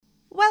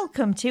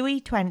Welcome to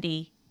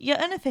E20, your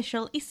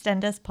unofficial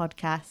EastEnders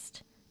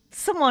podcast.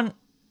 Someone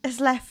has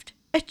left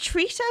a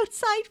treat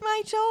outside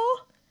my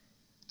door.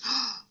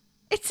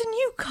 It's a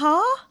new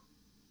car.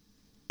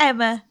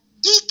 Emma.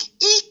 Eek,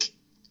 eek!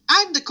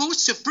 I'm the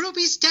ghost of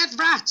Ruby's dead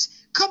rat.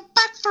 Come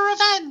back for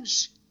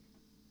revenge.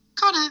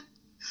 Connor,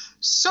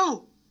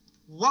 so,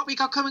 what we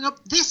got coming up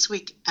this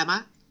week,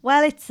 Emma?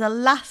 Well, it's the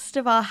last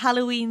of our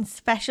Halloween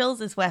specials,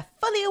 as we're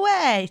fully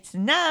aware. It's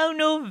now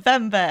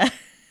November.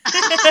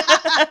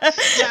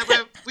 Yeah,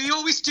 well, we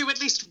always do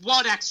at least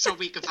one extra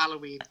week of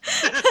Halloween.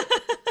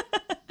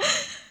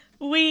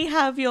 We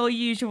have your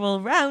usual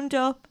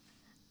roundup,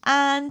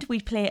 and we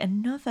play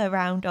another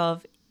round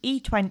of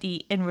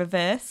E20 in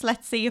reverse.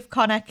 Let's see if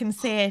Connor can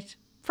say it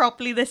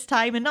properly this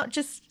time and not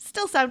just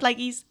still sound like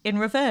he's in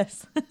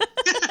reverse.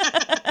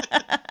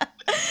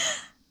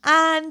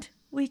 And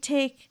we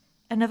take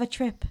another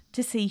trip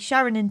to see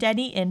Sharon and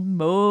Denny in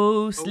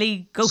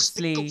Mostly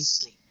Ghostly,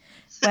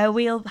 where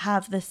we'll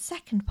have the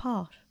second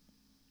part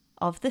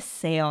of the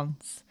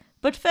seance.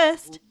 But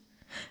first,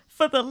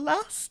 for the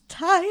last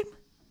time,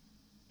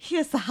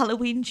 here's the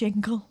Halloween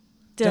jingle.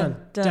 Dun,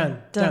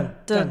 dun, dun,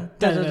 dun, dun,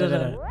 dun, dun,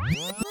 dun.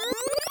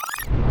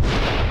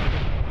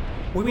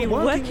 We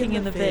were working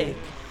in the Vic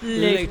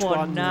late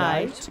one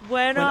night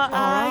when our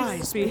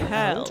eyes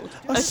beheld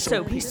a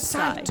soapy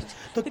sight.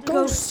 The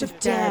ghosts of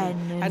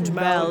Den and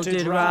Mel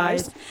did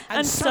rise,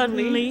 and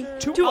suddenly,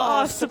 to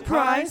our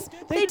surprise,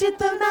 they did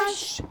the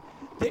mash.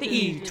 The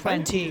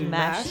E20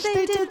 mash,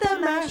 they did the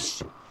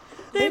mash.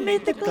 They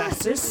made the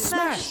glasses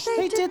smash,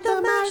 they did the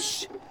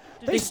mash.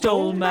 They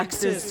stole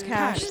Max's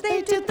cash,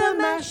 they did the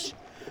mash.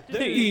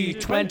 The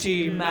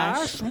E20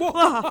 mash.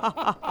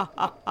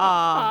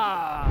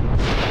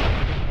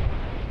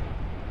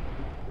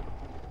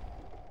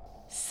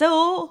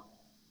 So,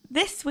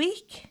 this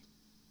week,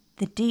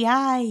 the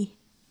DI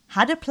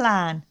had a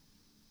plan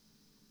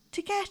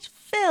to get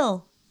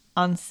Phil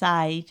on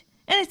side,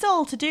 and it's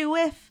all to do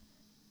with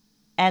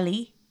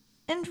Ellie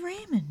and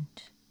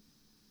Raymond.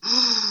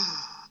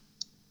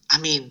 I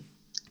mean,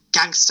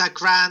 Gangster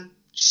Gran,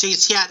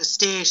 she's here to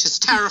stay, she's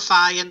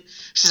terrifying,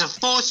 she's a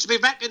force to be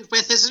reckoned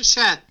with, isn't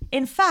she?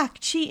 In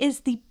fact, she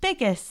is the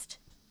biggest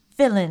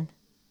villain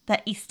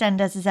that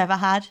EastEnders has ever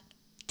had.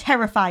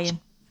 Terrifying.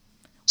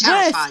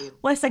 Terrifying.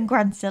 Worse than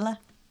Granzilla.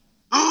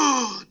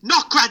 Oh,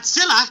 not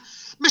Granzilla!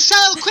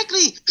 Michelle,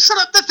 quickly, shut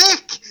up the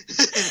Vic!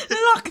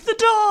 Lock the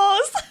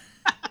doors!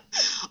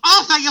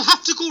 Arthur, you'll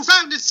have to go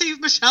round and see if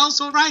Michelle's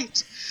all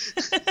right.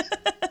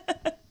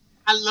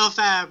 I love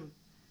that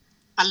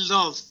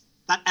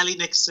Ellie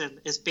Nixon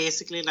is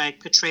basically like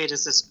portrayed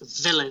as this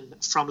villain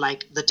from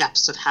like the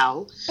depths of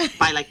hell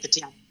by like the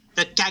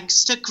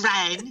gangster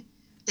Gran.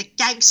 The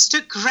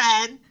gangster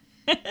Gran.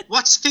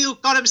 What's Phil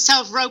got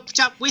himself roped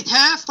up with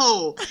her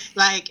for?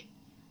 Like,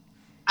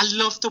 I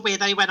love the way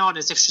that he went on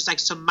as if she's like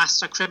some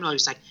master criminal.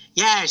 He's like,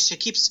 yeah, she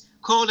keeps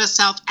calling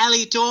herself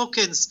Ellie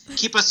Dawkins.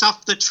 Keep us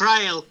off the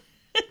trail.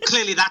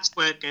 Clearly that's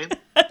working.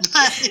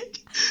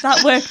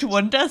 That worked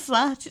wonders,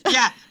 that.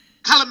 Yeah.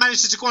 Callum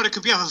manages to go on a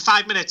computer for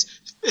 5 minutes,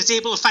 is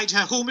able to find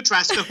her home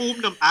address, her home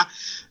number.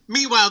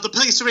 Meanwhile, the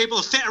police are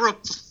able to fit her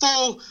up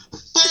for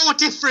four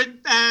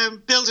different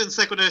buildings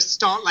they're going to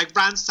start like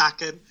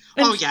ransacking.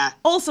 And oh, yeah.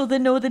 Also, they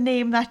know the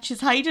name that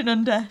she's hiding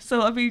under,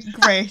 so it'd be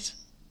great.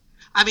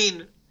 I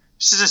mean,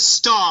 she's a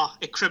star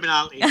at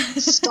criminality.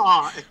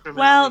 Star at criminality.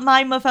 Well,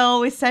 my mother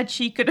always said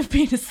she could have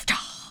been a star.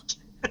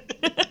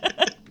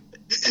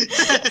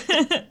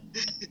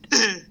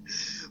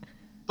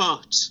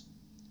 But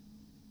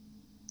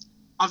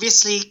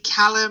obviously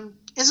Callum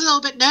is a little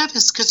bit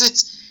nervous because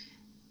it's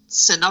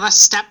another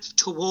step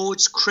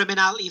towards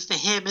criminality for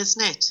him,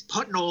 isn't it?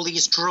 Putting all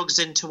these drugs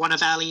into one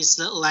of Ellie's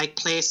little like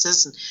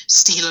places and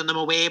stealing them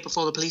away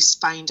before the police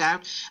find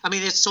out. I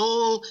mean, it's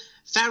all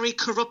very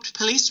corrupt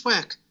police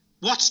work.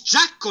 What's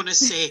Jack gonna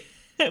say?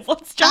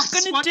 What's Jack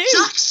gonna do? That's what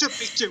Jack should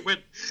be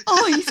doing.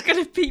 Oh, he's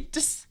gonna be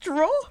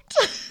distraught.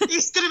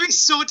 He's gonna be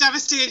so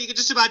devastated. You can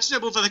just imagine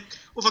him over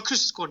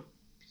Christmas going,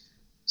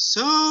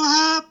 "So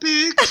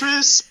happy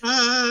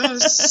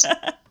Christmas.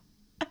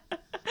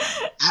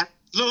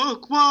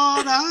 Look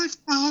what I've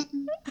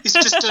done." He's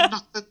just done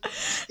nothing.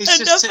 He's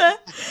just Another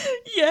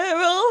year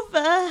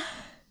over.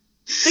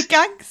 The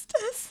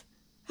gangsters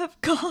have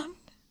gone.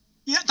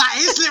 Yeah, that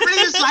is literally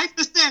his life,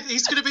 isn't it?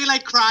 He's going to be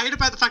like crying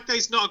about the fact that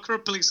he's not a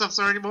corrupt police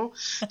officer anymore.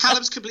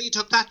 Callum's completely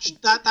took that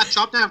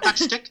job now, that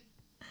shtick.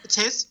 It's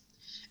his.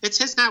 It's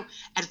his now.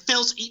 And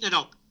Phil's eating it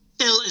up.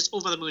 Phil is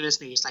over the moon,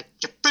 isn't he? He's like,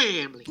 your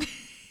family. Your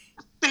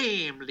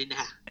family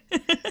now. Your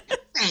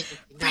family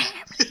now.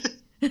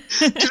 Do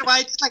you know why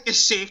I just like a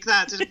shake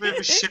that? Did a bit of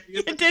a shimmy.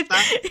 You did.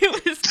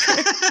 It was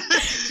good.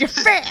 Your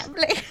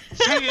family.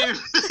 Family.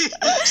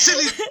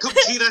 Silly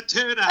Tina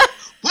Turner.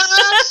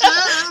 What's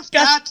love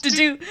got to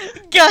do?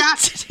 Got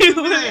to do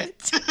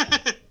it.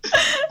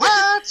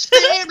 What's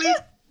family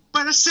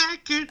but a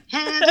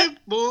second-hand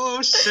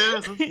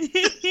emotion?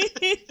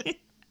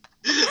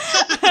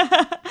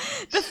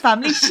 The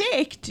family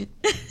shaked.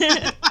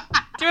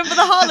 Do you remember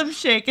the Harlem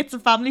Shake? It's a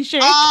family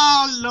shake. Oh,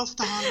 I love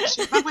the Harlem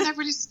Shake. Remember when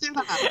everybody used to do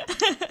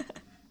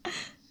that?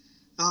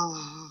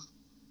 Oh,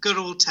 good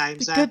old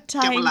times. Good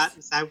times. Get my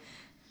Latins out.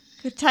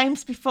 Good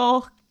times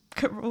before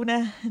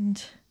Corona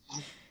and...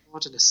 Oh,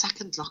 God, in a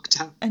second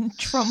lockdown. And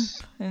Trump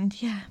and,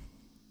 yeah.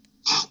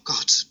 Oh,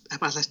 God.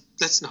 Well,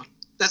 let's not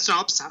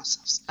upset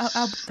ourselves.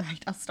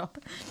 Right, I'll stop.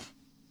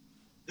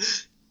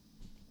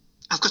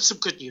 I've got some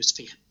good news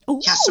for you. Ooh.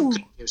 Yeah, some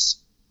good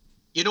news.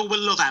 You know, we'll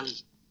love Ellie.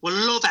 We'll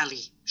love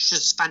Ellie.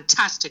 She's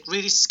fantastic,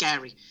 really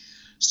scary.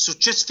 So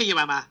just for you,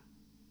 Emma,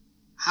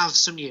 have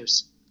some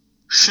news.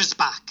 She's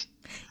back.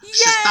 Yay!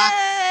 She's back.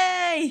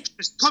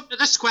 She's come to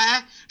the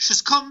square.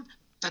 She's come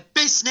for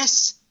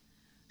business.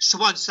 She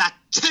wants that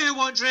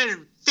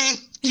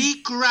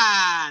 250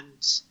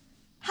 grand.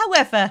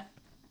 However,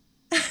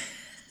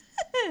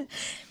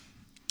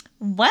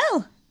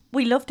 well,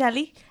 we loved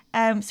Ellie.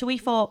 So we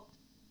thought,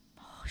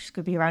 she's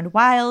going to be around a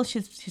while.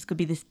 She's going to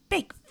be this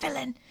big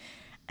villain.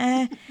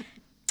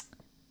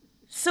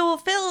 So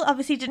Phil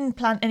obviously didn't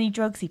plant any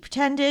drugs. He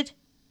pretended.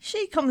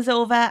 She comes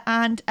over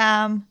and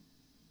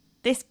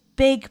this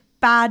big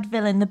bad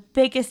villain, the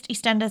biggest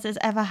EastEnders has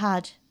ever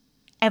had.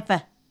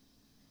 Ever.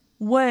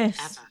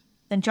 Worse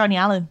than Johnny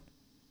Allen.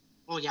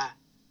 Oh, yeah.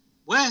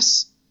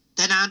 Worse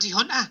than Andy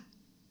Hunter.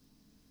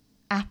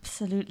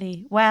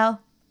 Absolutely.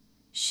 Well,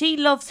 she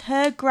loves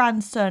her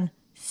grandson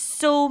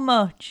so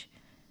much.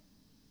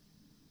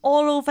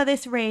 All over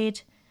this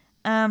raid.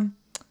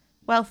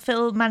 Well,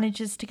 Phil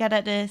manages to get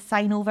her to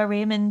sign over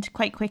Raymond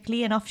quite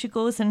quickly, and off she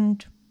goes,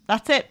 and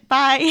that's it.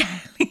 Bye.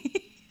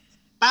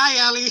 Bye,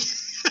 Ellie.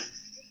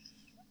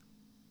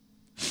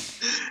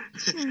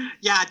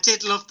 Yeah, I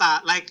did love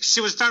that. Like, she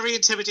was very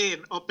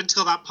intimidating up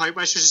until that point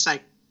where she was just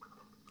like...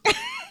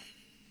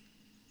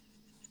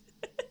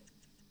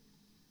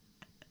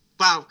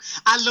 Wow.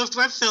 I loved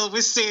when Phil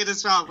was saying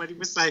as well, when he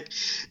was like,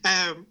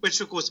 when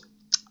she goes,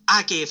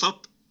 I gave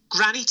up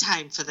granny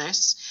time for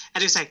this.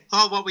 And he's like,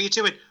 oh, what were you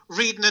doing?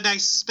 Reading a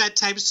nice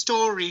bedtime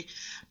story.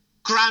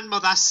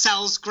 Grandmother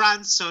sells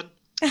grandson.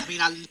 I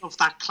mean, I love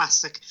that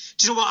classic.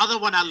 Do you know what other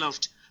one I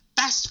loved?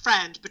 Best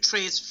friend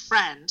betrays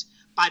friend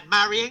by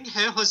marrying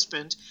her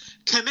husband,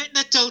 committing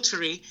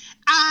adultery,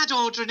 and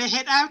ordering a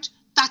hit out.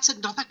 That's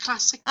another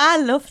classic. I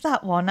love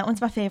that one. That one's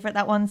my favourite.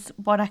 That one's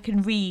what I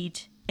can read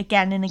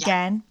again and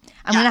again.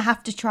 I'm going to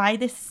have to try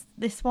this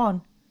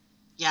one.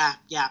 Yeah.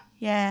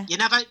 Yeah. You're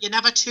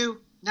never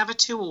too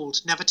old,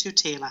 never too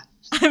Taylor.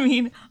 I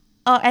mean,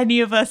 are any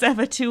of us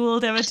ever too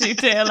old, ever too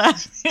Taylor?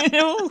 You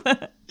know?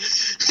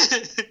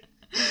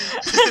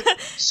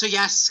 So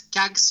yes,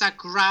 gangster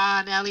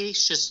Gran Ellie,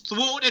 she's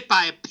thwarted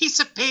by a piece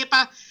of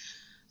paper.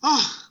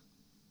 Oh,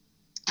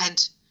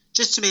 and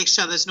just to make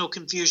sure there's no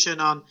confusion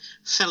on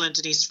Phil and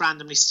Denise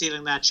randomly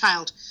stealing their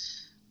child,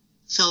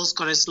 Phil's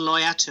got his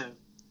lawyer to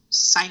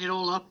sign it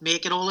all up,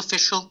 make it all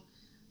official.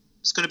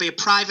 It's going to be a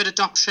private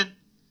adoption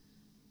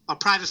or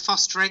private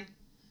fostering.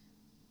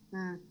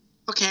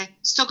 Okay,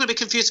 still going to be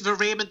confusing for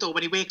Raymond though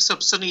when he wakes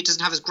up suddenly he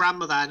doesn't have his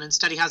grandmother and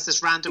instead he has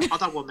this random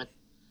other woman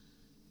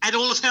and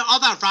all of her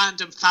other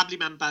random family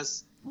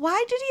members.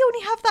 Why did he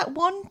only have that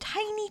one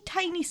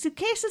tiny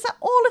suitcase? Is that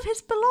all of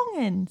his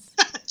belongings?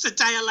 His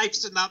entire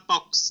life's in that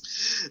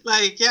box.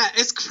 Like, yeah,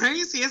 it's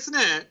crazy, isn't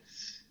it?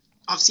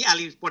 Obviously,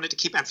 Ellie wanted to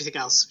keep everything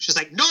else. She's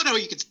like, no,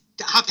 you can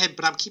have him,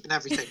 but I'm keeping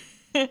everything.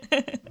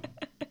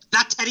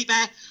 That teddy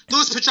bear,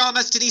 those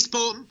pyjamas Denise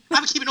bought him,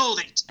 I'm keeping all of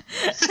it.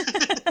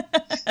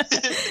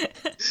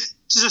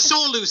 She's a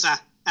sore loser,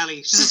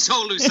 Ellie. She's a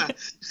sore loser.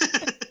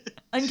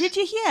 And did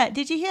you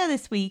hear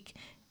this week?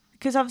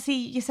 Because obviously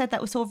you said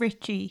that was all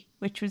Richie,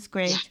 which was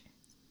great.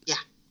 Yeah.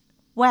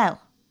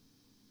 Well,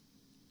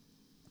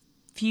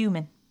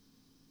 fuming.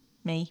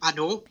 Me. I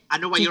know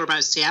what you're about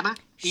to say, Emma.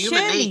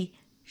 Fuming me.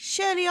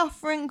 Shirley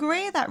offering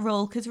Gray that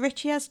role because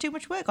Richie has too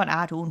much work on.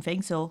 I don't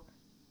think so.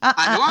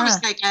 I know. I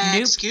was like,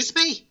 nope. Excuse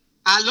me.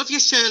 I love you,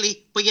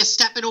 Shirley, but you're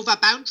stepping over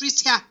boundaries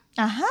here.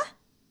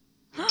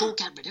 You can't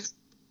get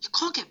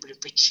rid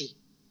of Richie.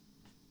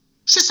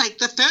 She's like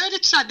the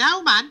furniture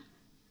now, man.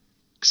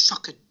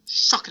 Shocking,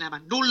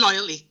 Emma. No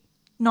loyalty.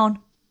 None.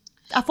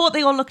 I thought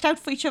they all looked out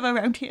for each other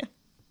around here.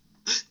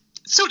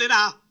 So did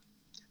I.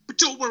 But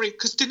don't worry,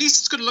 because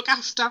Denise is going to look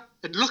after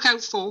and look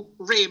out for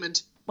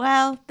Raymond.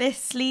 Well,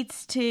 this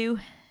leads to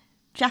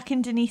Jack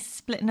and Denise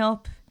splitting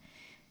up.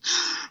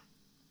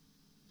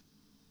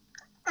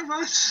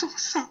 I'm so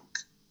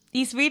shocked.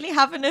 He's really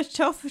having a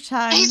tough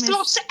time. He's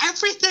lost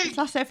everything. He's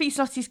lost everything. He's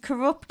lost his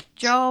corrupt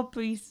job.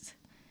 He's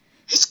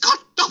got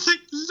nothing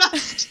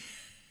left.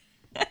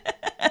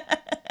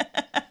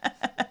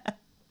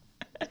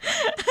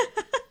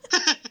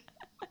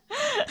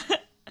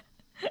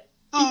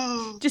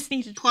 Just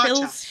needed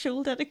Phil's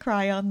shoulder to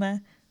cry on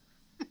there.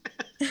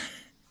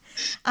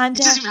 And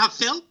he doesn't even have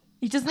Phil.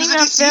 He doesn't even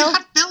have Phil.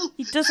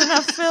 He doesn't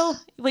have Phil.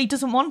 Well, he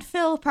doesn't want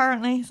Phil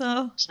apparently.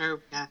 So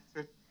true. Yeah.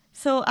 True.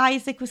 So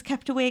Isaac was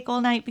kept awake all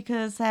night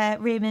because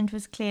Raymond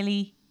was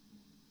clearly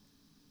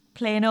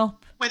playing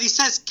up. When he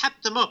says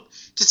kept them up,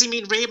 does he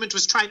mean Raymond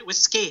was trying to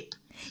escape?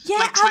 Yeah,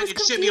 like trying I was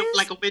to shimmy up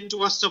like a window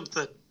or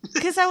something.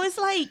 Because I was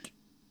like,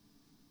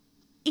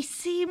 he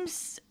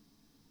seems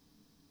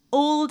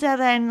older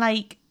than,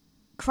 like,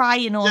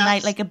 crying all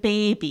night like a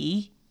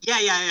baby.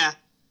 Yeah.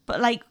 But,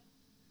 like,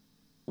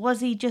 was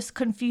he just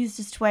confused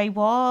as to where he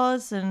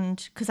was?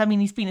 And because, I mean,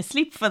 he's been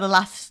asleep for the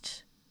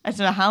last, I don't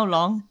know how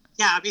long.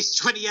 Yeah, I mean, it's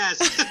 20 years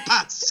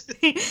past.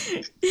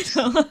 He's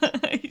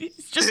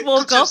just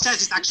woke up. Says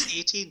it's actually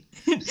 18.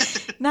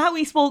 Now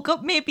he's woke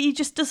up. Maybe he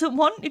just doesn't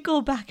want to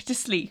go back to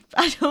sleep.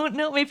 I don't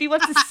know. Maybe he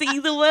wants to see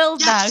the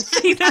world now.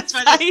 See the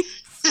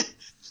sights.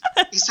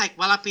 He's like,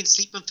 well, I've been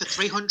sleeping for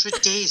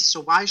 300 days,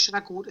 so why should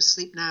I go to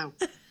sleep now?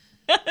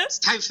 It's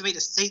time for me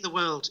to see the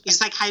world. He's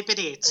like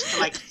hibernates for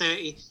like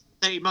 30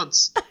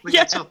 months. When he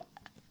gets up.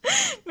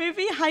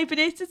 Maybe he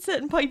hibernates at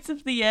certain points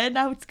of the year.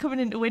 Now it's coming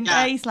into winter.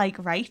 Yeah. He's like,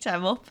 right,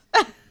 I'm up.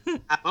 I'm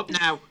up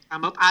now.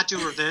 I'm up. I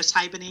do reverse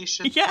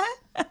hibernation. Yeah.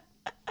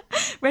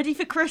 Ready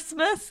for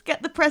Christmas?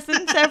 Get the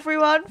presents,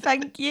 everyone.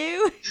 Thank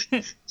you.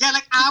 Yeah,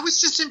 like I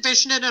was just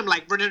envisioning him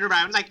like running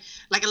around like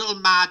a little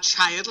mad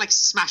child, like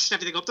smashing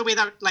everything up. The way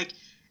that like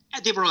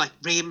they were like,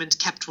 Raymond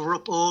kept her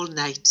up all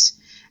night,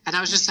 and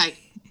I was just like,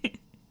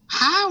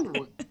 how?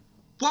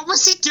 What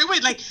was he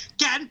doing? Like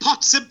getting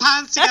pots and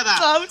pans together.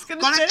 That's what I was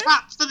gonna say. Got a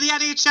clap for the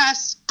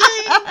NHS.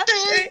 Ding,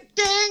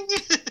 ding, ding.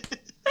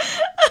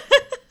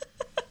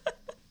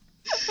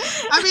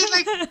 I mean,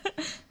 like,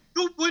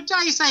 no wonder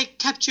he's like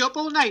kept you up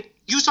all night.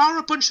 You saw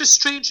a bunch of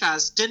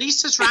strangers.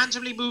 Denise has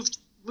randomly moved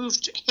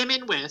him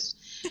in with,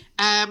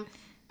 and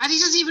he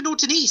doesn't even know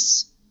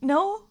Denise.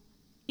 No.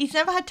 He's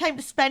never had time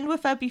to spend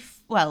with her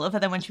well, other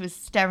than when she was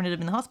staring at him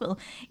in the hospital.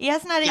 He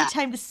hasn't had any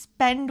time to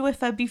spend with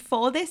her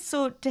before this,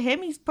 so to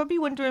him, he's probably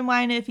wondering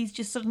why on earth he's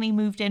just suddenly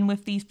moved in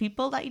with these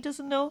people that he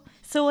doesn't know.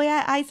 So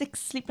yeah, Isaac's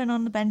sleeping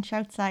on the bench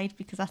outside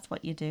because that's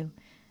what you do.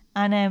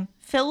 And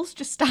Phil's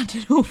just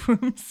standing over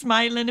him,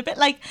 smiling, a bit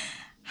like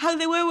how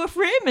they were with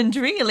Raymond,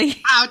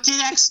 really. I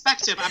didn't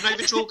expect him. I'm not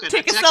even joking.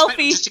 Take a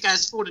selfie. Just to get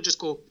his phone and just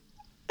go.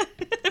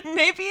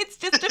 Maybe it's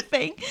just a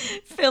thing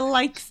Phil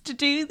likes to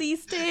do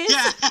these days.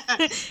 Yeah,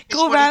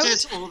 go around. He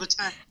does all the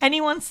time.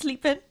 Anyone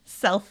sleeping?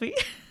 Selfie.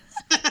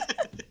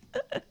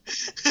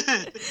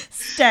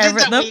 Stare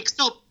at them.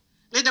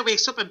 Linda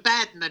wakes up in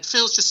bed and then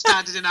Phil's just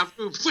standing in our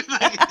room with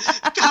like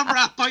a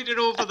camera pointed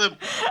over them.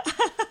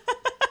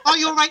 Oh,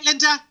 you all right,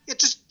 Linda? Yeah,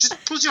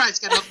 just close your eyes,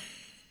 get up.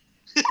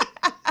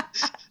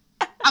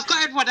 I've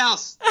got everyone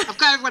else.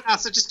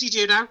 I just need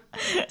you now.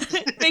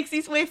 Makes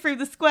his way through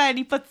the square and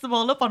he puts them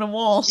all up on a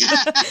wall. Yeah.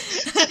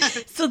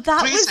 So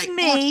that was like,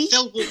 me.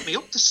 Phil woke me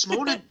up this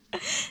morning.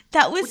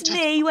 That was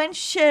me when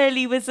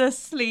Shirley was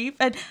asleep.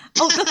 And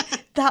look,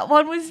 that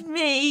one was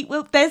me.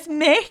 Well, there's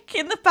Mick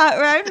in the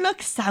background.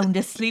 Look, sound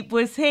asleep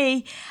was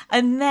he.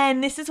 And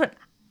then this is when,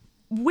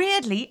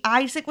 weirdly,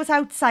 Isaac was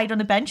outside on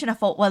a bench and I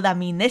thought, well, I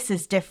mean, this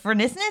is different,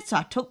 isn't it? So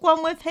I took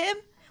one with him.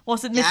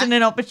 Wasn't missing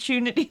an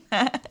opportunity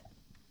there.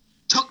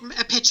 Took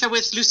a picture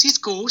with Lucy's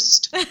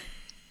ghost.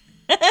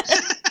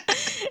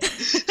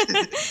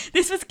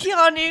 This was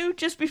Keanu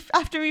just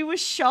after he was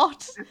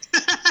shot.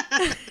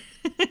 I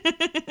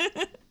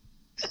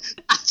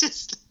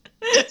just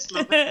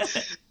love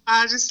it.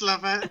 I just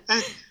love it.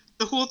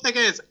 The whole thing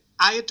is,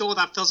 I adore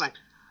that. Phil's like,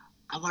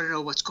 I want to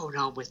know what's going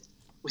on with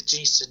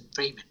Denise and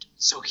Raymond.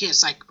 So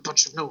here's like a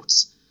bunch of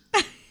notes.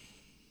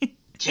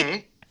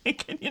 Okay.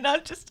 Can you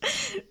not just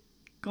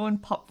go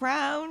and pop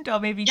round, or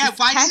maybe just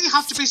why text? does he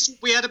have to be so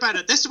weird about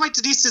it? This is why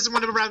Denise doesn't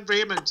want him around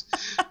Raymond.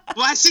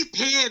 Why is he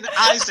paying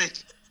Isaac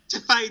to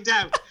find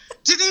out?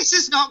 Denise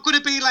is not going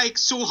to be like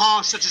so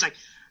harsh, such as like,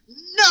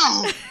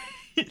 no,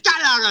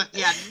 get out of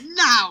here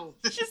now.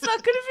 She's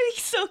not going to be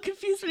so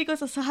confused when he goes,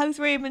 so how's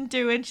Raymond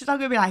doing? She's not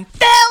going to be like,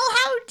 Phil,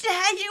 how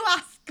dare you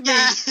ask me?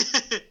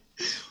 Yeah.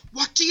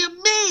 What do you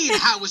mean,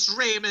 how is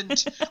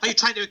Raymond? Are you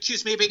trying to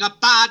accuse me of being a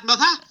bad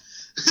mother?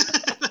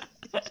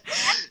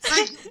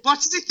 Like, what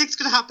does he think's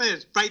going to happen?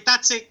 Right,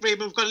 that's it,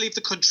 Raymond, we've got to leave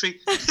the country.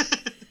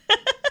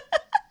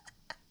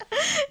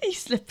 He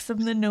slips him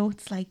the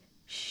notes like,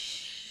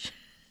 shh.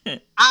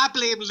 I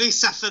blame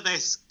Lisa for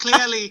this.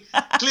 Clearly,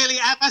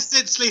 ever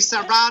since Lisa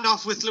ran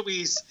off with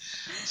Louise,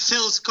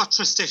 Phil's got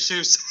trust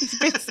issues. He's a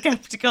bit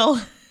sceptical.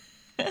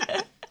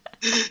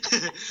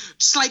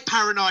 Slight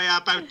paranoia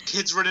about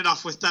kids running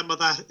off with their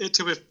mother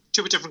to a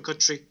different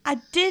country.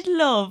 I did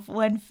love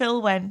when Phil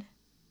went,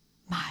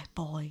 my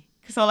boy.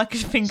 Because all I could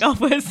think of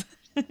was...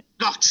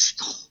 Not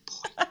your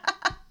boy.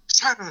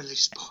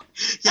 Charlie's boy.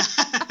 Yeah.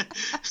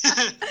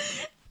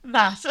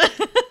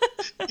 That.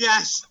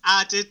 Yes,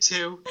 I did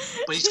too.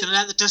 But he's going to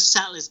let the dust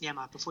settle, isn't he,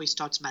 Matt, before he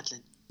starts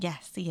meddling?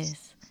 Yes, he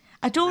is.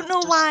 I don't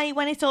know why,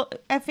 when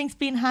everything's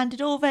being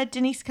handed over,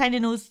 Denise kind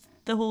of knows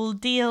the whole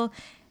deal.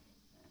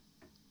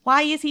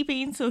 Why is he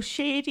being so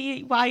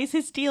shady? Why is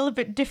his deal a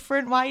bit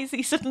different? Why is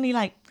he suddenly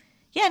like,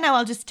 yeah, now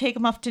I'll just take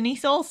him off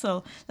Denise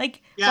also.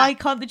 Like, why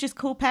can't they just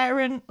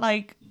co-parent?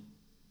 Like,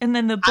 and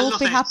then they'll both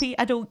be happy.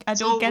 I don't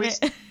get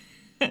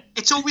it.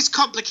 It's always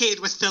complicated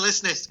with Phil,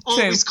 isn't it?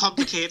 Always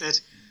complicated.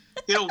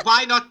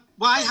 Why not?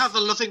 Why have a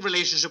loving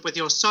relationship with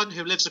your son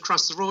who lives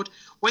across the road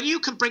when you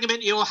can bring him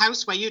into your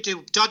house where you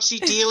do dodgy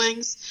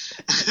dealings,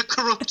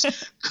 corrupt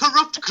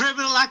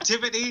criminal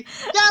activity?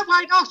 Yeah,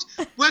 why not?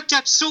 Worked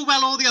out so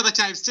well all the other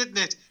times, didn't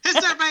it? Isn't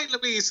that right,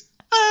 Louise?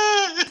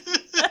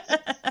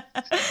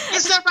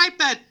 Is that right,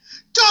 Ben?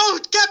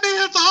 Don't get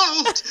me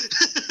involved.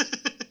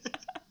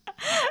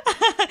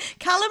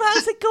 Callum,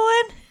 how's it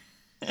going?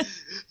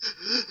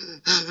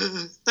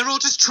 They're all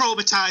just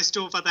traumatised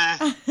over there.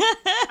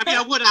 I mean,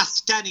 I would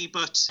ask Danny,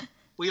 but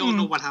we all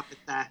know what happened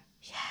there.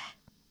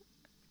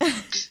 Yeah.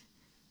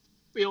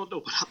 We all know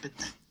what happened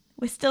there.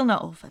 We're still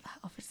not over that,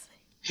 obviously.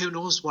 Who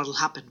knows what'll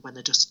happen when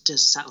the dust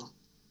does settle?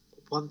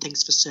 One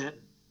thing's for certain.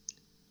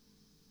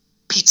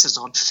 Pizza's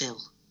on Phil.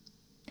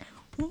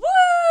 Woo!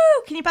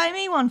 Can you buy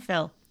me one,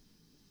 Phil?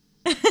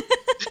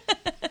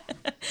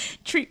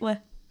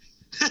 Treatware.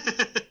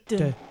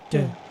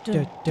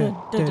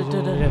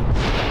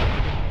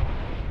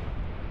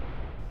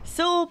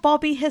 So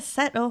Bobby has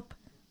set up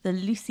the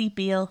Lucy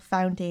Beale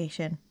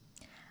Foundation.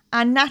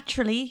 And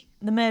naturally,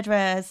 the murderer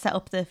has set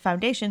up the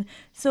foundation,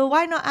 so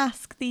why not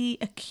ask the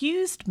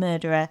accused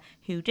murderer,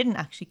 who didn't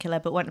actually kill her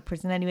but went to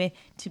prison anyway,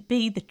 to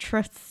be the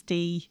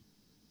trustee?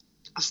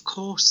 Of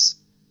course.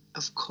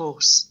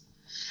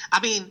 I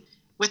mean,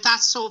 with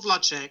that sort of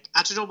logic,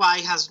 I don't know why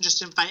he hasn't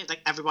just invited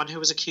everyone who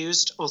was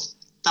accused or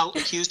felt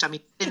accused. I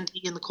mean, Cindy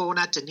in the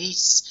corner,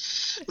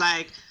 Denise,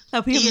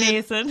 that'd be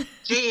amazing.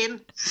 Jane,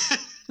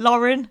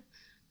 Lauren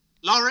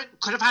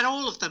could have had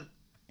all of them.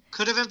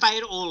 Could have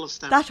invited all of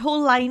them. That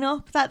whole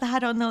lineup that they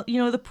had on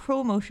the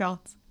promo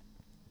shots.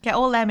 Get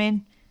all them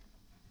in.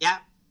 Yeah.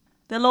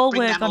 They'll all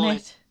Bring work them on all it.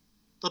 in.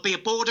 There'll be a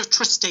board of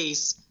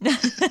trustees.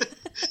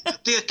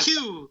 The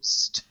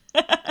accused.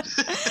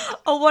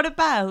 Or what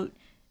about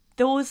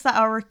those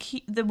that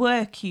were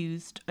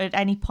accused at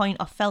any point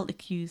or felt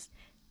accused?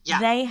 Yeah.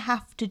 They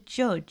have to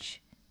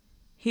judge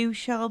who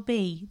shall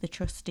be the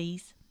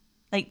trustees.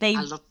 They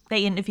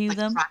interview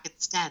them.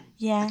 Dragon's Den.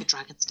 Yeah. Like a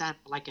Dragon's Den,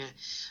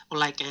 or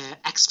like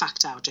a X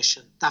Factor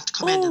audition. They have to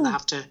come in and they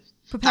have to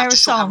prepare a show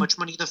song. how much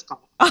money they've got.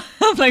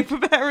 I'm like,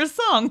 prepare a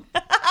song.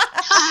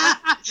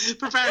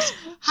 Prepare a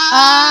song.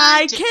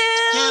 I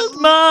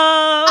killed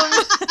Mom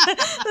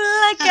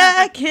like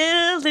I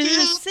killed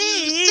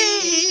Lucy.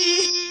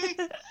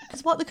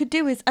 Because what they could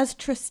do is, as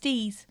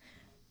trustees,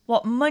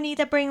 what money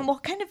they bring,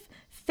 what kind of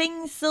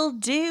things they'll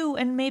do,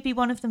 and maybe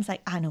one of them's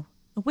like, I know,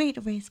 a way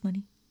to raise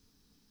money.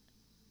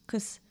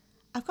 Because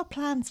I've got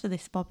plans for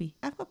this, Bobby.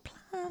 I've got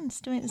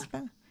plans to make this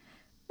better.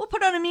 We'll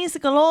put on a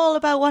musical all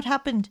about what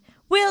happened.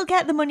 We'll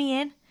get the money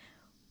in.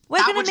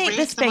 We're going to make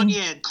this thing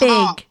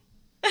big.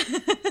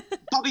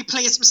 Bobby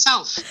plays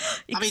himself.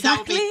 Exactly. I mean, that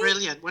would be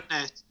brilliant, wouldn't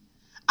it?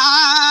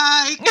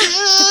 I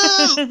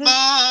killed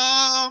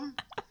Mom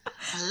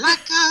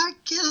like I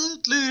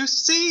killed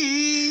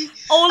Lucy.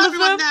 All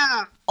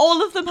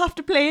of them have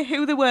to play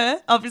who they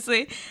were,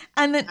 obviously.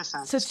 And then,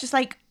 so it's just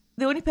like,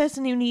 the only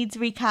person who needs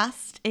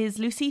recast is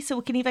Lucy, so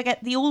we can either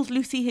get the old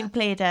Lucy who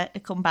played her to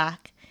come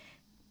back,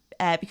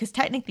 because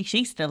technically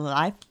she's still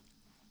alive.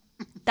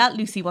 That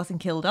Lucy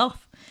wasn't killed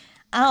off.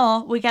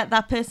 Or we get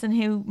that person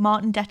who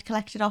Martin debt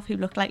collected off who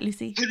looked like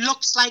Lucy. Who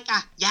looks like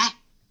her. Yeah.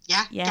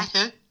 Get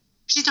her.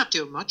 She's not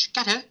doing much.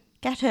 Get her.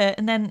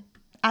 And then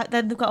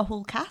they've got a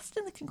whole cast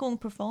and they can go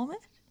and perform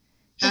it.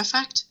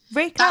 Perfect.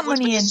 Rake that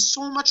money in. That would be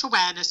so much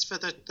awareness for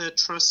the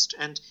trust,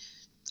 and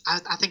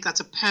I think that's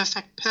a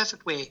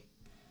perfect way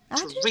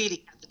to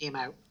really get the name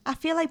out. I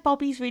feel like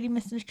Bobby's really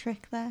missing a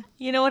trick there.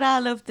 You know what I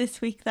loved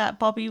this week? That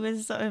Bobby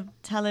was sort of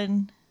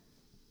telling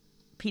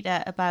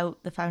Peter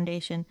about the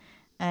foundation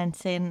and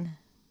saying,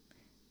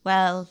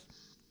 well,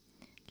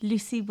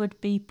 Lucy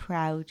would be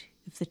proud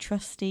of the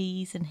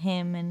trustees and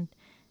him, and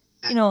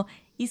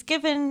he's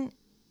given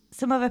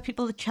some other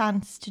people the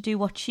chance to do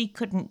what she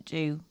couldn't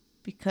do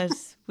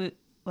because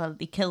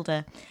he killed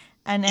her.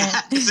 And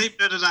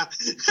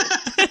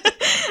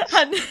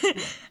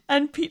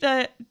and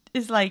Peter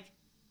is like,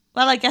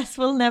 well, I guess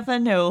we'll never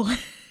know.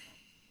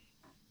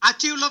 I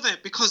do love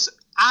it because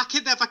I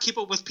can never keep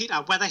up with Peter,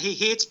 whether he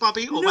hates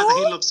Bobby or whether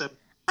he loves him.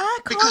 I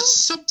can't. Because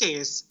some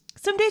days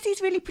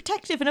he's really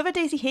protective and other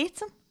days he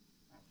hates him.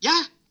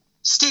 Yeah.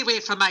 Stay away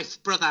from my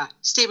brother.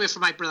 Stay away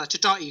from my brother. To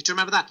Dottie, do you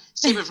remember that?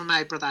 Stay away from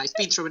my brother. He's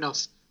been through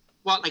enough.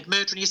 What, like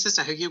murdering your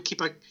sister, who you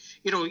keep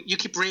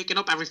breaking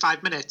up every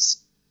 5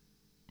 minutes?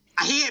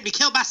 I hate him. He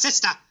killed my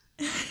sister.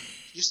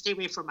 You stay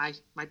away from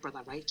my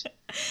brother, right?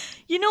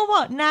 You know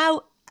what?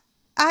 Now,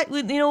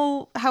 you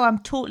know how I'm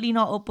totally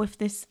not up with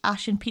this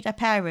Ash and Peter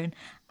pairing.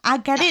 I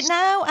get it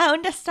now. I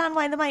understand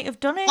why they might have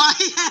done it. Why?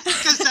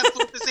 Because they're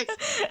both the same.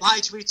 Why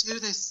do we do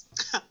this?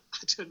 I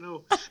don't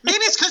know. Maybe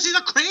it's because you're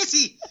not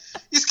crazy.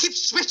 You just keep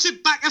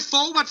switching back and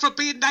forward from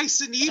being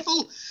nice and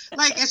evil.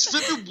 Like, it's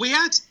flipping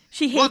weird.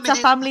 She hates her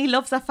family,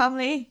 loves her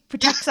family,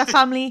 protects her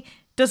family,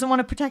 doesn't want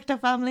to protect her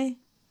family.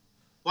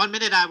 1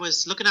 minute I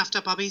was looking after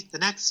Bobby, the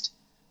next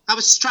I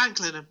was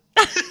strangling him.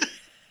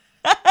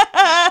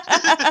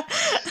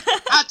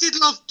 I did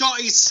love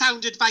Dottie's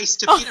sound advice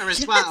to Peter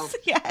as well.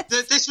 Yes.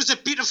 This was a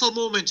beautiful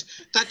moment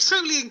that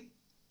truly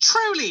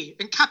truly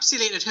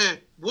encapsulated her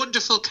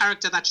wonderful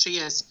character that she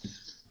is. Do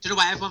you know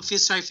why everyone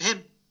feels sorry for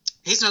him?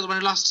 He's not the one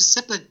who lost his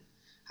sibling.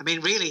 I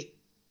mean, really,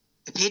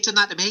 if he'd done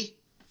that to me,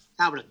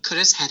 I would have cut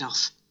his head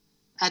off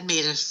and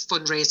made a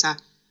fundraiser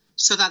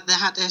so that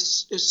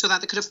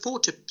they could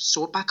afford to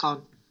sew it back on.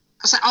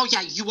 I was like, oh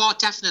yeah, you are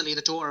definitely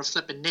the daughter of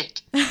flipping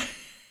Nick.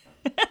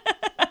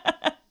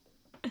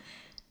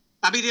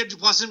 I mean,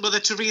 it wasn't Mother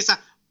Teresa.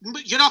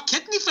 You're not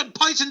kidding, he flipping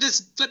poisoned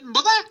his flipping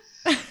mother?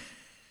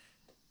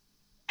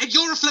 And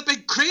you're a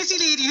flipping crazy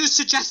lady who's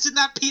suggesting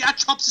that Peter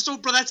chops his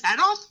own brother's head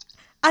off?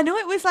 I know,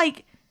 it was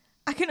like,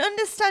 I can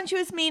understand she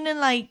was meaning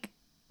like,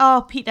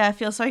 oh, Peter, I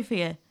feel sorry for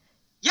you.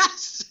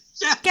 Yes,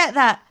 yes. Get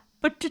that.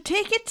 But to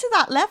take it to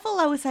that level,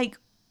 I was like,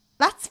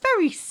 that's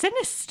very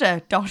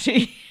sinister,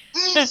 Dottie.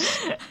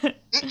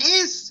 It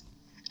is.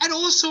 And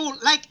also,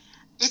 like,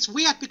 it's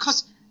weird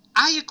because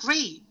I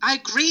agree. I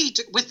agreed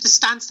with the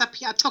stance that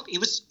Peter took. He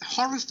was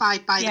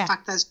horrified by the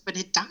fact that his husband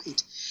had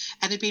died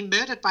and had been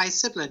murdered by a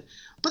sibling.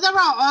 But there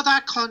are other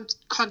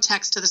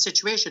contexts to the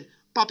situation.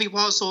 Bobby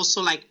was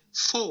also like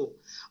 4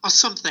 or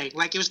something.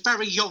 Like, he was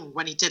very young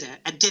when he did it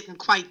and didn't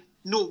quite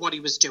know what he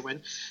was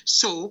doing.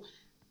 So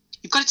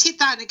you've got to take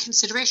that into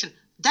consideration.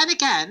 Then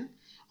again,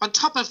 on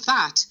top of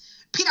that,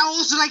 Peter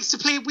also likes to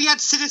play weird,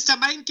 sinister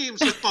mind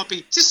games with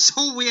Bobby. Just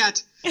so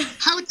weird.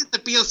 How did the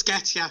Beals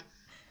get here?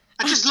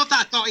 I just love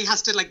that thought he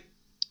has to, like,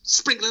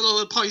 sprinkle a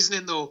little poison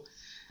in, though.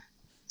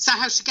 Is that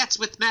how she gets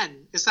with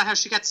men? Is that how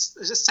she gets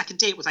a second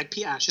date with, like,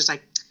 Peter? She's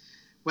like,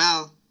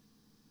 well,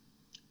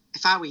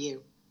 if I were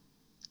you,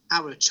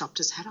 I would have chopped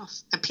his head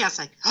off. And Peter's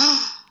like,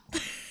 oh,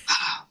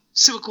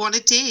 so we'll go on a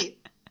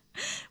date.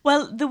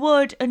 Well, they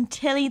would,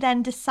 until he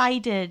then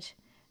decided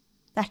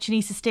that she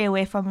needs to stay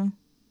away from him.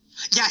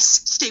 Yes,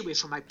 stay away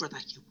from my brother,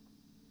 you.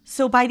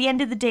 So by the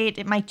end of the date,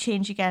 it might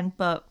change again,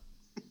 but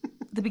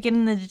the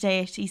beginning of the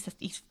date,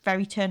 he's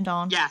very turned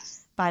on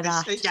by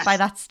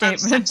that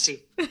statement.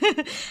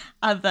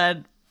 And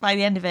then by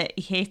the end of it,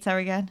 he hates her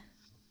again.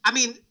 I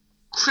mean,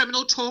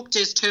 criminal talk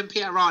does turn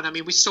Peter on. I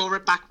mean, we saw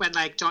it back when,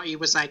 like, Dottie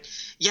was like,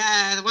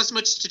 yeah, there wasn't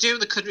much to do in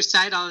the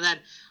countryside other than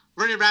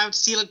running around,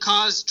 stealing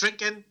cars,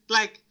 drinking,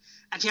 like,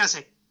 and Peter's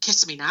like,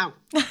 kiss me now.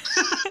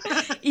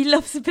 He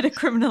loves a bit of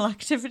criminal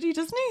activity,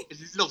 doesn't he?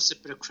 He loves a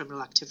bit of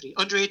criminal activity.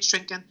 Underage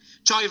drinking,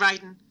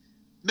 joyriding,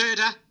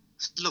 murder.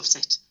 Loves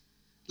it.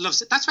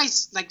 Loves it. That's why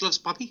he's, like, loves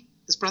Bobby,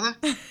 his brother.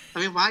 I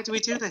mean, why do we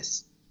do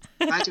this?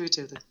 Why do we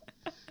do this?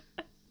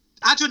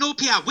 I don't know,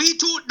 Pierre. We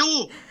don't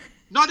know.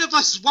 None of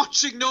us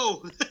watching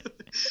know.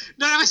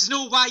 None of us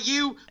know why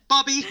you,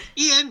 Bobby,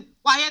 Ian,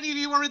 why any of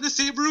you are in the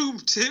same room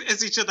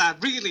as each other,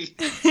 really.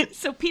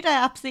 So Peter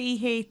absolutely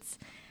hates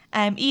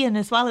Ian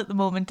as well at the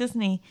moment,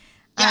 doesn't he?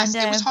 Yes,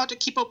 and, it was hard to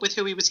keep up with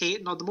who he was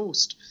hating on the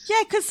most.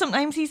 Yeah, because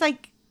sometimes he's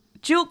like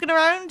joking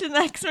around and the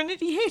next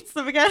minute he hates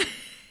them again.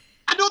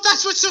 I know,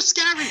 that's what's so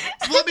scary.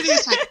 One minute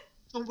he's like,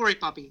 don't worry,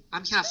 Bobby,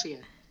 I'm here for you.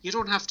 You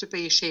don't have to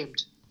be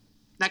ashamed.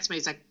 Next minute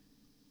he's like,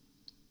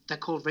 they're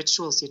called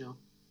rituals, you know.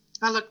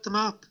 I looked them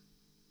up.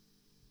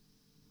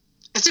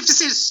 As if to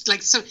say,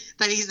 like, so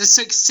that he's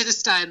so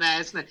sinister in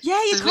there, isn't it?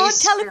 Yeah, you can't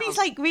tell if he's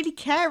like really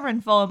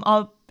caring for him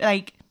or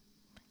like,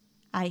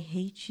 I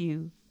hate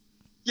you.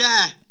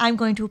 Yeah. I'm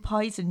going to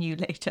poison you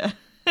later.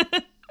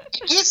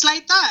 It's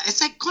like that.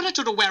 It's like, God, I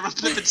don't know where I've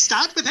been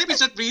stand with him.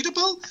 He's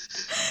unreadable.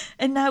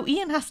 And now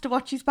Ian has to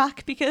watch his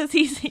back because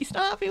he's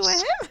not happy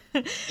with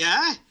him.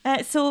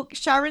 Yeah. So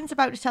Sharon's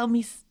about to tell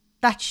me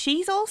that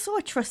she's also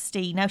a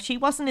trustee. Now, she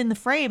wasn't in the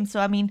frame, so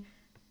I mean,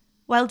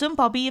 well done,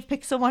 Bobby. You've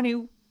picked someone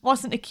who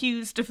wasn't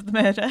accused of the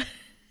murder.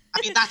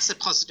 I mean, that's a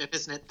positive,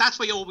 isn't it? That's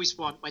what you always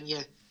want when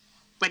you're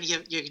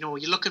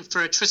looking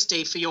for a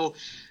trustee for your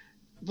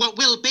what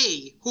will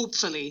be,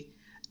 hopefully,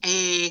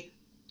 a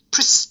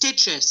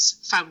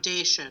prestigious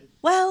foundation.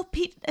 Well,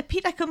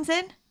 Peter comes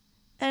in,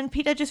 and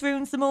Peter just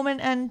ruins the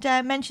moment and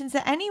mentions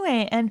it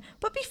anyway.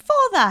 But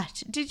before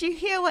that, did you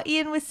hear what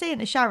Ian was saying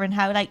to Sharon?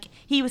 How like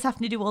he was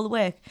having to do all the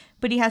work,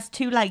 but he has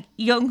 2 like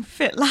young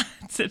fit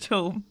lads at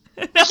home.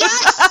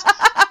 Yes.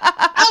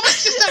 I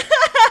was just like,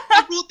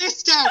 I wrote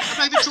this down. I'm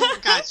not even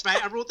joking, guys.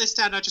 Right? I wrote this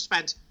down. I just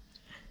went.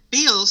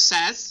 Beale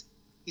says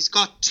he's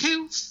got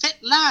 2 fit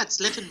lads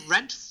living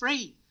rent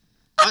free.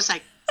 I was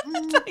like,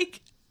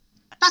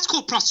 that's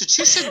called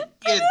prostitution.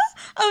 Ian.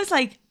 I was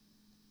like,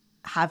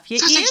 have you,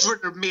 Ian? Ian?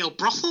 Like a male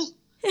brothel.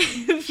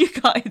 Have you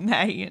got in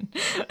there, Ian?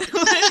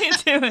 What are you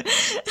doing?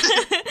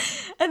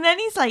 And then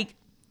he's like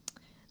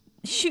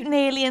shooting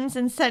aliens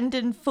and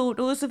sending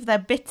photos of their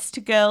bits to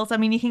girls. I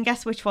mean, you can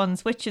guess which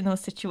one's which in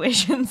those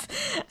situations.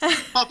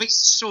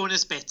 Bobby's showing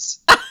his bits.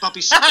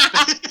 Bobby's showing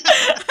his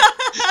bits.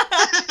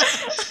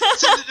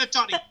 Send it to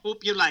Donnie.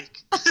 Hope you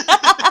like.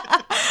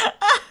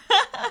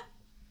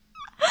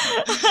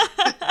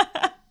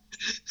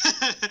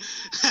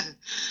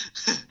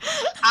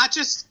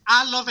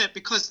 I love it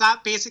because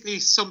that basically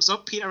sums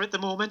up Peter at the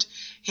moment.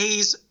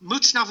 He's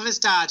mooching off of his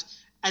dad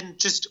and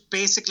just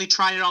basically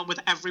trying it on with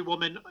every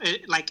woman,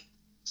 like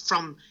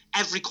from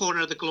every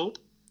corner of the globe.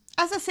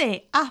 As I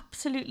say,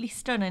 absolutely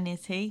stunning,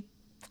 is he?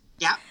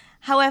 Yeah.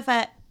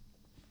 However,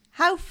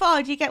 how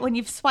far do you get when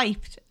you've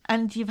swiped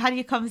and you've had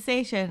your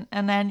conversation,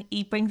 and then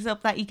he brings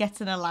up that he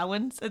gets an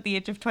allowance at the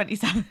age of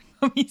 27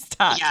 when he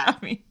starts. Yeah.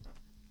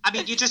 I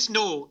mean, you just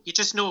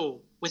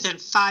know within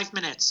 5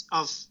 minutes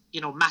of,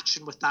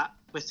 matching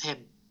with him,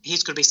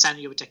 he's going to be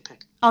sending you a dick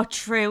pic. Oh,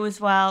 true as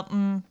well.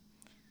 Mm.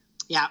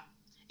 Yeah.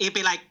 He'd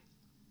be like,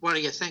 what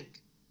do you think?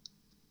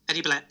 And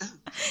he'd be like, oh.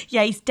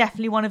 Yeah, he's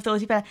definitely one of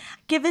those. He'd be like,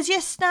 give us your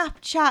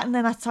Snapchat, and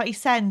then that's what he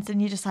sends,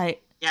 and you're just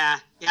like... Yeah,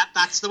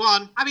 that's the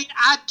one. I mean,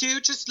 I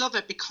do just love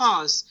it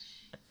because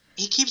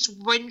he keeps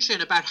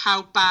whinging about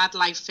how bad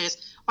life is.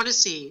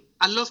 Honestly,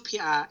 I love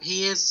Peter.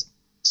 He is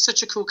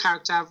such a cool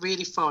character,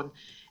 really fun,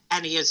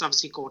 and he is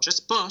obviously gorgeous.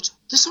 But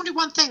there's only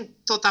one thing,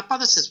 though, that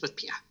bothers us with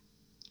Peter.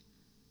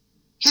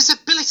 His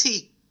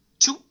ability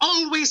to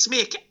always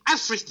make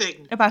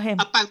everything about him.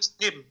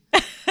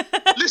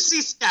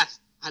 Lucy's death.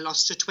 I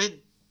lost a twin.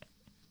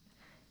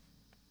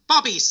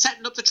 Bobby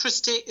setting up the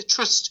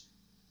trust.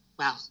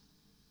 Well,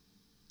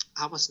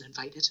 I wasn't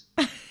invited.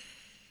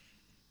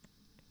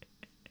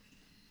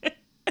 It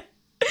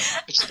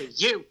should be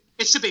you.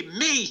 It should be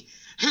me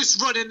who's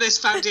running this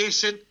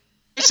foundation.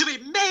 It should be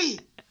me.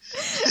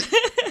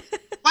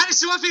 Why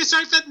does you feel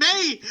sorry for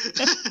me?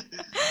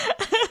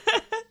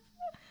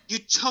 You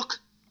took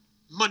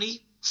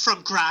money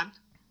from Gran.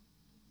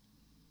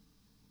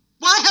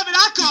 Why haven't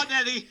I gotten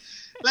any?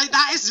 Like,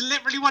 that is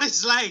literally what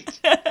it's like.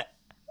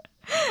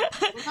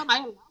 What about my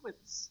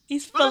allowance?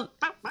 He's full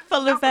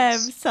of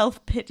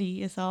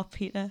self-pity, is our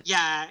Peter.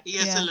 Yeah, he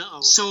is a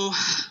little. So,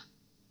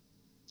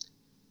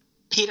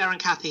 Peter and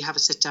Kathy have a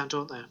sit-down,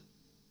 don't they?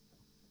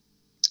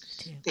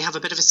 They have a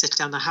bit of a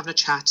sit-down. They're having a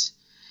chat.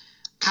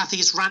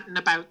 Kathy's ranting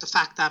about the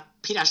fact that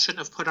Peter shouldn't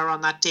have put her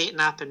on that dating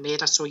app and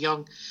made her so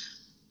young.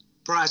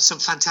 Brought out some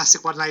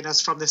fantastic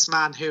one-liners from this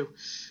man who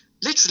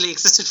literally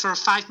existed for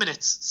 5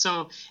 minutes.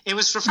 So it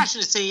was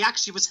refreshing to see he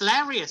actually was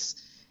hilarious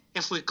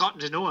if we'd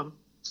gotten to know him.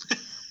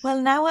 Well,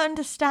 now I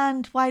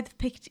understand why they've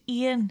picked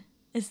Ian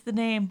as the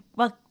name.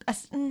 Well,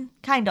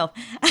 kind of.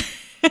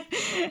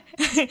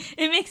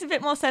 It makes a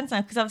bit more sense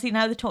now, because obviously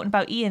now they're talking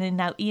about Ian, and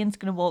now Ian's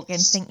going to walk in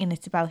thinking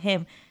it's about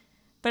him.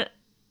 But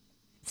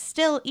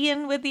still,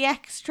 Ian with the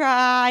extra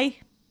eye.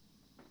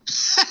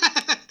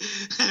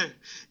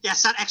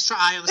 Yes, that extra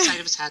eye on the side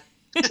of his head.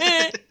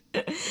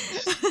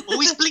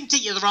 Always blinked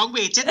at you the wrong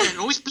way, didn't it?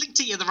 Always blinked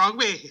at you the wrong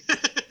way.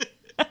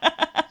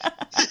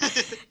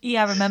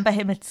 Yeah, I remember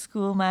him at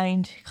school,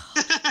 mind.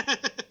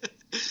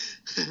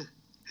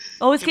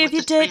 Always gave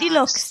you dirty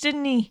looks,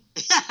 didn't he?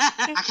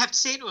 I kept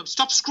saying to him,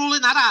 stop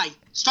scrolling that eye.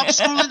 Stop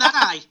scrolling that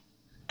eye.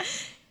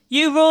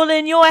 You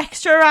rolling your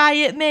extra eye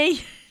at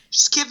me.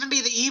 She's giving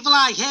me the evil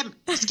eye, him.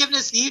 He's giving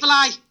us the evil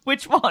eye.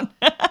 Which one?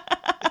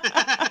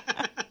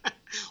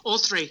 All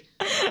three.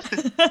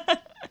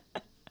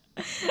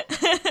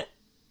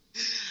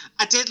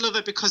 I did love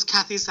it because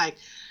Kathy's like,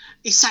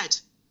 he said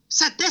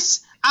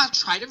this, I'll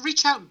try to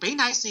reach out and be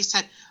nice. And he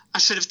said, I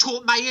should have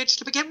told my age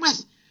to begin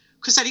with,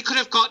 because then he could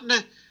have gotten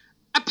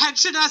a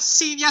pensioner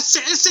senior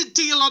citizen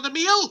deal on a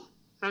meal.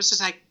 And I was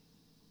just like,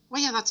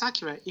 well, yeah, that's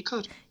accurate. You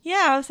could.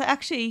 Yeah, I was like,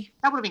 actually,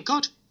 that would have been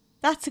good.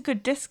 That's a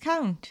good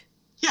discount.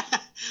 Yeah.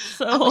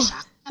 So I wish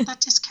I had that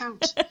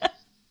discount.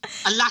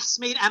 Alas,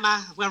 mate,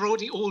 Emma, we're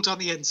already old on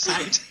the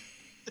inside.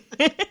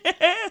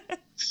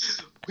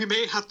 We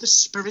may have the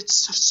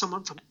spirits of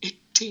someone from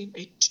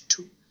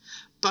 1882,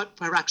 but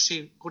we're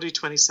actually only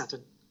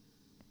 27.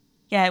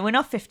 Yeah, we're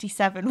not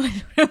 57,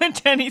 we're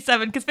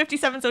 27, because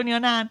 57's only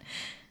on Anne.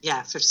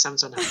 Yeah,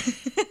 57's on Anne.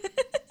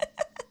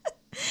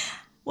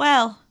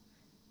 Well,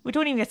 we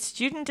don't even get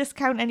student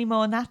discount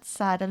anymore, and that's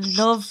sad. I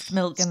loved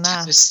milking that.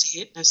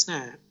 Devastating, isn't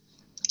it?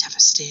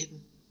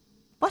 Devastating.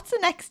 What's the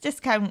next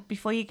discount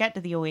before you get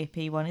to the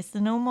OAP one? Is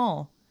there no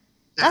more?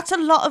 Yeah. That's a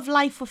lot of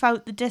life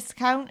without the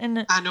discount,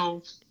 and I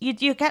know.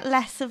 You get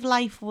less of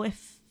life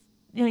with,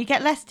 you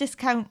get less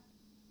discount.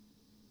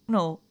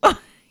 No. Yeah,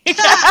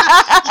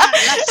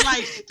 less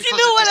life. Do you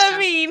know what I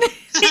mean?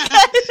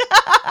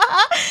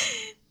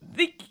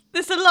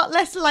 There's a lot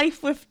less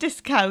life with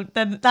discount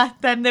than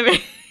there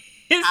is.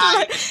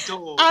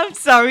 I'm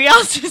sorry,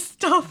 I'll just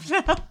stop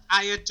now.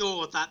 I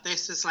adore that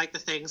this is like the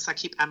things that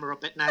keep Emma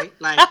up at night.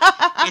 Like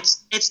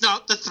it's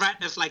not the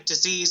threat of like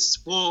disease,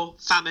 war,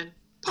 famine,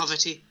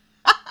 poverty.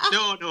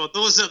 No,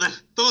 those are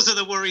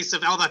the worries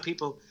of other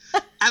people.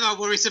 Emma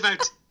worries about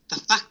the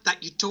fact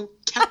that you don't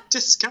get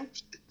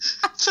discount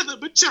for the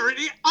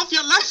majority of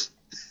your life.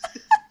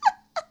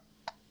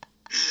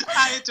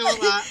 I adore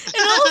that.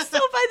 And also,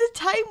 by the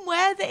time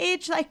we're the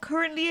age that it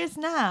currently is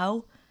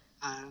now,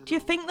 do you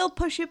think they'll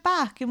push it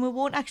back and we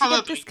won't actually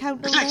get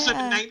discount later? Like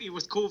 90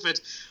 with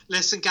COVID.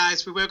 Listen,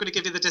 guys, we were going to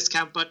give you the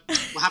discount, but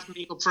we'll have to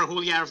make up for a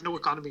whole year of no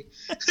economy.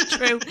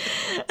 True.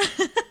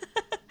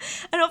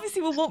 And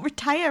obviously we won't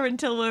retire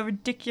until we're a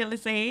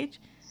ridiculous age.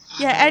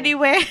 Yeah,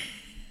 anyway.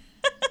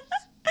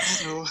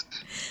 I know.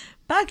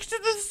 Back to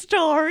the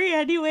story,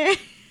 anyway.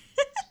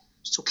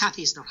 So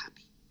Kathy's not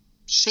happy.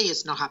 She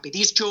is not happy.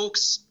 These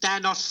jokes, they're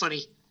not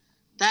funny.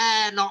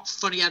 They're not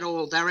funny at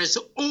all. They're as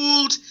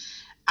old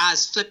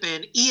as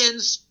flipping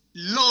Ian's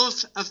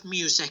love of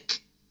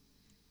music.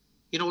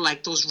 You know,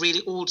 like those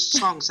really old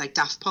songs like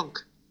Daft Punk.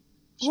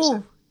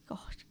 Oh, God.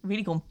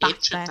 Really going back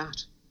Ancient, there.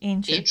 that.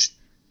 Ancient.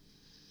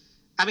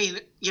 I mean,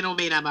 you know,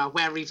 me and Emma,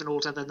 we're even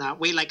older than that.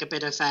 We like a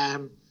bit of,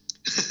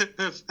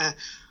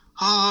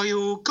 are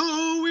you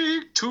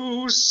going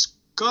to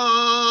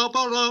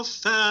Scarborough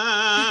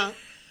Fair?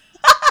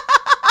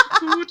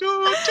 Do,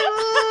 do, do,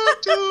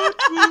 do,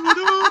 do,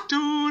 do,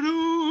 do,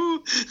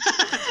 do.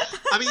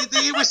 I mean,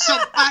 there was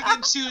some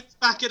banging tunes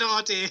back in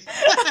our day.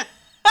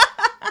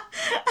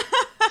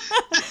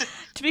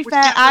 To be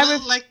fair,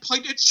 like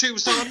pointed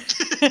shoes on.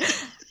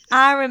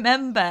 I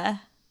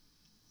remember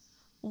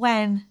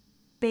when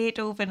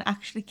Beethoven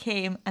actually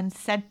came and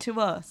said to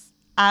us,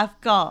 I've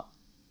got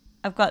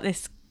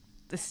this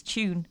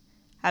tune.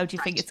 How do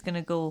you think it's going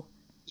to go?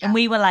 Yeah. And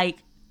we were like,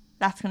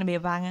 that's going to be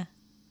a banger.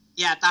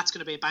 Yeah, that's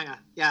going to be a banger.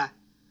 Yeah.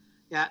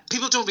 Yeah.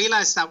 People don't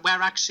realise that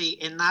we're actually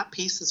in that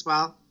piece as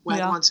well. We're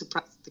the ones who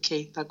press the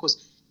key that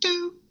goes,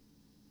 do.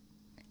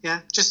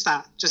 Yeah, just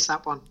that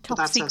one.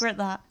 Top secret,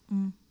 that.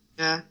 Mm.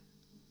 Yeah.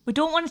 We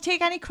don't want to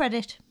take any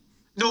credit.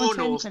 No, of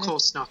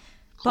course not.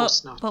 Of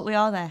course not. But we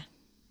are there.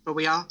 But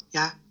we are,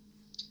 yeah.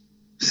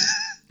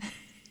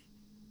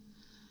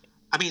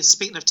 I mean,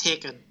 speaking of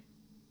taken,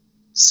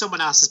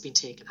 someone else has been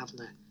taken, haven't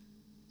they?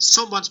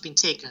 Someone's been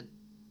taken.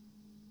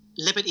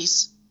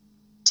 Liberties,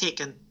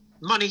 taken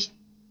money,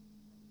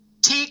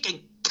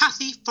 taken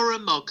Kathy for a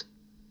mug.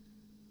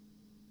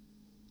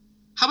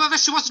 However,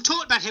 she wasn't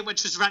talking about him when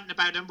she was ranting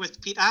about him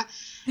with Peter.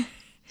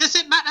 Does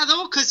it matter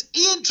though? Because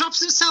Ian drops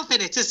himself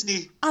in it, doesn't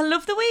he? I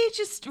love the way he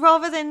just,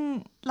 rather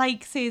than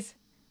like says,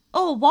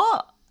 "Oh,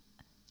 what?"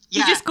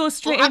 Yeah. He just goes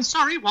straight in. I'm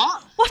sorry,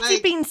 what? What's he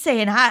been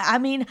saying? I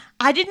mean,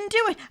 I didn't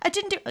do it. I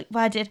didn't do it.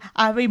 Well, I did.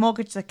 I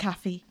remortgaged the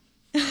cafe.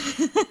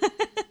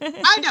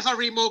 I never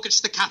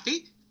remortgaged the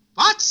cafe.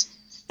 What?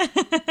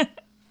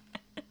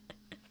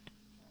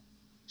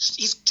 Do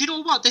you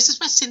know what? This is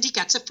where Cindy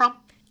gets it from.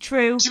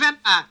 True. Do you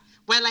remember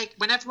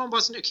when everyone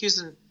wasn't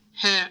accusing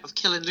her of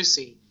killing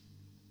Lucy,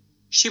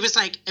 she was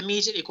like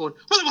immediately going,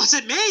 well, it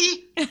wasn't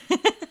me.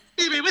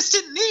 Maybe it was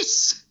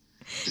Denise.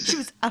 She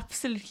was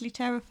absolutely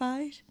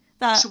terrified.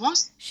 That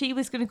she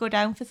was going to go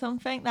down for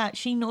something that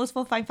she knows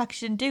for a fact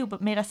she didn't do,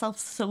 but made herself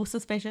so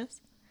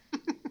suspicious.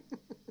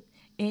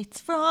 It's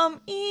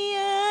from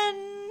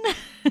Ian.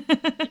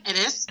 It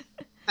is.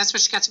 That's where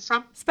she gets it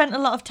from. Spent a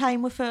lot of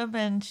time with him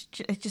and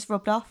it just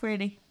rubbed off,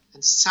 really.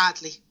 And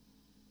sadly,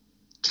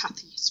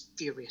 Kathy is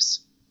furious.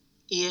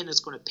 Ian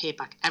is going to pay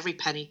back every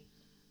penny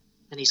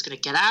and he's going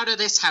to get out of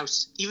this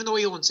house, even though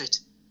he owns it.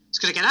 He's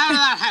going to get out of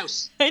that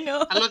house. I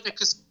know. I love it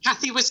because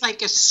Kathy was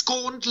like a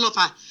scorned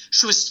lover.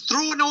 She was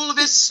throwing all of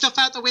his stuff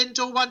out the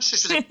window once. She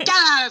was like, get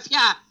out of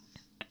here.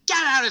 Get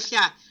out of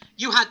here.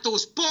 You had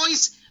those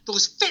boys,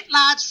 those fit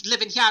lads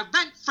living here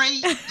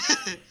rent-free.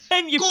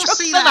 And you took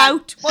them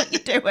out. What are you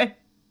doing?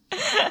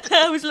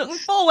 I was looking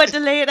forward to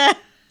later.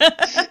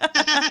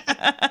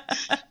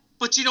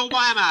 But you know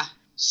what, Emma?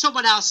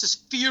 Someone else is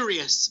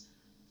furious.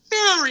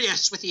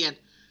 Furious with Ian.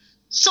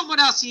 Someone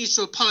else he needs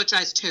to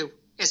apologise to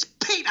is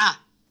Peter.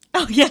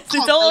 Oh, yes,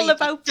 it's all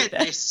about Peter.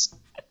 It's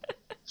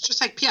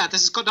just like, Peter,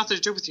 this has got nothing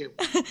to do with you.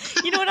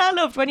 You know what I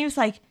loved? When he was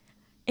like,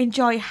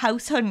 enjoy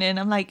house hunting.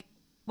 I'm like,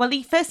 well,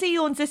 firstly, he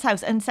owns this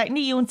house, and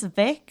secondly, he owns a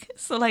Vic.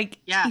 So, like,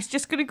 he's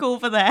just going to go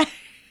over there.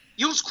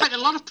 He owns quite a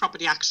lot of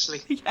property,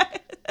 actually. Yeah.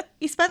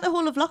 He spent the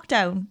whole of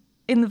lockdown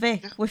in the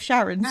Vic with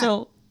Sharon,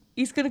 so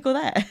he's going to go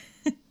there.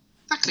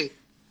 Exactly.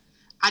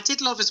 I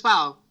did love as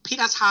well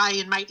Peter's high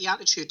and mighty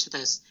attitude to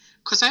this,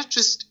 because I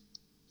just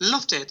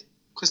loved it,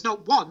 because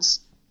not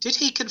once did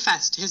he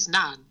confess to his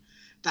nan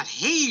that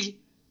he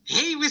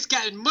was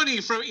getting money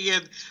from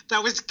Ian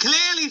that was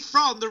clearly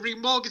from the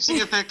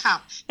remortgaging of her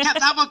cap. Kept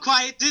that one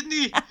quiet, didn't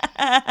he? Kept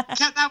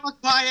that one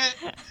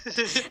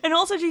quiet. And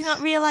also, do you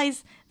not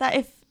realise that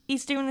if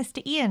he's doing this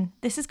to Ian,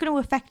 this is going to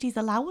affect his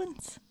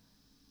allowance?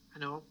 I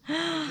know.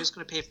 Who's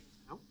going to pay for it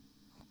now?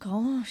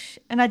 Gosh.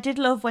 And I did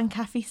love when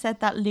Kathy said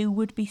that Lou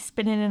would be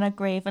spinning in her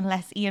grave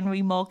unless Ian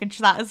remortgaged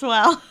that as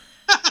well.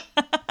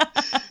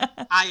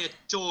 I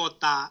adored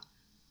that.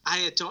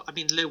 I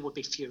mean, Lou would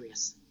be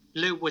furious.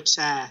 Lou would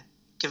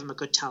give him a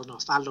good telling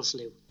off. I love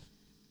Lou.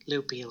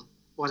 Lou Beale.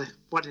 What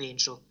an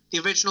angel. The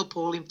original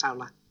Pauline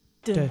Fowler.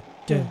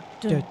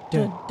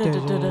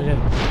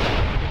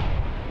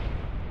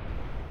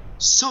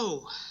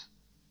 So,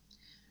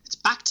 it's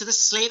back to the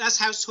Slater's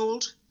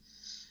household.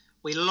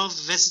 We love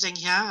visiting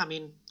here. I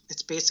mean,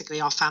 it's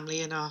basically our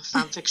family in our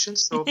fan fiction,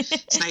 so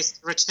it's nice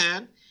to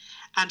return.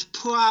 And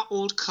poor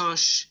old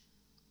Kush,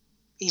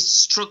 he's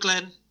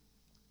struggling.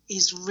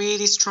 He's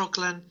really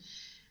struggling.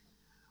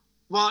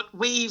 What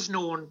we've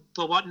known,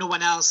 but what no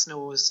one else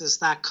knows, is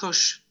that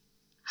Kush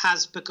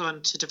has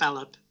begun to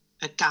develop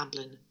a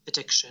gambling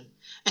addiction,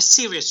 a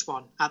serious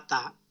one at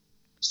that.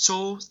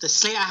 So the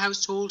Slater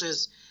household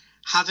is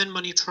having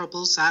money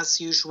troubles as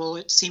usual.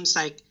 It seems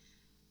like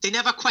they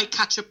never quite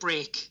catch a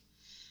break.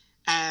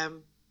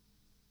 And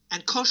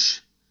Kush,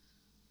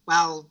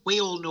 well,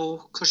 we all know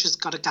Kush has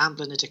got a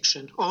gambling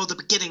addiction, or the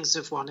beginnings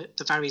of one at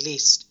the very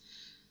least,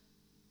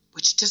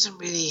 which doesn't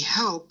really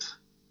help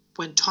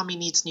when Tommy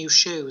needs new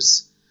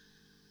shoes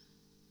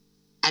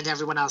and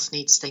everyone else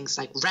needs things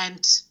like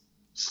rent,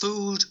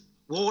 food,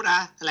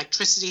 water,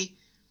 electricity.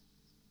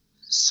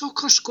 So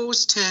Kush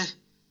goes to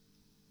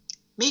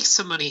make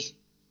some money.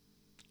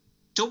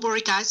 Don't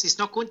worry, guys, he's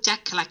not going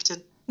debt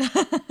collecting.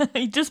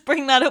 You just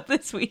bring that up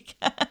this week.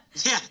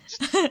 Yeah,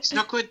 he's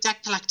not going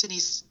debt collecting.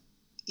 He's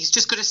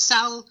just going to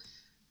sell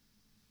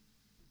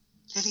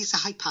Lily's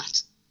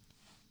iPad.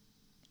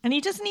 And he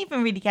doesn't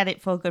even really get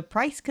it for a good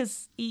price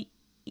because he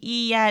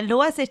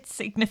lowers it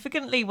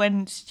significantly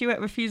when Stuart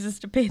refuses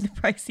to pay the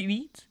price he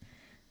needs.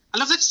 I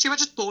love that Stuart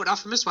just bought it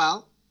off him as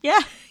well. Yeah,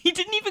 he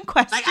didn't even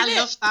question it. I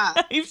love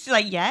that. He was just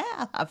like, yeah,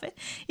 I'll have it.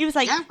 He was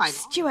like, yeah,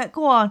 Stuart,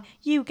 go on,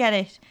 you get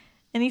it.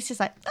 And he's just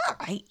like, all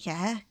right,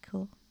 yeah,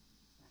 cool.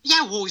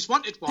 Yeah, I've always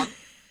wanted one.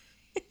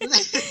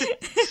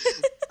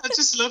 I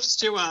just love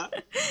Stuart.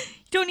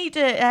 You don't need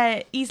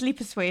to easily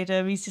persuade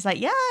him. He's just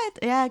like,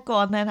 yeah, go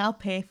on then, I'll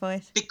pay for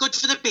it. Be good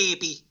for the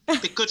baby.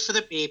 Be good for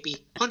the baby.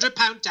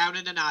 £100 down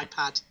in an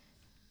iPad.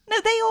 No,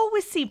 they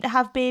always seem to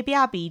have baby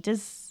Abby.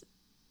 Does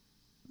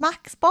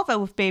Max bother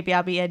with baby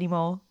Abby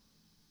anymore?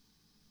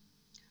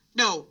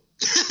 No.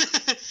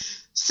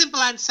 Simple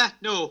answer,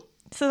 no.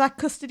 So that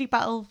custody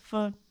battle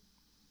for...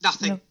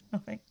 Nothing. No,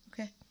 nothing,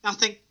 okay.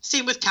 Nothing.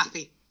 Same with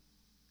Kathy.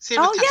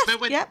 Yes,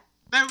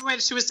 Remember when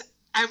she was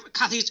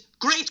Kathy's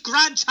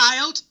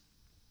great-grandchild?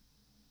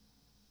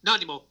 Not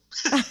anymore.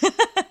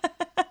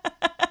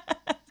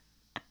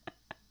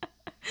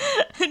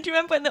 Do you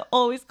remember when they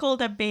always called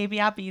her baby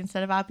Abby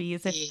instead of Abby,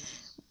 as if,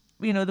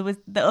 you know, the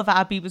other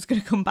Abby was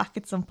going to come back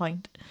at some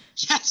point?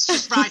 Yes,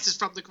 just rises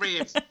from the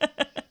grave.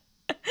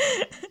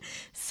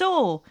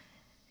 So,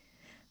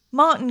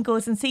 Martin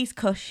goes and sees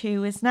Kush,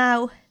 who has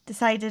now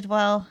decided,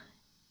 well,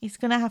 he's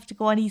going to have to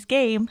go on his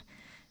game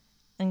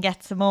and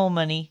get some more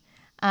money.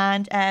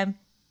 And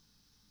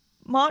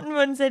Martin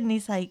runs in and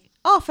he's like,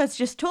 Fez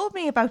just told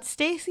me about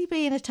Stacey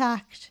being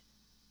attacked.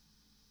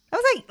 I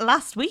was like,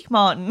 last week,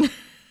 Martin.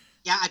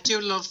 Yeah, I do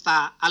love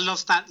that. I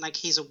love that, like,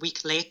 he's a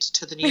week late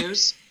to the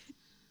news.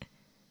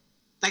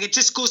 Like, it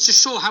just goes to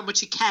show how much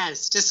he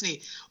cares, doesn't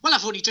he? Well,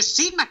 I've only just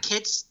seen my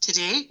kids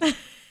today.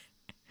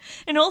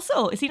 And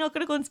also, is he not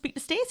going to go and speak to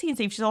Stacey and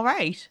see if she's all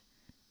right?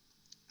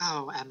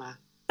 Oh, Emma.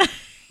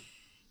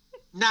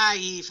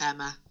 Naive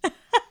Emma.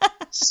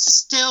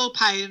 Still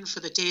pining for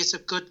the days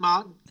of good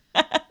Martin.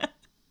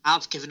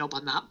 I've given up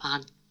on that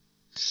man.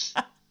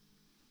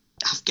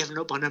 I've given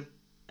up on him.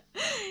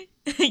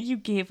 You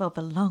gave up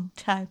a long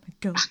time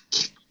ago. I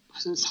gave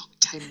up a long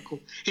time ago.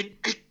 In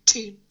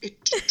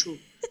 1882.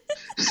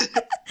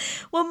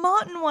 Well,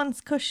 Martin wants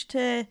Kush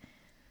to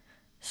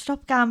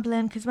stop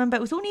gambling because remember,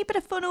 it was only a bit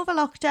of fun over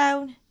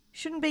lockdown.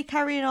 Shouldn't be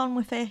carrying on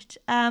with it.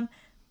 And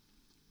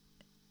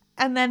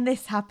then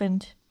this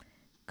happened.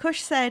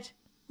 Kush said,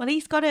 well,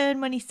 he's got to earn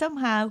money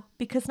somehow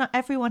because not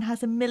everyone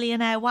has a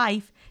millionaire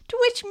wife. To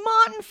which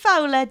Martin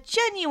Fowler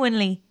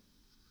genuinely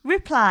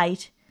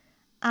replied,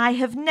 I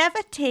have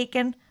never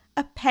taken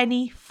a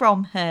penny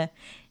from her.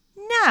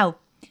 Now,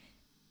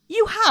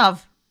 you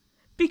have,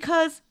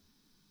 because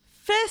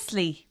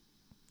firstly,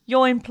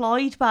 you're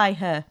employed by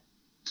her.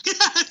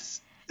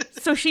 Yes.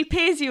 So she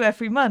pays you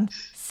every month.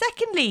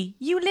 Secondly,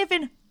 you live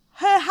in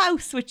her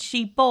house, which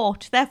she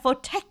bought. Therefore,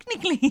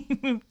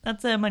 technically,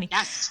 that's her money.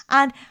 Yes.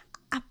 And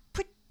I'm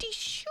pretty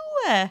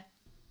sure,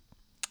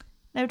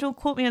 now don't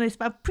quote me on this,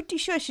 but I'm pretty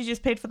sure she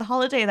just paid for the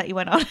holiday that you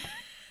went on.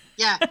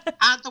 Yeah,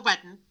 and the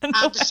wedding, and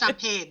the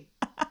champagne.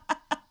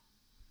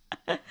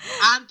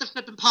 And the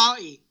flipping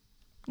party.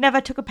 Never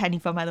took a penny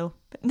from her, though.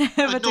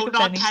 Never took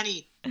a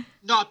penny.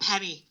 Not a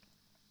penny.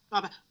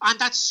 Not a penny. And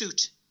that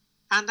suit.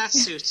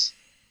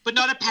 But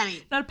not a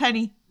penny. Not a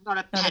penny. Not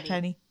a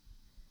penny.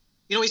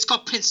 You know, he's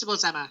got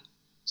principles, Emma.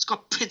 He's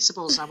got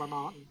principles, Emma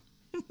Martin.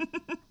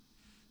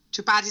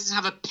 Too bad he doesn't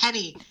have a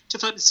penny to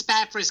flip and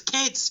spare for his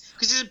kids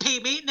because he doesn't pay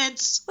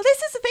maintenance. Well,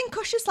 this is the thing.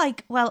 Kush is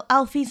like, well,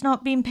 Alfie's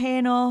not been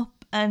paying up.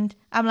 And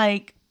I'm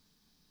like,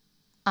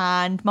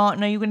 and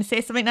Martin, are you going to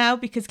say something now?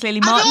 Because clearly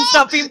Martin's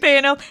not been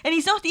paying up. And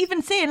he's not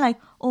even saying like,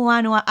 oh,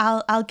 I know,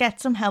 I'll get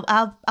some help.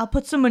 I'll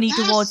put some money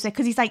towards it.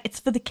 Because he's like, it's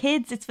for the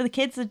kids. It's for the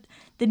kids that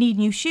they need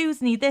new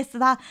shoes, need this or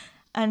that.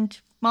 And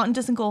Martin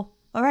doesn't go,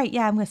 all right,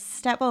 yeah, I'm going to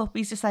step up.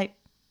 He's just like,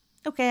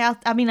 okay,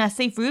 I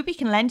see if Ruby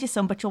can lend you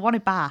some, but you'll want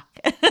it back.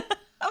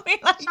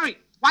 Sorry,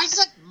 why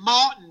doesn't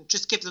Martin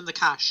just give them the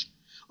cash?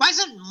 Why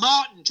doesn't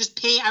Martin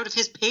just pay out of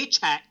his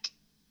paycheck?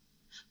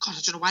 God,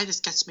 I don't know why this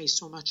gets me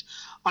so much.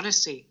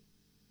 Honestly,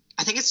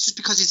 I think it's just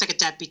because he's like a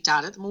deadbeat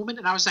dad at the moment.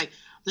 And I was like,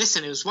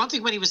 listen, it was one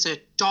thing when he was a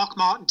Doc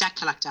Martin debt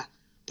collector.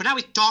 But now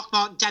he's Doc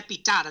Martin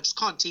deadbeat dad. I just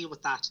can't deal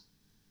with that.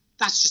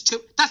 That's just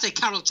that's a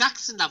Carol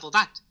Jackson level,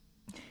 that.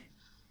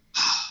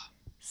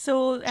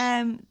 So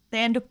they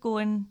end up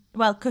going,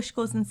 well, Kush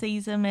goes and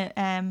sees him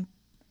at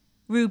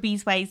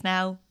Ruby's Ways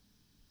now.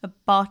 A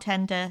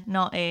bartender,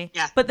 not a...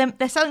 Yeah. But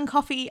they're selling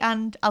coffee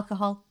and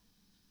alcohol.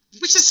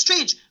 Which is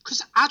strange,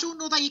 because I don't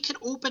know that you can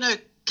open a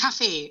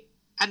cafe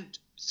and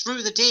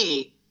through the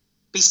day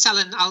be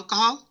selling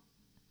alcohol.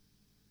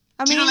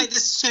 Do you know, like,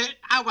 there's certain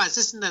hours,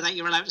 isn't there, that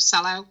you're allowed to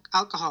sell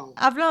alcohol?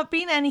 I've not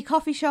been to any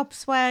coffee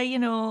shops where, you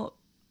know,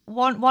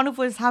 one of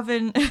us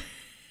having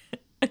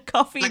a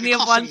coffee and the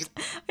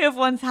other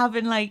one's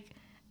having, like...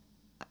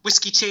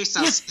 Whiskey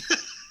chasers.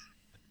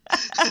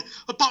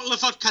 A bottle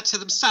of vodka to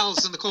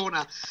themselves in the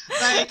corner.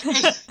 Like,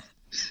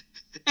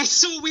 it's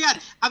so weird.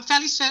 I'm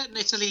fairly certain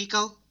it's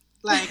illegal,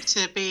 like,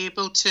 to be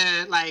able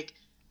to, like,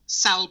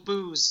 sell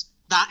booze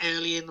that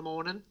early in the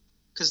morning.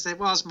 Because there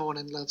was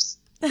morning loves.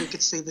 We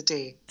could see the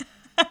day.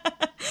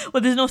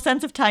 Well, there's no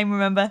sense of time,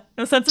 remember?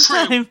 No sense of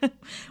time.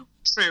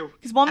 True.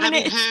 Because 1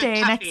 minute it's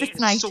day, next it's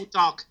night. So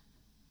dark.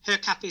 Her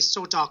cafe is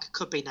so dark, it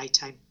could be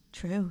nighttime.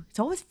 True. It's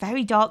always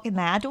very dark in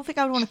there. I don't think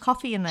I would want a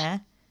coffee in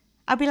there.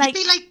 I'd be like...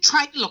 You'd be like,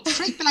 trying to look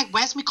for it. Be like,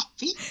 where's my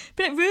coffee?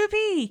 Be like,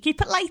 Ruby, can you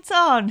put lights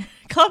on?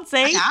 Can't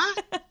see. Yeah.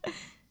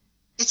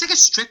 It's like a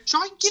strip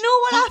joint. You know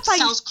what I find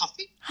sells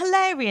coffee?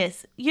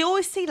 Hilarious. You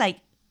always see,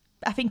 like,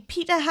 I think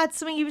Peter had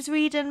something he was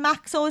reading.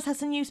 Max always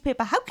has a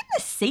newspaper. How can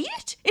they see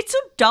it? It's so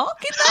dark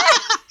in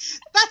there.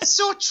 That's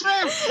so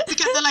true. They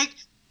get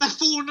their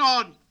phone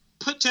on,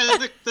 put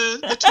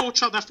the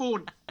torch on their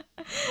phone.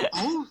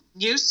 Oh,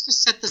 news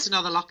just said there's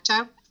another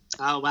lockdown.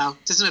 Oh, well,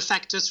 doesn't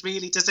affect us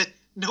really, does it?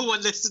 No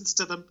one listens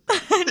to them.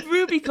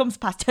 Ruby comes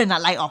past, turn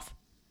that light off.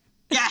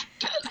 Yeah,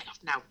 get the light off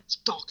now. It's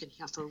dark in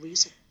here for a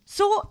reason.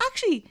 So,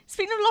 actually,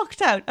 speaking of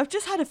lockdown, I've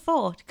just had a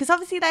thought. Because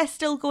obviously they're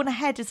still going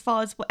ahead as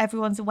far as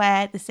everyone's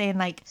aware. They're saying,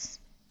 like,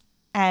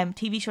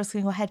 TV shows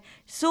can go ahead.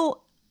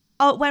 So,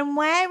 when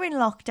we're in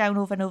lockdown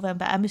over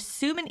November, I'm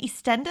assuming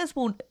EastEnders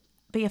won't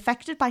be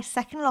affected by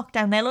second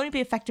lockdown. They'll only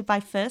be affected by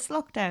first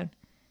lockdown.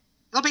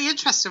 That'll be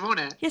interesting, won't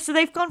it? Yeah, so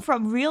they've gone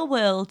from real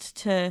world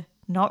to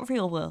not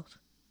real world.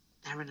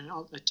 They're in an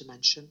alternate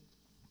dimension.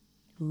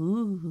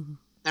 Ooh.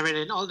 They're in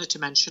an alternate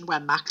dimension where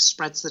Max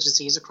spreads the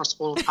disease across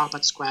all of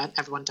Albert Square and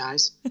everyone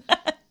dies.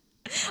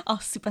 Oh,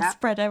 super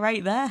spreader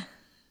right there.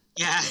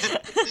 Yeah.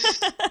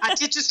 I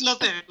did just love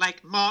it.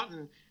 Like,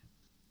 Martin,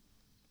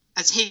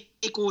 as he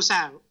goes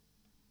out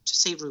to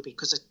see Ruby,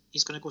 because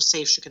he's going to go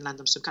see if she can lend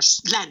them some cash.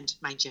 Lend,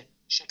 mind you.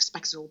 She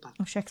expects it all back.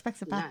 Oh, she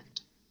expects it back.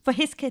 Lend. For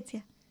his kids,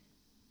 yeah.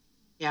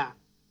 Yeah.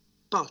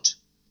 But,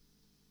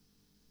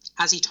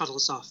 as he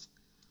toddles off,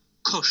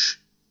 Kush,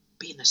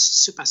 being the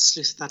super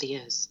sleuth that he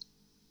is,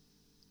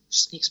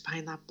 sneaks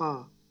behind that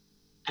bar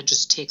and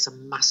just takes a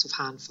massive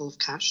handful of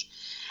cash.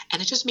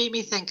 And it just made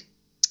me think,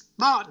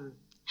 Martin,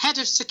 head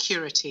of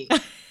security.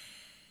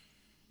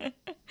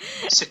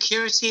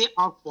 Security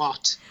of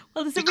what?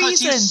 Well, there's a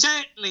because reason. You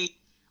certainly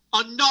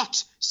are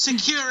not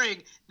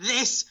securing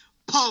this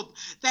pub.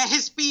 There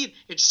has been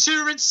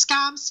insurance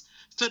scams,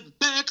 for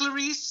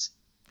burglaries.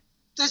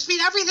 There's been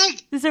everything.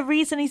 There's a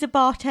reason he's a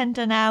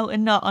bartender now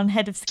and not on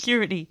head of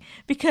security.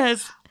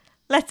 Because,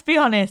 let's be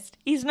honest,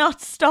 he's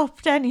not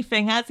stopped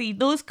anything, has he?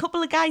 Those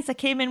couple of guys that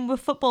came in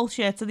with football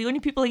shirts are the only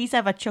people he's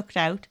ever chucked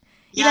out.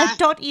 He let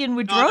Dottie in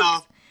with drugs.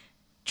 No.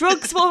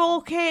 Drugs were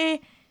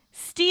okay.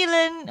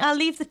 Stealing, I'll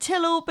leave the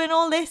till open,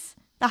 all this.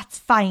 That's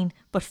fine.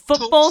 But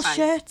football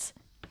shirts?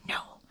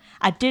 No.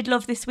 I did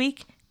love this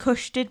week.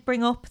 Kush did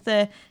bring up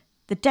the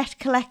debt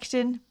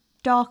collecting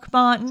Dark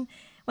Martin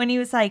when he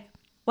was like,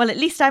 well, at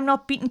least I'm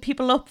not beating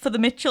people up for the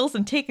Mitchells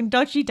and taking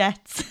dodgy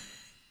debts.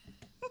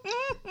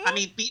 I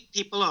mean, beating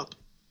people up,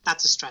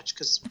 that's a stretch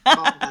because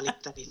Martin barely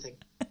did anything.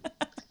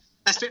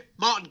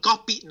 Martin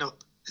got beaten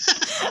up.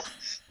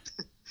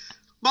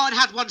 Martin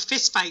had one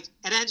fist fight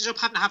and ended up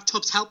having to have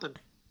Tubbs help him.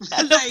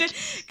 I loved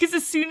it because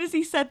as soon as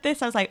he said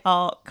this, I was like,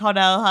 oh,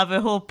 Connell have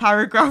a whole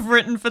paragraph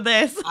written for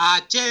this.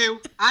 I do.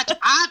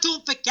 I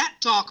don't forget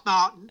Dark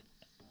Martin.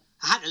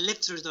 I had to live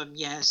through them,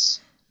 yes.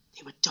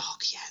 They were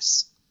dark,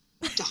 yes.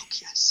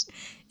 Dark, yes.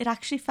 It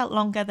actually felt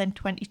longer than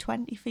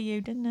 2020 for you,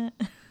 didn't it?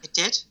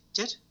 It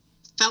did.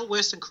 Felt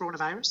worse than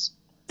coronavirus.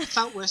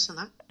 Felt worse than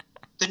that.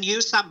 The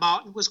news that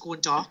Martin was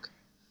going dark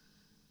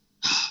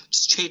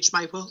just changed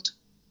my world.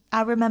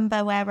 I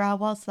remember where I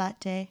was that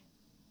day.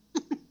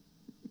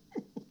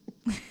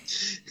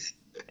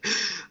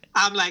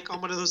 I'm like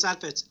on one of those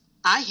adverts.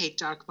 I hate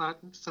Dark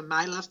Martin for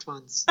my loved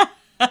ones.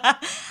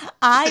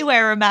 I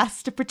wear a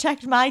mask to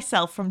protect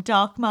myself from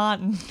Dark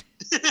Martin.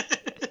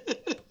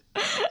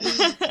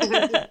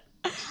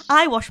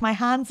 I wash my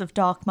hands of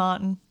Dark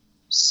Martin.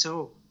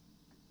 So,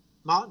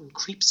 Martin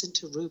creeps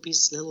into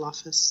Ruby's little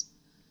office.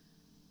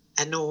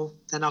 And no,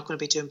 they're not going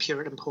to be doing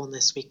Puritan porn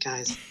this week,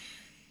 guys.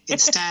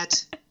 Instead,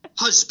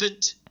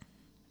 husband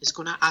is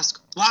going to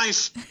ask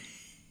wife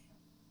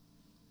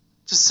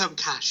for some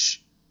cash.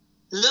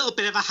 A little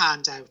bit of a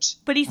handout.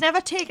 But he's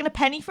never taken a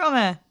penny from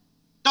her.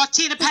 Not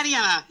taking a penny,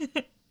 Emma.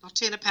 Not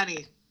taking a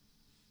penny.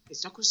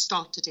 It's not going to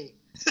start today.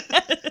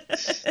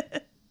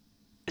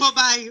 But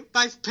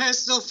my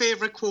personal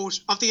favourite quote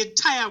of the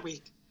entire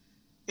week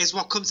is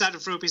what comes out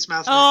of Ruby's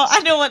mouth. Oh,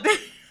 I know what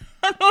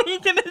you're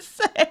going to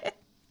say.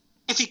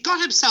 If he got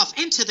himself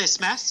into this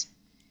mess,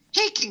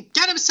 he can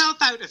get himself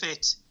out of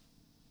it.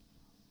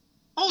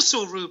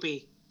 Also,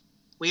 Ruby,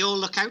 we all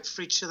look out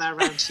for each other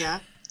around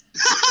here.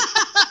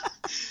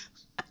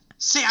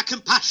 See, our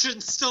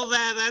compassion's still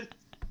there then.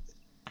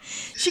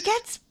 She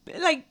gets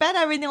like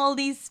better in all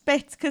these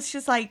bits because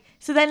she's like.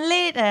 So then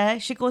later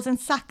she goes and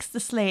sacks the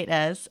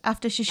Slaters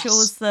after she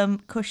shows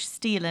them Kush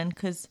stealing,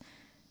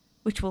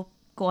 which we'll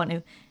go on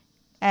to,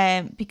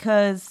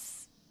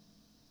 because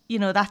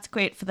that's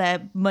great for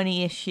their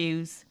money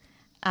issues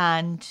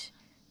and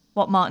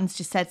what Martin's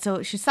just said.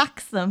 So she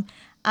sacks them,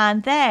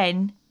 and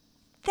then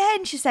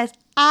she says,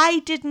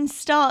 "I didn't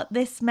start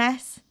this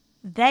mess.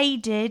 They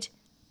did,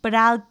 but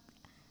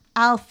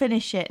I'll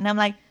finish it." And I'm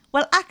like,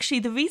 well, actually,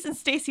 the reason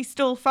Stacey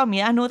stole from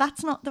you, I know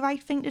that's not the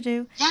right thing to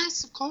do.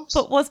 Yes, of course.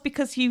 But was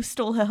because you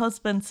stole her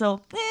husband,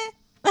 so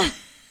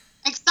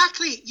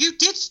Exactly. You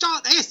did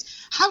start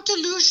this. How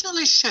delusional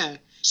is she?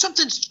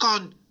 Something's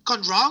gone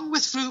wrong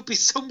with Ruby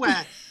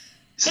somewhere.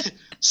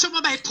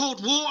 Someone may have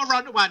poured water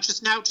onto her and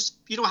just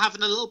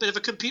having a little bit of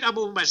a computer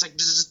moment where it's like,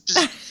 bzz,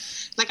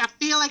 bzz. Like, I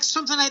feel like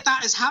something like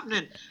that is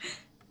happening.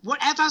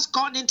 Whatever's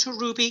gotten into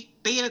Ruby,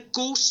 be it a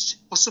ghost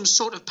or some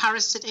sort of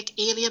parasitic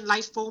alien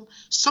life form,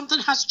 something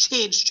has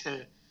changed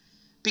her.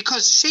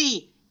 Because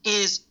she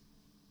is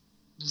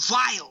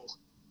vile.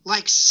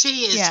 Like,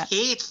 she is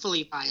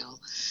hatefully vile.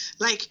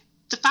 Like,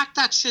 the fact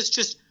that she's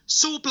just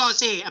so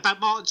blasé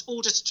about Martin's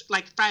oldest,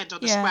 friend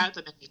on the square at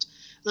the minute.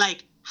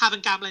 Like,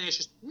 having gambling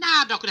issues. Nah,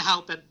 I'm not going to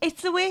help him.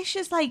 It's the way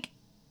she's,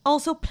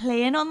 also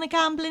playing on the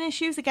gambling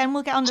issues. Again,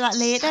 we'll get onto that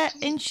later.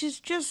 And she's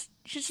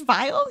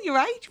vile. You're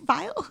right,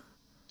 vile.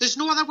 There's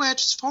no other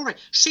words for it.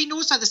 She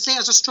knows that the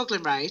Slaters are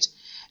struggling, right?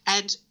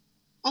 And,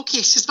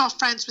 okay, she's not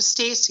friends with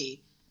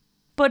Stacey.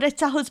 But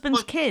it's her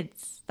husband's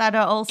kids that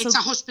are also... It's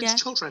her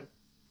husband's children.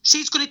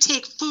 She's going to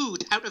take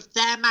food out of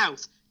their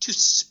mouth to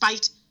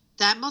spite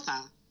their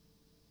mother.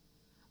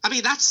 I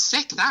mean, that's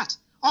sick, that.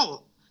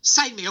 Oh,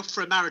 sign me up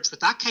for a marriage with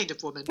that kind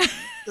of woman.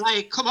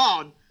 Come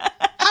on.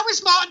 How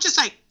is Martin just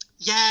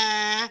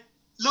yeah,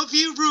 love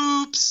you,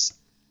 Rubes.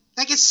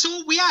 It's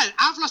so weird.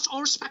 I've lost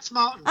all respect for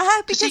Martin.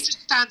 Because he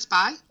just stands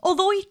by.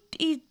 Although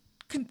he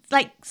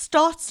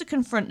starts to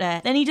confront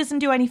her, then he doesn't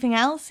do anything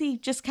else. He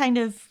just kind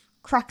of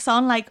cracks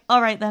on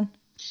all right then.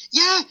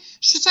 Yeah,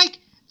 she's like,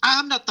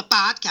 I'm not the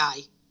bad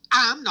guy.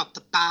 I'm not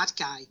the bad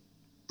guy.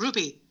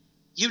 Ruby,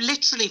 you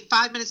literally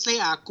 5 minutes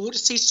later go to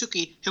see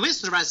Suki, who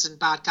is the resident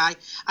bad guy,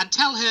 and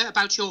tell her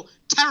about your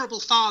terrible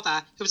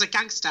father, who was a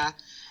gangster,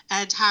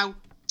 and how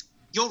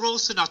you're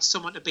also not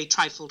someone to be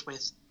trifled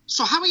with.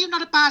 So how are you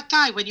not a bad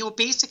guy when you're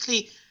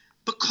basically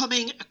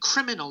becoming a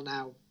criminal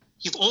now?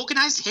 You've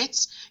organised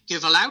hits,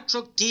 you've allowed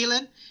drug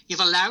dealing,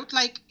 you've allowed,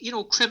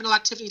 criminal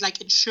activity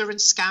like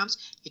insurance scams,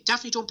 you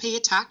definitely don't pay your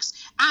tax,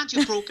 and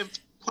you've broken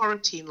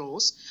quarantine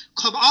laws.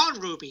 Come on,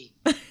 Ruby.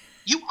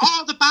 You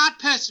are the bad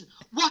person.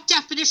 What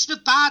definition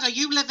of bad are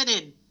you living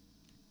in?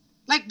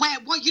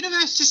 What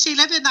universe does she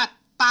live in that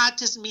bad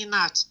doesn't mean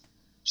that?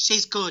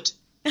 She's good.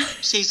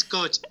 She's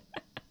good.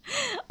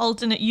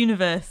 Alternate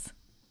universe.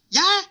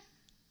 Yeah.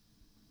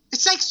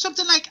 It's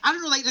something I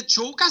don't know, the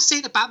Joker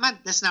saying to Batman,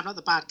 listen, I'm not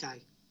the bad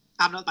guy.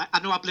 I'm not. I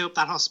know I blew up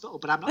that hospital,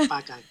 but I'm not the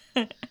bad guy.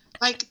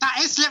 That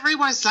is literally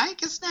what it's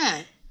like, isn't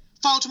it?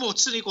 Voldemort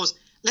suddenly goes,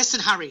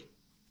 listen, Harry,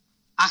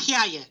 I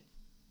hear you,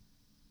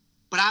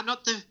 but I'm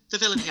not the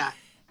villain here.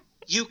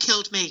 You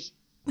killed me.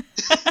 You're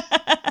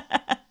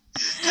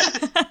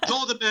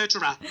the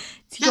murderer.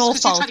 It's your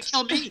fault. You're trying to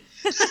kill me.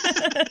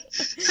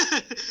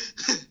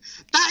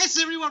 That is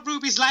literally what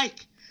Ruby's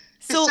like.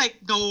 So, it's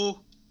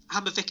no,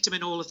 I'm a victim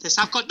in all of this.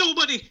 I've got no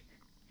money.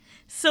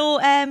 So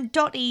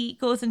Dottie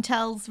goes and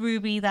tells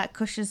Ruby that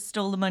Kush has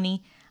stole the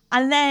money.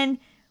 And then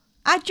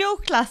I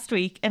joked last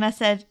week and I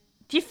said,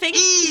 do you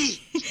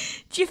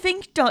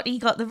think Dottie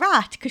got the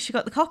rat because she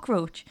got the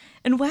cockroach?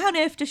 And where on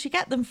earth does she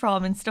get them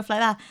from and stuff like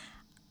that?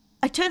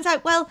 It turns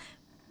out, well,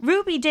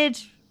 Ruby did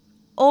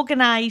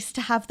organise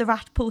to have the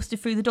rat posted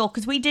through the door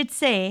because we did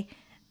say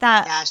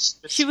that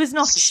she was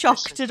not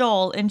shocked at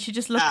all and she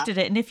just looked at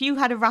it. And if you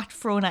had a rat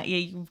thrown at you,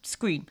 you would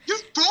scream.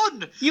 You'd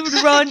run. You would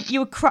run. You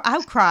would cry. I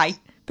would cry,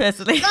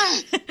 personally.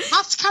 Yeah,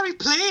 rats carry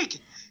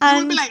plague. You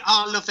would be like,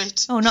 oh, I love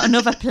it. Oh, not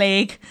another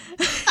plague.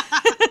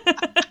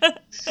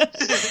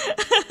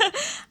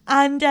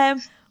 And,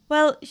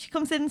 well, she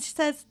comes in and she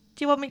says,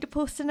 do you want me to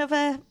post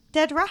another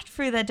dead rat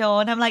through their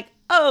door? And I'm like,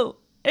 oh,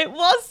 it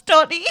was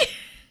Dottie.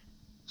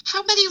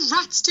 How many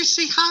rats does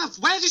she have?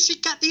 Where does she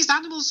get these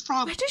animals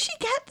from? Where does she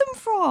get them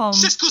from?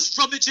 She just goes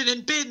rummaging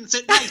in bins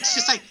at night.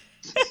 She's like,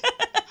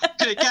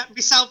 gonna get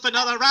myself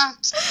another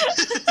rat.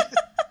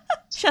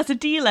 She has a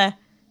dealer.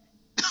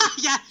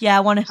 Yeah. Yeah, I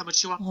want to. How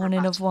much you want? Want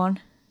another one?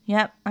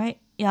 Yep, right.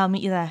 Yeah, I'll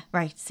meet you there.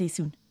 Right, see you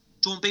soon.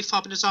 Don't be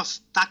fobbing us off.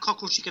 That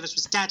cockroach you gave us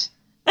was dead.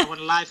 I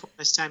want a live one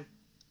this time.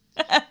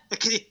 I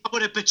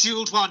want a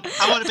bejeweled one.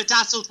 I want a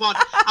bedazzled one.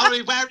 I want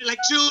to be wearing it like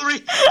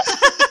jewellery.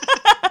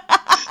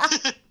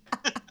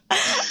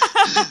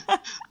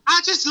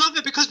 I just love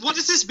it because what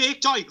does this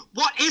make Dottie?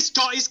 What is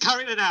Dottie's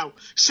character now?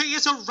 She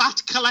is a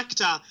rat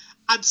collector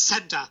and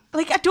sender.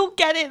 I don't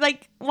get it.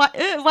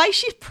 Why is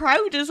she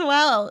proud as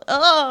well?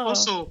 Oh.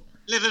 Also,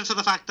 living for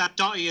the fact that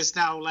Dottie is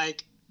now,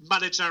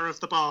 manager of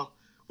the bar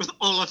with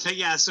all of her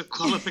years of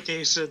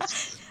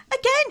qualifications.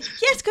 Again,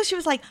 yes, because she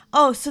was like,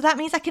 oh, so that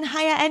means I can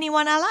hire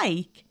anyone I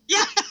like?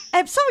 Yeah.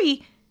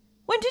 Sorry,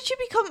 When did you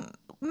become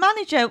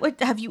manager?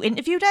 Have you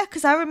interviewed her?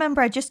 Because I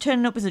remember her just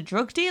turning up as a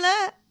drug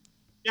dealer.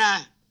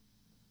 Yeah.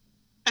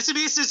 It's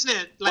amazing, isn't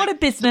it? What a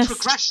business. The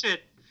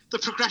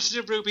progression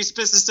of Ruby's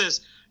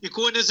businesses. You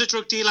go in as a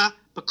drug dealer,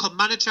 become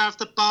manager of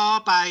the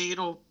bar by,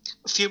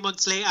 a few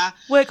months later.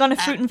 Work on a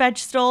fruit and veg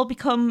stall,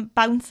 become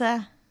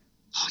bouncer.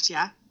 Oh,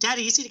 yeah. Dead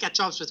easy to get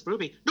jobs with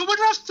Ruby. No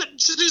wonder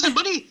she's losing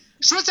money.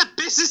 She runs a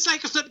business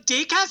like a flipping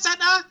daycare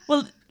centre.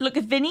 Well, look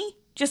at Vinny.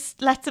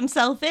 Just lets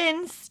himself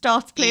in,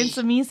 starts playing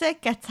some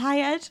music, gets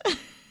hired. I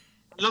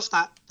love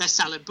that. They're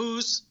selling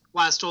booze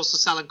whilst also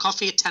selling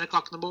coffee at 10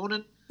 o'clock in the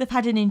morning. They've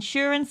had an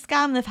insurance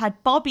scam. They've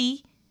had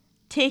Bobby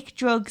take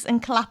drugs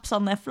and collapse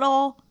on their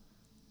floor.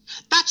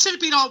 That should have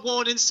been our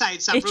warning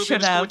signs that Ruby was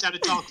going down a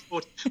dark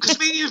road. Because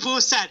me and you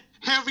both said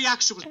her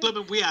reaction was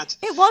blooming weird.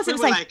 It was. It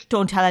was like,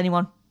 don't tell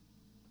anyone.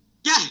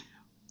 Yeah.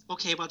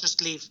 Okay, well,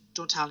 just leave.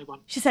 Don't tell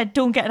anyone. She said,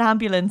 don't get an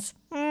ambulance.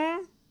 Yeah,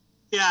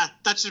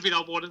 that should have been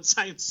our warning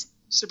signs.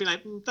 Should be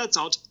like, that's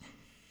odd.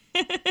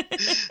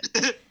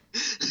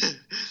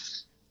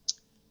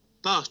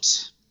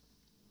 But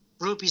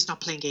Ruby's not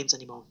playing games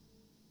anymore.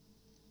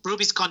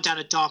 Ruby's gone down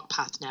a dark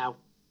path now.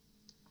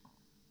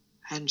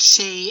 And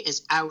she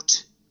is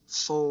out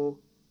for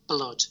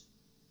blood.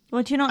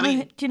 Well, do you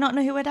not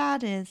know who her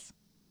dad is?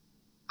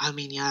 I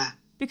mean, yeah.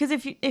 Because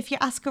if you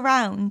ask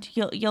around,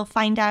 you'll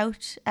find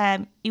out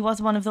he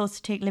wasn't one of those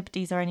to take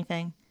liberties or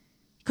anything.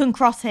 You couldn't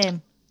cross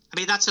him. I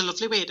mean, that's a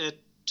lovely way to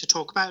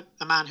talk about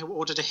a man who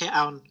ordered a hit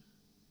on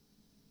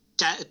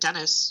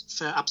Dennis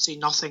for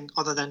absolutely nothing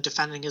other than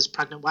defending his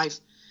pregnant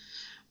wife.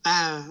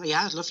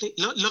 Yeah, lovely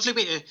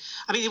way to...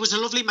 I mean, he was a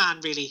lovely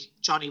man, really,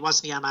 Johnny,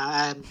 wasn't he,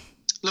 Emma?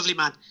 Lovely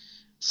man.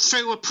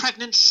 Threw a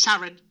pregnant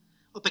Sharon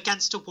up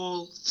against a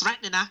wall,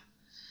 threatening her.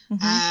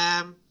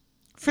 Mm-hmm.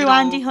 Threw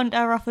Andy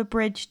Hunter off a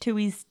bridge to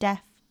his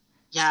death.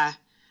 Yeah.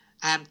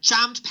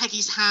 Jammed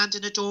Peggy's hand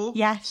in a door.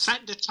 Yes.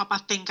 Threatened to chop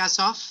her fingers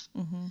off.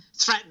 Mm-hmm.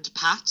 Threatened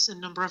Pat a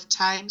number of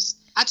times.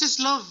 I just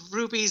love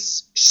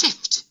Ruby's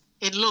shift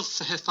in love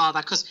for her father,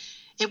 because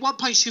at one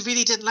point she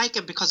really didn't like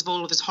him because of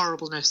all of his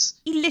horribleness.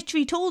 He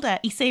literally told her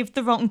he saved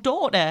the wrong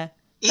daughter.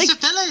 He's a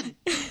villain.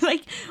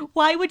 Like,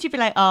 why would you be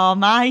like, oh,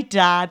 my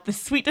dad, the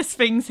sweetest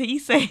things he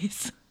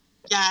says?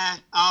 Yeah,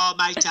 oh,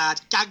 my dad,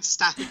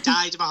 gangster who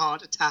died of a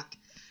heart attack.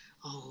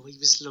 Oh, he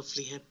was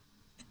lovely, him.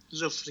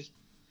 Lovely.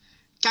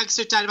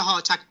 Gangster who died of a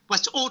heart attack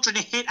was ordering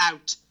a hit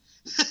out.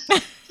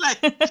 Like,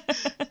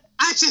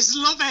 I just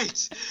love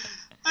it.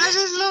 I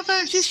just love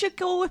it. She should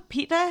go with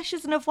Peter.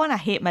 She's another one. I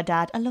hate my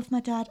dad. I love my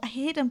dad. I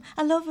hate him.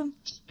 I love him.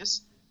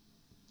 Yes.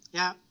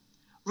 Yeah.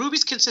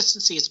 Ruby's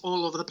consistency is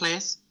all over the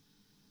place.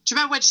 Do you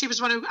remember when she was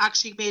the one who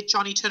actually made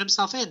Johnny turn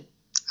himself in?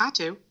 I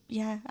do.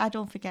 Yeah, I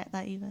don't forget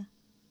that either.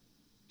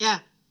 Yeah.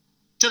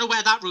 Don't know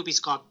where that Ruby's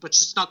gone, but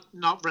she's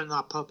not running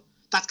that pub.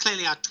 That's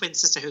clearly our twin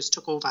sister who's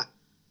took over.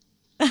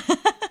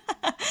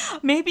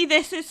 Maybe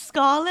this is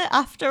Scarlett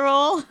after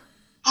all.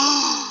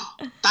 Oh,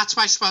 that's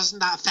why she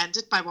wasn't that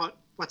offended by what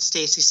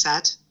Stacey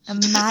said.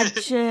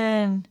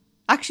 Imagine.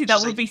 Actually,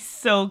 that would be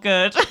so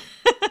good.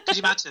 Could you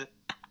imagine?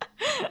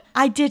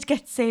 I did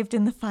get saved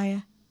in the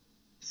fire.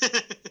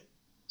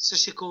 So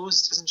she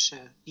goes, doesn't she?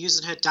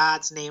 Using her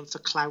dad's name for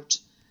clout.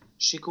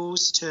 She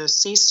goes to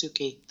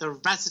Seisuke, the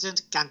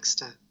resident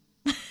gangster.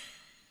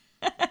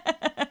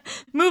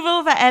 Move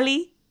over,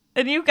 Ellie.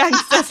 The new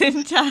gangster's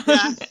in town.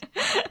 Yeah.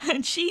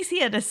 And she's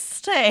here to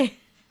stay.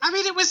 I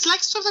mean, it was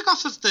like something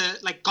off of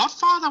the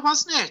Godfather,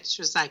 wasn't it?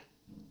 She was like,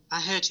 I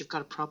heard you've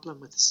got a problem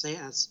with the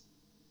Slaters.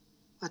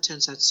 That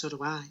turns out so do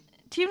I.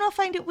 Do you not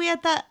find it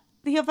weird that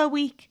the other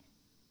week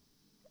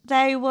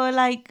they were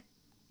like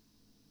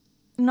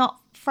not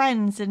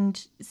friends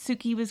and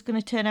Suki was going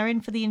to turn her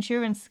in for the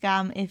insurance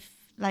scam if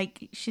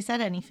like she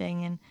said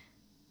anything, and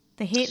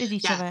they hated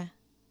each other?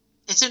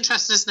 It's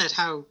interesting, isn't it,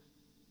 how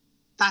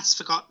that's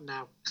forgotten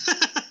now.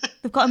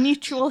 They've got a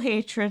mutual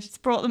hatred. It's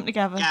brought them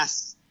together.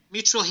 Yes,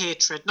 mutual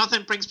hatred.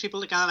 Nothing brings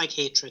people together like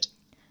hatred.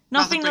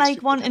 Nothing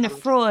like wanting to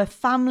throw a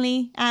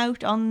family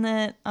out on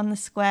the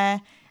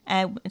square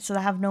so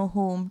they have no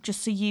home,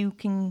 just so you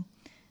can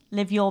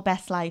live your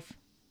best life.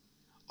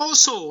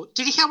 Also,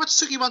 did you hear what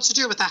Suki wants to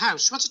do with the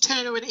house? She wants to turn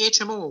it into an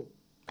HMO.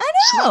 I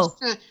know.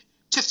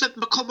 She wants to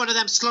become one of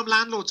them slum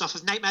landlords off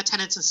of Nightmare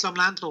Tenants and Slum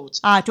Landlords.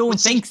 I don't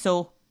think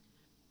so.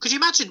 Could you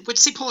imagine? Would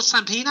see Paul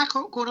Trampina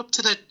going up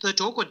to the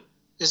door going,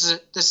 this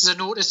is a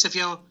notice of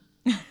your...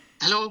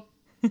 Hello?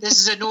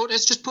 This is a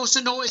notice. Just post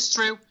a notice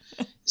through.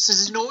 This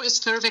is a notice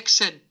for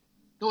eviction.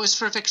 Notice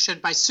for eviction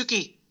by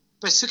Suki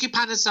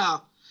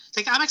Panazar.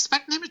 Like, I'm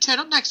expecting him to turn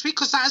up next week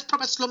because that is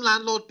proper slum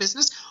landlord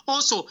business.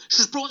 Also,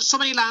 she's brought so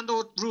many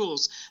landlord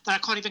rules that I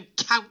can't even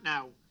count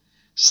now.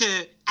 She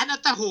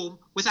entered the home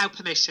without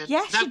permission.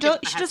 Yeah, she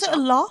does it a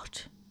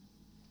lot.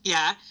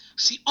 Yeah,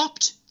 she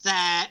upped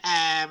their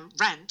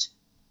rent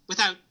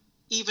without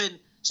even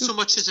so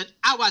much as an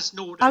hour's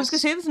notice. I was going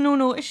to say, there was no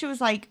notice. She was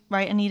like,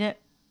 right, I need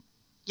it.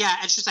 Yeah,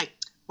 and she's like,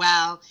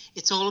 well,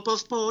 it's all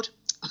above board.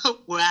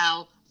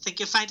 Well, think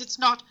you'll find it's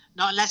not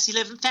unless you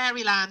live in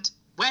fairyland.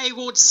 We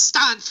won't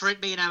stand for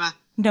it, me and Emma.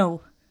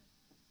 No.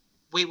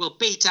 We will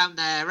be down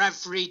there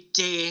every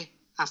day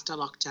after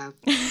lockdown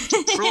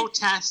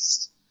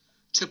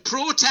to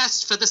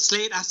protest for the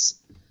Slaters.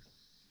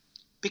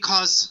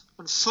 Because,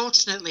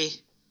 unfortunately,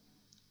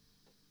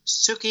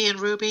 Suki and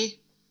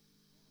Ruby,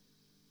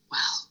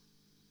 well,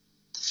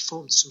 they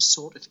formed some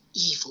sort of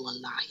evil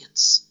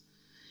alliance.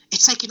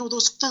 It's like,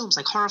 those films,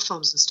 like horror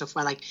films and stuff,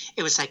 where, like,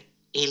 it was like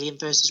Alien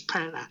versus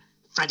Predator,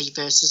 Freddy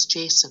versus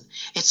Jason.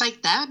 It's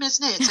like them,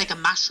 isn't it? It's like a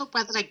mashup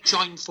where they, like,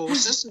 join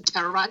forces and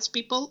terrorize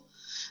people.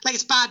 Like,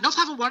 it's bad enough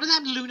having one of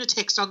them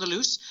lunatics on the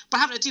loose,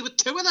 but having to deal with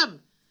two of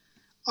them.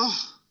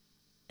 Oh.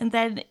 And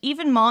then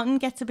even Martin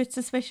gets a bit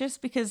suspicious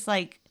because,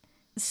 like,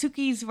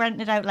 Suki's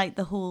rented out, like,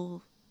 the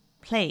whole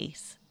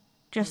place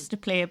just to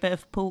play a bit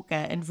of poker,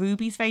 and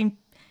Ruby's being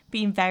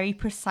very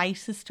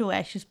precise as to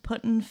where she's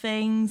putting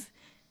things.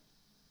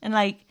 And,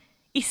 like,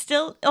 he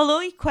still,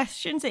 although he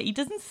questions it, he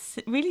doesn't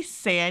really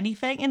say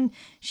anything. And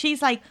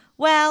she's like,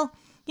 well,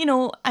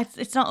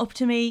 it's not up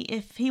to me.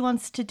 If he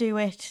wants to do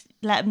it,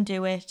 let him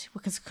do it,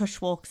 because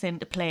Kush walks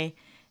into play.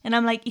 And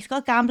I'm like, he's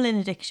got gambling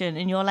addiction.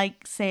 And you're,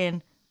 like,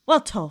 saying,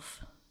 well,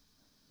 tough.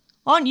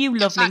 Aren't you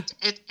lovely? In fact,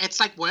 it's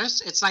like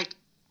worse. It's like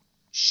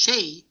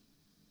she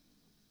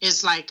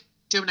is like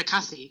doing a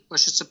Kathy where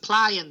she's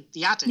supplying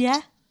the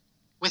addict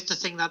with the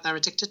thing that they're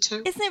addicted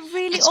to. Isn't it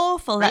really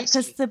awful that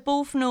because they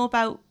both know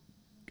about,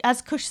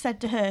 as Kush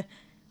said to her,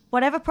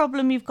 whatever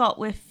problem you've got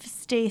with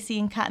Stacey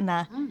and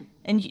Katna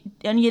and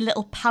on your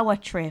little power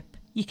trip,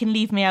 you can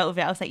leave me out of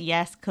it. I was like,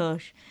 yes,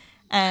 Kush.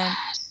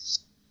 Yes.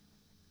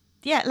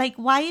 Yeah, like,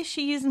 why is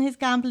she using his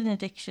gambling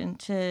addiction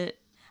to...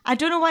 I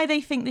don't know why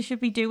they think they should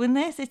be doing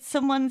this. It's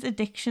someone's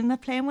addiction they're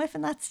playing with,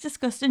 and that's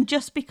disgusting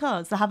just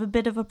because they have a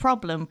bit of a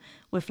problem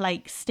with,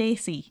 like,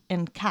 Stacey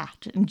and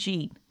Kat and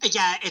Jean.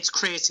 Yeah, it's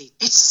crazy.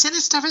 It's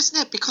sinister,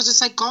 isn't it? Because it's,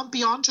 like, gone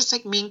beyond just,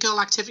 like, mean girl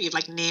activity of,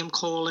 like,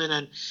 name-calling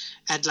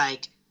and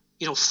like,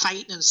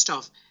 fighting and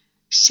stuff.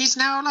 She's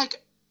now,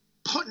 like,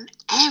 putting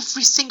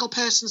every single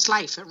person's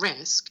life at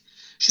risk.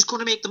 She's going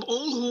to make them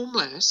all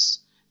homeless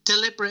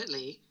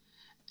deliberately.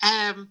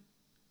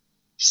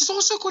 She's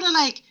also going to,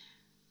 like...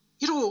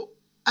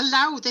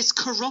 allow this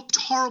corrupt,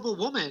 horrible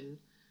woman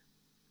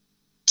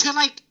to,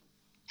 like,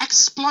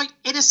 exploit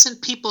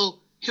innocent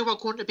people who are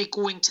going to be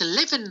going to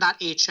live in that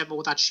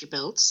HMO that she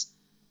builds.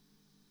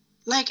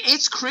 Like,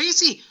 it's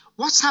crazy.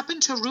 What's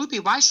happened to Ruby?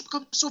 Why has she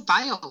become so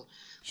vile?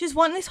 She's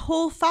wanting this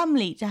whole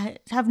family to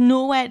have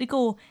nowhere to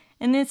go.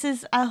 And this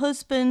is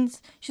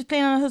she's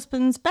playing on her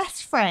husband's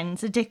best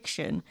friend's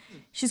addiction.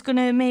 She's going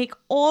to make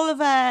all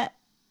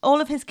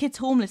of his kids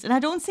homeless. And I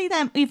don't see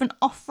them even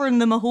offering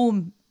them a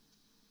home.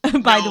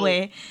 By the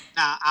way,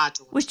 nah, I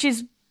don't. Which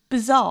is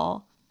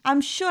bizarre. I'm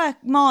sure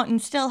Martin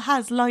still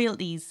has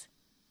loyalties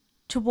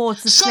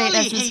towards the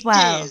Slaters as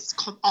well. Does.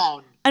 Come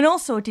on. And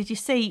also, did you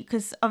see,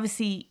 because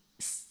obviously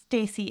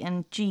Stacey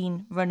and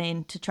Jean run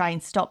in to try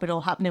and stop it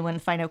all happening when they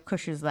find out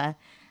Kush is there.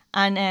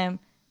 And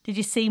did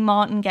you see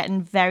Martin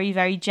getting very,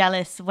 very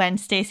jealous when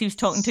Stacey was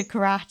talking to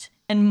Karat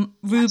and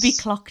Ruby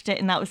clocked it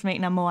and that was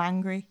making her more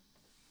angry?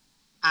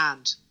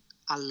 And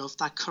I love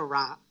that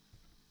Karat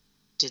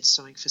did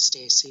something for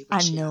Stacey.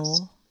 I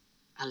know.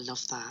 I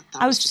love that.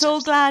 I was so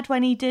glad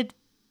when he did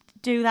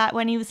do that,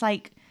 when he was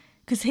like,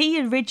 because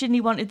he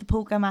originally wanted the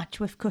poker match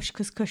with Kush,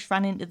 because Kush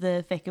ran into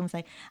the Vic and was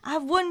like,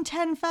 I've won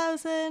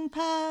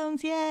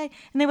 £10,000, yay.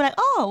 And they were like,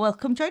 oh, well,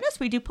 come join us,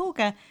 we do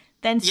poker.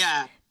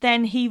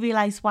 Then he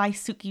realised why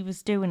Suki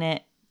was doing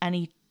it, and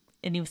he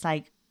was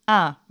like,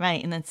 ah,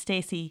 right. And then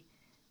Stacey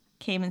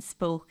came and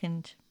spoke,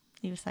 and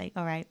he was like,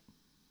 all right.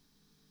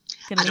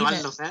 I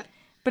love it.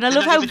 But I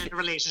love how even in a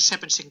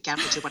relationship and she can get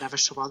to do whatever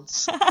she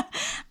wants.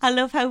 I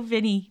love how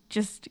Vinny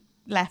just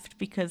left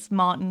because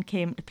Martin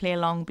came to play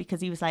along,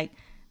 because he was like,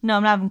 no,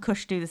 I'm not having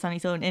Kush do this on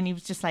his own. And he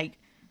was just like,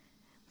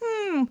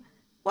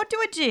 what do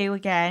I do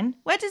again?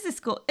 Where does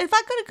this go? Have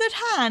I got a good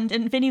hand?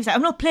 And Vinny was like,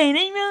 I'm not playing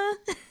anymore.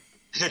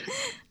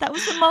 That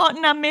was the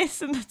Martin I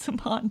miss, and that's the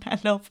Martin I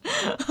love.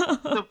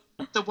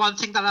 The one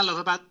thing that I love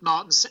about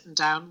Martin sitting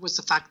down was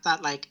the fact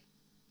that, like,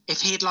 if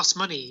he had lost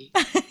money,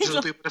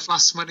 Ruby would have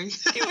lost money.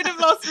 He would have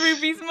lost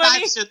Ruby's money.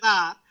 Imagine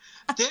that.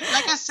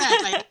 Like I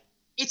said, like,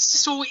 it's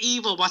so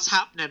evil what's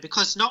happening,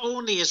 because not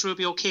only is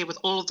Ruby okay with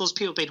all of those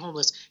people being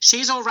homeless,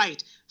 she's all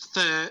right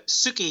for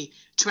Suki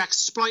to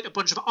exploit a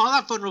bunch of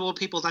other vulnerable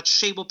people that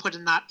she will put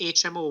in that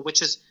HMO,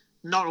 which is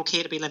not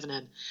okay to be living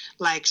in.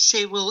 Like,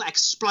 she will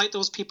exploit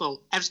those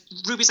people. And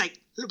Ruby's like,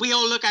 we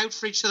all look out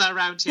for each other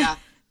around here.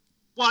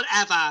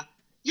 Whatever.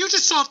 You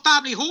just saw a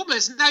family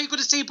homeless, and now you're going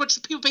to see a bunch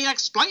of people being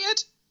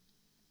exploited?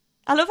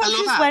 I love how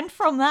she's went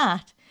from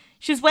that.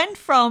 She's went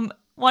from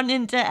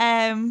wanting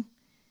to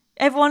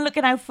everyone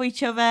looking out for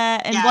each other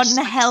and wanting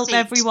to help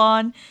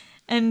everyone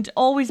and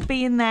always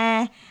being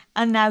there,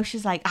 and now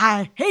she's like,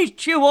 I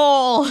hate you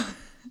all.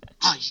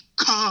 I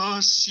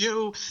curse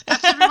you.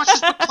 That's pretty much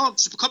she's become.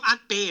 She's become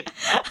Aunt Babe.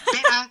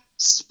 Bitter,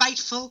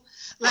 spiteful.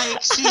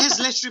 Like, she has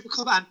literally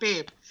become Aunt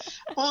Babe.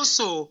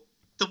 Also,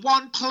 the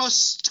one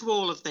plus to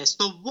all of this,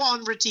 the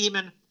one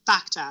redeeming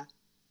factor,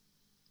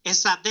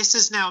 is that this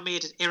has now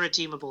made it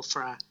irredeemable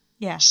for her.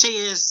 Yeah. She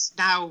is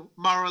now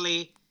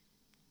morally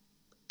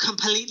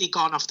completely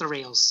gone off the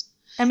rails.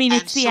 I mean,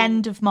 And it's the so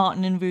end of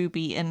Martin and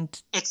Ruby, and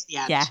It's the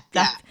end. yeah,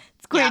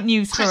 it's great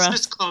news for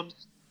Christmas us.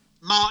 comes.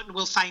 Martin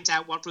will find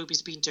out what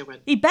Ruby's been doing.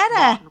 He better.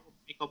 Martin will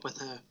break up with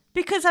her.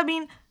 Because, I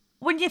mean,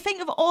 when you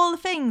think of all the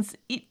things,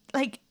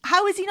 like,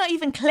 how is he not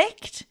even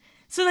clicked?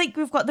 So, like,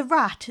 we've got the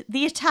rat,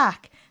 the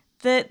attack,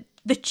 the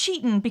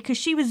cheating, because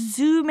she was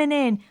zooming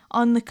in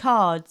on the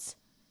cards.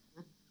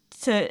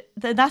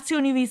 That's the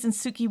only reason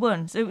Suki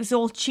won. So it was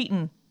all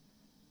cheating.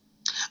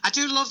 I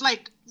do love,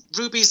 like,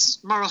 Ruby's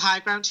moral high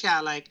ground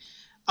here. Like,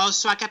 oh,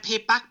 so I get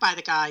paid back by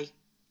the guy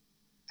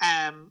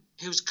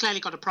who's clearly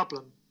got a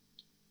problem.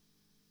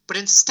 But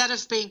instead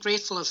of being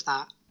grateful of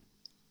that,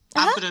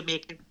 I'm going to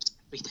make him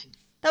everything.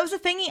 That was the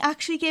thing. He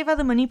actually gave her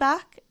the money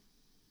back.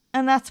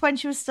 And that's when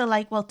she was still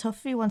like, well, tough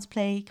if he wants to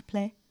play, he can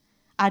play.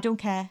 I don't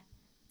care.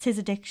 It's his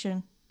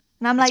addiction.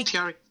 And I'm like,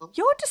 pure.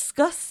 You're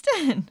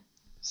disgusting.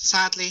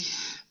 Sadly,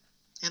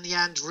 in the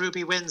end,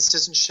 Ruby wins,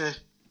 doesn't she?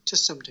 To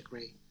some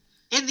degree.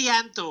 In the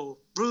end, though,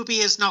 Ruby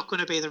is not going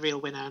to be the real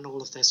winner in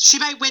all of this. She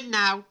might win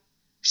now.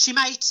 She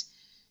might,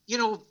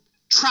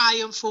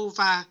 triumph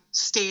over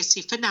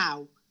Stacey for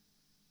now.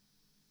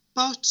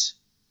 But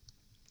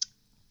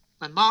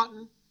when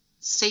Martin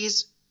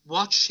sees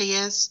what she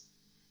is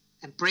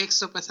and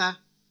breaks up with her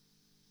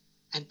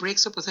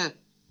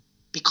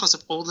because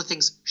of all the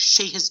things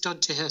she has done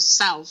to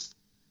herself,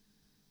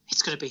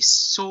 it's going to be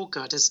so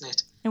good, isn't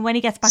it? And when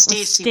he gets back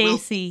with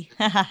Stacey.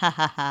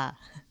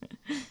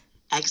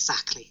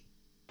 Exactly.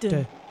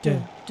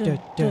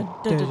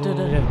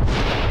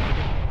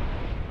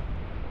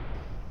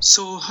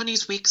 So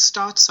Honey's week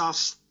starts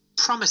off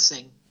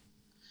promising,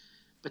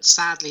 but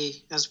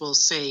sadly, as we'll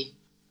see,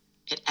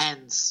 it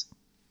ends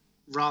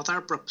rather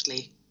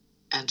abruptly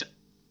and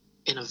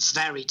in a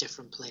very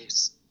different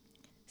place.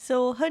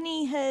 So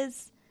Honey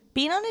has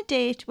been on a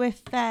date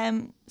with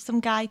some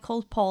guy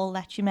called Paul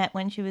that she met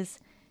when she was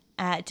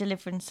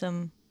delivering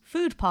some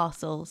food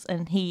parcels,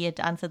 and he had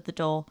answered the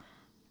door.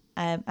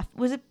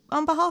 Was it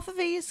on behalf of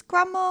his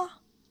grandma?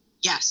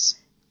 Yes.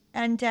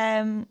 And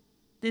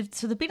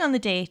so they've been on the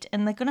date,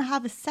 and they're going to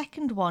have a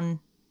second one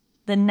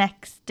the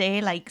next day,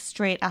 like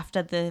straight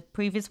after the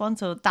previous one.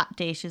 So that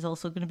day she's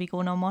also going to be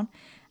going on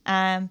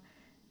one,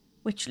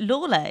 which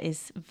Lola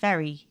is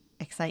very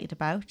excited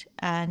about.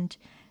 And,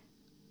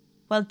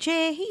 well,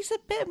 Jay, he's a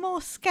bit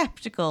more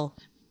sceptical.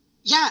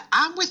 Yeah,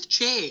 I'm with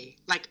Jay.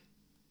 Like,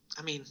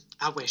 I mean,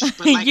 I wish.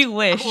 But like, You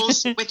wish. I'm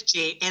also with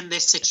Jay in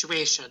this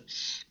situation.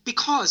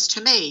 Because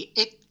to me,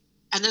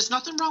 and there's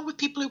nothing wrong with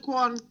people who go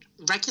on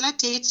regular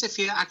dates if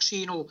you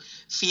actually,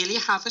 feel you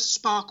have a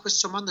spark with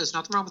someone. There's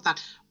nothing wrong with that.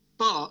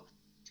 But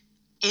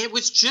it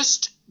was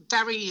just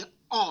very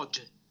odd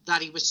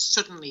that he was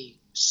suddenly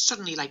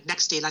like,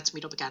 next day, let's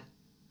meet up again.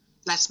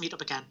 Let's meet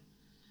up again.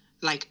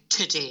 Like,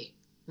 today.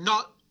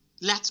 Not,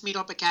 let's meet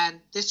up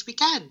again this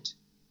weekend.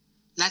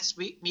 Let's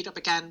meet up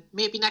again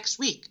maybe next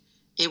week.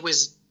 It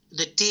was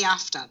the day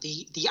after,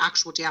 the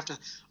actual day after.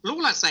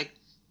 Lola's like,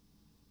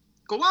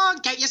 go on,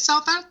 get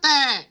yourself out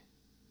there.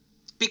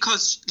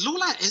 Because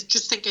Lola is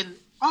just thinking,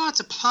 oh,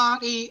 it's a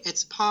party.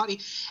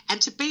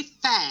 And to be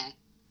fair,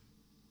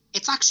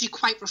 it's actually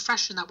quite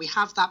refreshing that we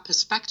have that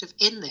perspective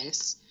in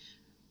this,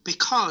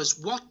 because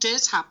what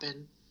does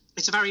happen,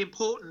 it's a very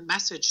important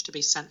message to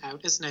be sent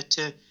out, isn't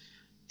it?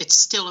 It's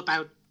still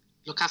about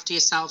look after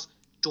yourself.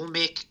 Don't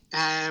make,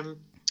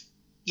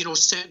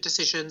 certain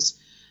decisions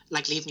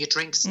like leaving your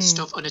drinks and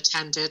stuff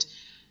unattended.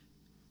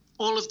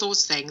 All of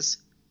those things.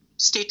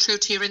 Stay true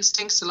to your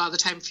instincts. A lot of the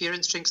time, if your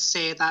instincts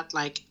say that,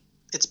 like,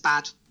 it's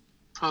bad,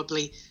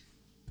 probably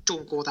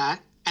don't go there.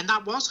 And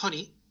that was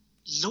Honey.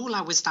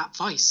 Lola was that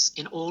voice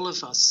in all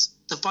of us.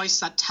 The voice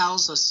that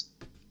tells us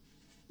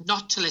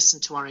not to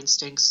listen to our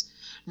instincts,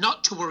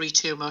 not to worry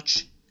too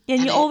much. Yeah,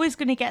 and you're always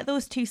going to get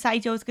those two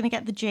sides. You're always going to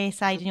get the Jay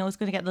side, and you're always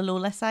going to get the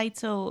Lola side.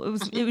 So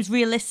it was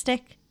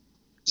realistic.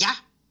 Yeah.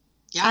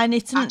 And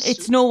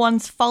it's no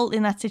one's fault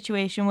in that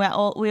situation where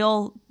we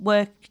all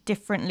work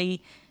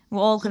differently. We're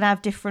all going to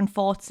have different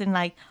thoughts and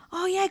like,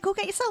 oh yeah, go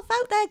get yourself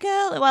out there,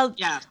 girl. Well,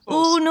 yeah,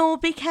 oh no,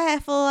 be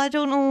careful. I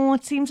don't know.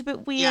 It seems a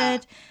bit weird. Yeah.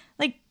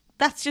 Like,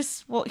 that's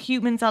just what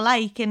humans are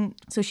like. And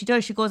so she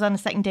does. She goes on a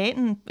second date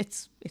and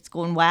it's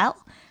going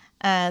well.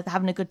 They're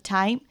having a good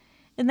time.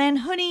 And then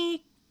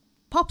Honey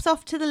pops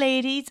off to the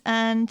ladies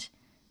and,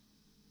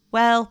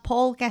 well,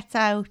 Paul gets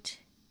out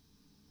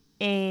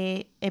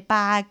a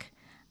bag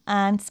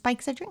and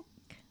spikes a drink.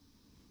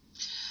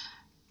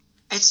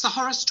 It's the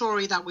horror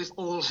story that we've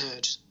all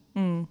heard.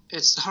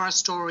 It's the horror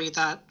story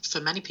that for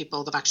many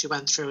people they've actually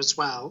went through as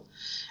well.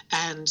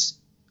 And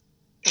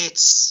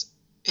it's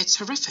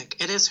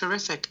horrific. It is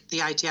horrific,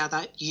 the idea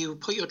that you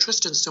put your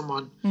trust in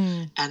someone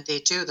and they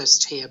do this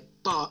to you.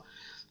 But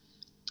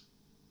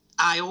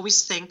I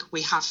always think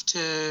we have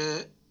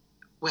to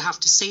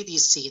see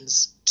these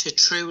scenes to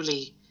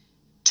truly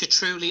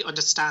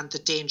understand the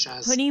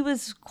dangers. Honey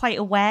was quite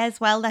aware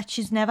as well that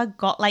she's never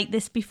got like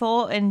this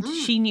before, and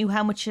she knew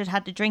how much she'd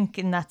had to drink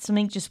and that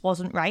something just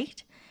wasn't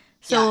right.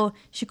 So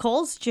she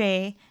calls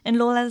Jay, and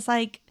Lola's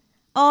like,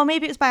 oh,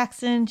 maybe it was by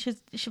accident.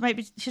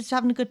 She's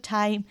having a good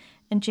time.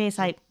 And Jay's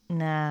like,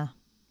 nah,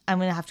 I'm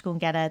going to have to go and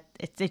get her.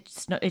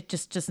 It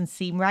just doesn't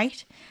seem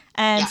right.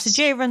 Yes. So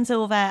Jay runs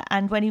over,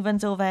 and when he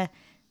runs over,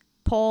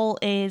 Paul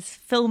is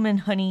filming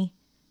Honey,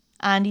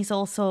 and he's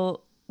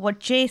also, what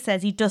Jay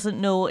says, he doesn't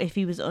know if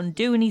he was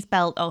undoing his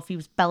belt or if he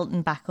was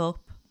belting back up.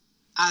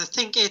 I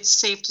think it's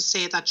safe to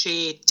say that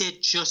Jay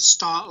did just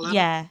startle him.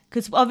 Yeah,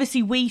 because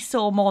obviously we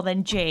saw more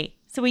than Jay,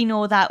 so we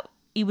know that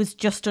he was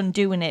just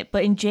undoing it.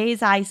 But in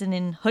Jay's eyes and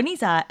in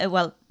Honey's eye,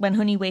 when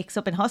Honey wakes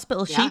up in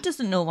hospital, she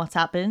doesn't know what's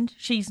happened.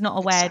 She's not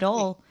aware at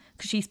all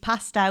because she's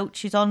passed out,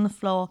 she's on the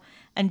floor,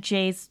 and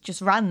Jay's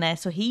just ran there,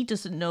 so he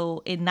doesn't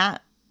know in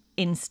that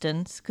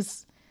instance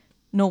because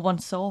no one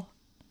saw.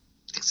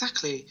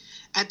 Exactly.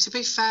 And to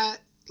be fair,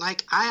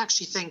 like, I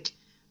actually think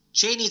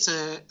Jay needs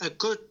a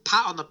good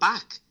pat on the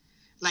back.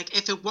 Like,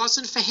 if it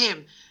wasn't for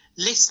him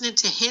listening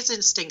to his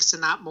instincts in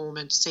that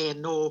moment,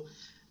 saying, no,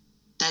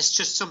 there's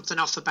just something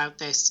off about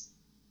this,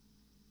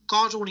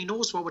 God only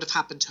knows what would have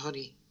happened to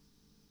Honey.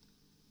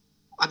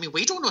 I mean,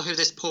 we don't know who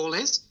this Paul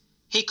is.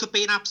 He could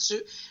be an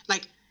absolute,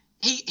 like,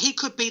 he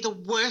could be the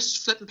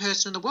worst flipping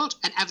person in the world,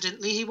 and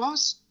evidently he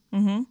was.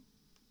 Mm-hmm.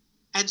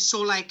 And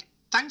so, like,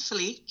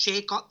 thankfully,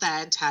 Jay got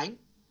there in time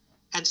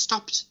and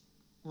stopped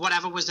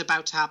whatever was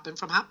about to happen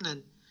from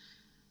happening.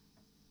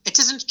 It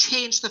doesn't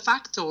change the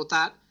fact, though,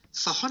 that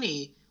for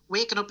Honey,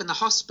 waking up in the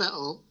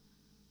hospital,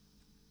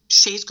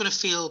 she's going to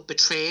feel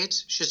betrayed.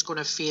 She's going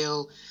to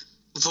feel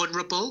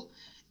vulnerable.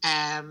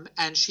 And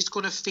she's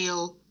going to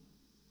feel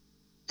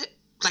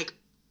like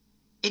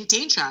in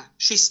danger.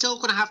 She's still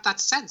going to have that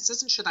sense,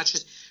 isn't she, that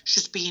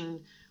she's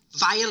been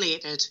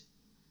violated,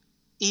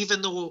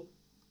 even though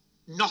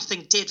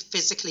nothing did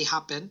physically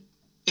happen.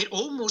 It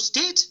almost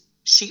did.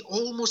 She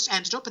almost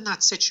ended up in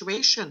that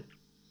situation.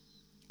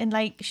 And,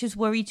 like, she's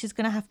worried she's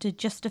going to have to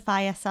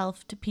justify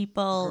herself to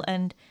people.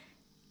 And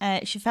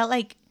she felt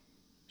like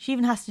she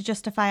even has to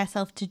justify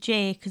herself to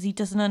Jay because he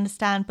doesn't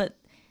understand. But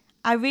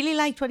I really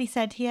liked what he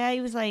said here.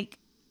 He was like,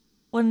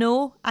 well,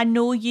 no, I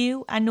know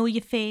you. I know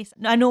your face.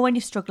 I know when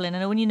you're struggling. I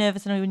know when you're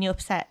nervous. I know when you're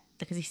upset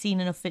because he's seen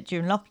enough of it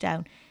during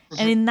lockdown.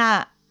 And in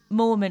that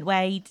moment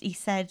where he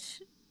said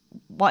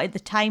what at the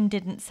time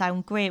didn't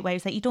sound great, where he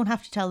was like, you don't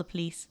have to tell the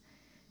police.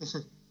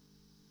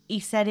 He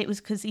said it was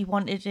because he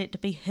wanted it to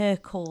be her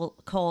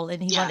call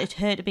and he wanted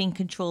her to be in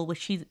control, which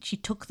she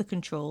took the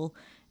control,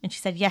 and she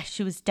said yes,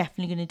 she was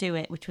definitely going to do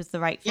it, which was the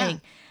right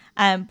thing.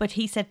 But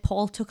he said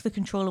Paul took the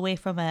control away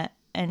from her,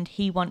 and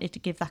he wanted to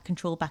give that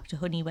control back to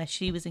Honey, where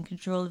she was in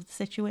control of the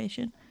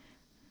situation.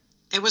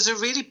 It was a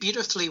really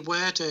beautifully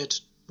worded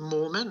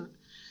moment.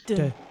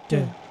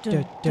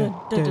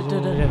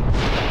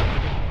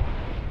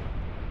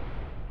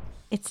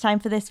 It's time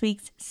for this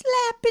week's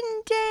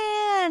Slapping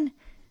Down.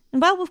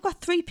 And well, we've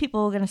got 3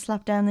 people we're going to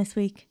slap down this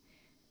week.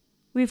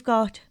 We've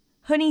got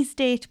Honey's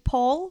date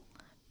Paul,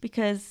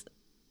 because,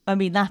 I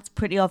mean, that's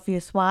pretty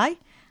obvious why.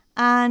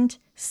 And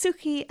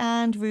Suki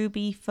and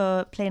Ruby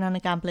for playing on a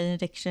gambling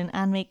addiction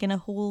and making a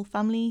whole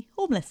family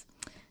homeless.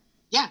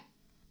 Yeah.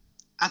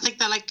 I think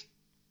they're like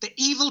the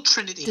evil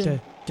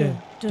trinity.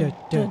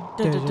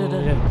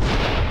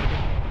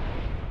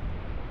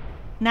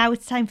 Now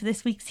it's time for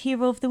this week's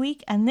Hero of the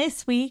Week. And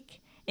this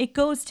week, it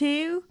goes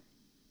to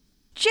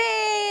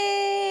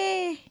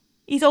Jay!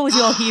 He's always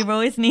your hero,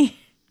 isn't he?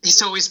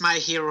 He's always my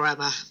hero,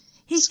 Emma.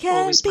 He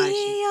can be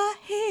your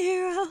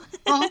hero.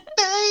 Oh,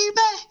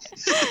 baby!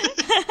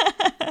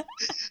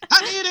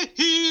 I need a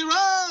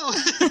hero!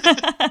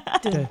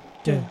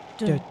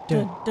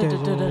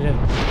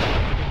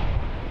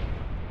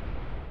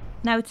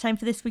 Now it's time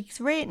for this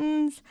week's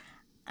ratings.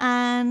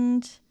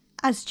 And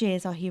as Jay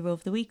is our hero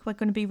of the week, we're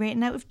going to be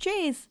rating out of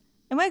Jays.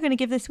 And we're going to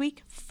give this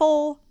week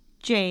 4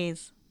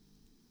 Jays.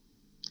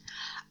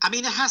 I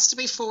mean, it has to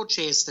be 4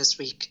 J's this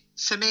week.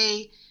 For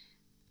me,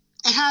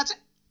 it had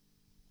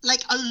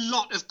like a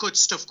lot of good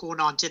stuff going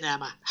on, didn't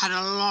Emma? Had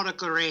a lot of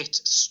great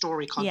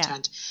story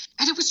content. Yeah.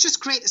 And it was just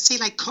great to see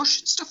like Kush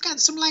and stuff getting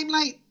some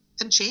limelight.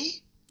 And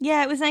Jay.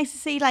 Yeah, it was nice to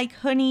see like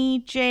Honey,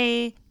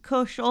 Jay,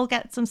 Kush all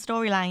get some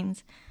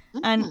storylines.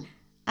 And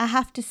I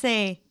have to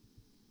say,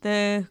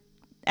 the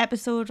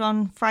episode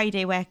on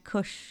Friday where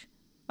Kush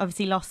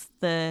obviously lost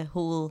the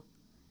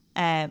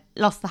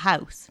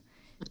house,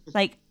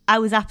 like, I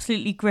was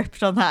absolutely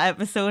gripped on that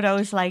episode. I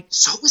was like,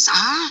 so was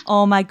I.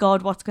 Oh my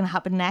God, what's going to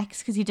happen next?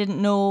 Because you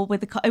didn't know where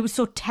it was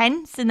so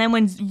tense. And then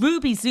when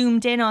Ruby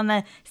zoomed in on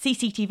the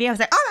CCTV, I was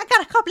like, oh my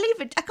God, I can't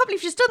believe it. I can't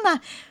believe she's done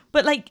that.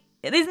 But like,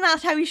 isn't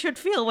that how you should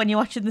feel when you're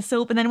watching the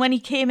soap? And then when he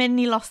came in and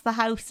he lost the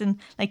house and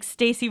like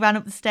Stacey ran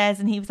up the stairs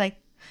and he was like,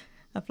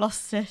 I've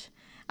lost it.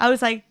 I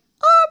was like,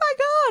 oh my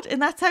God. And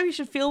that's how you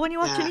should feel when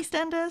you're watching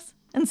EastEnders.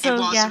 And so,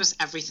 it was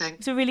everything. It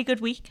was a really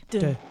good week.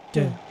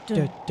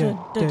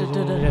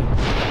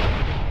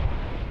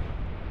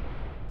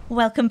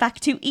 Welcome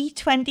back to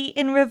E20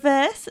 in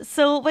reverse.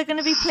 So we're going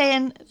to be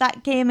playing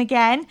that game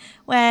again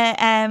where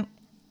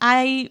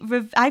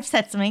I've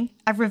said something,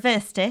 I've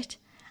reversed it,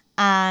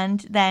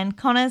 and then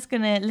Connor's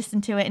going to listen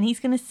to it and he's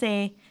going to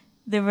say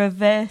the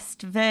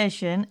reversed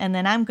version, and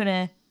then I'm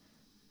going to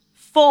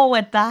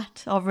forward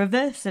that, or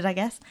reverse it, I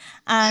guess,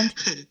 and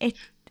it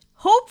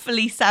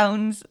hopefully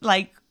sounds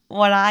like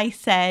what I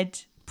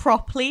said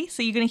properly.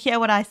 So you're going to hear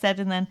what I said,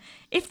 and then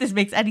if this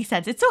makes any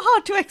sense, it's so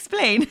hard to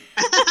explain.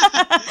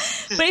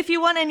 But if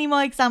you want any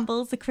more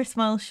examples, the Chris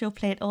Moyle Show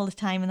play it all the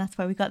time, and that's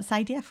where we got this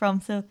idea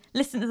from. So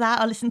listen to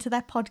that or listen to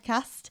their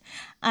podcast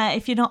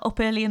if you're not up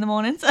early in the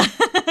mornings.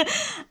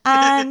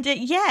 And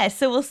yeah,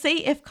 so we'll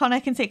see if Connor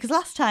can say it, because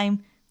last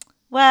time,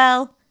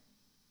 well,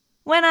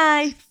 when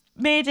I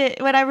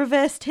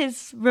reversed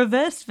his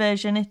reversed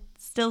version, it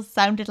still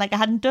sounded like I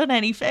hadn't done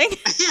anything.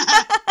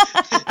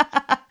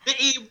 The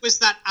aim was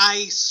that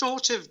I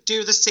sort of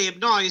do the same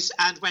noise,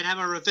 and when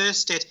Emma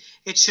reversed it,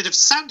 it should have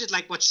sounded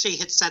like what she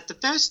had said the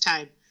first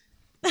time.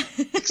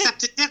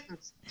 Except it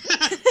didn't.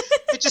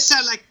 It just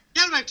sounded like,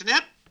 "Get out to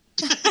nip."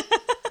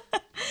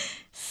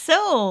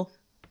 So,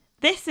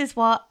 this is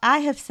what I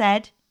have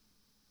said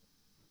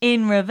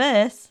in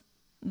reverse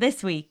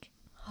this week.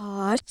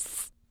 I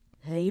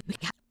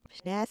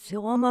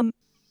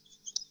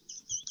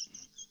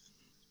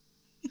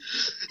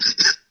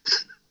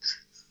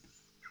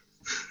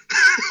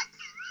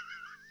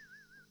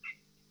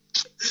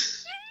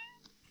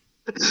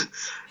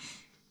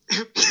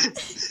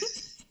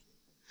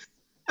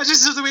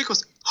just know the way it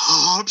goes,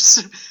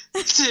 Hobbs.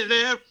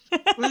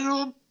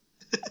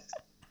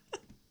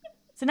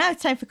 So now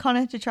it's time for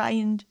Connor to try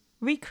and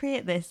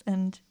recreate this,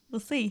 and we'll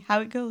see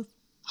how it goes.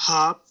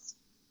 Hobbs.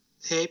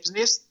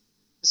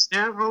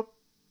 Hobbs.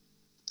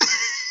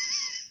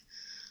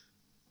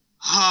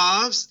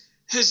 Hobbs.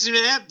 His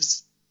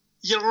ribs.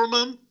 Your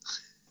mum.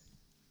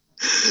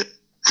 I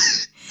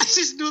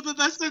just know that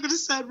that's not going to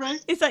sound right.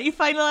 Is that your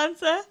final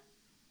answer?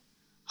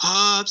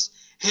 Hobbs,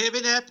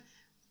 Hebinep,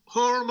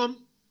 Hormum.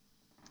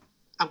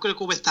 I'm going to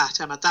go with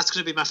that, Emma. That's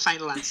going to be my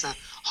final answer.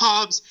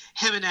 Hobbs,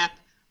 Hebinep,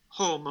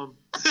 Hormum.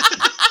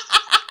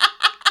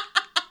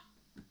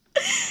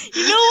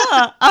 You know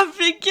what? I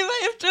think you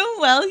might have done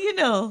well, you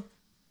know.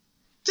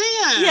 Do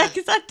you? Yeah,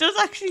 because that does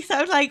actually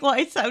sound like what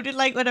it sounded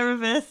like when I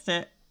reversed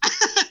it.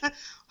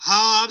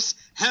 Hobbs,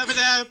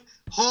 Hebinep,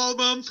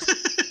 Hormum.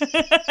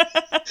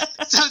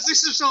 Sounds like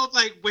some sort of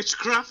like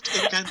witchcraft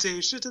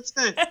incantation, isn't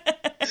it?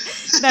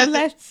 Now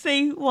let's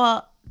see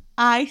what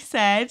I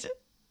said.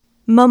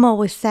 Mum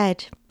always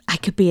said I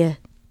could be a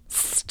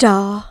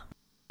star.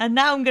 And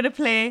now I'm going to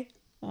play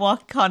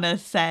what Connor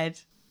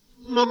said.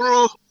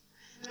 Mumro,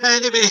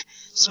 enemy,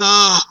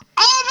 star.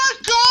 Oh my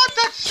God,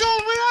 that's so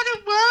weird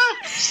it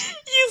works.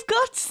 You've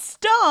got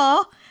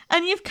star,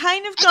 and you've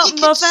kind of got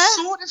you mother.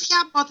 Sort of,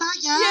 yeah, mother,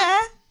 yeah.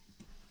 Yeah.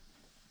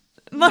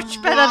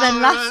 Much better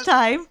than last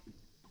time.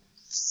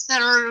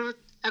 Sarah,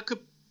 I could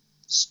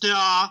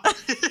star.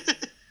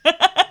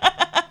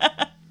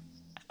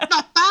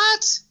 Not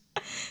bad.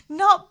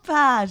 Not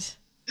bad.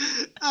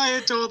 I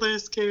adore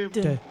this game.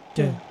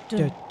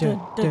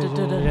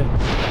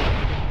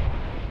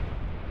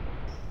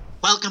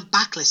 Welcome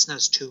back,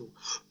 listeners, to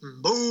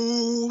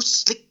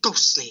Mostly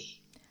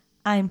Ghostly.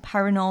 I'm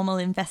paranormal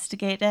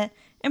investigator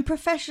and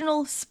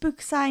professional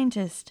spook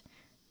scientist,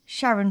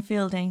 Sharon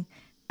Fielding,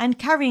 and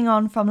carrying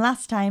on from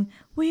last time,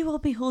 we will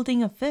be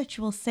holding a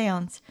virtual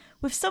séance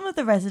with some of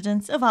the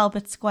residents of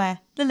Albert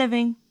Square, the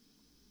living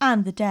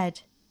and the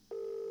dead.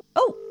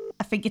 Oh,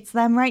 I think it's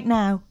them right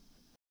now.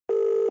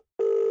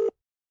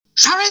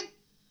 Sharon?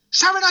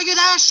 Sharon, are you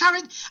there,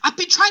 Sharon? I've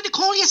been trying to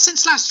call you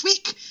since last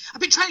week.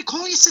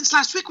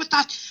 with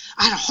that.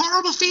 I had a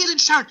horrible feeling,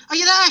 Sharon. Are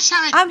you there,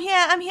 Sharon? I'm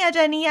here,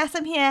 Denny. Yes,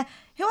 I'm here.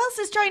 Who else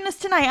is joining us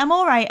tonight? I'm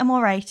all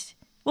right.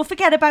 We'll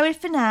forget about it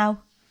for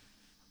now.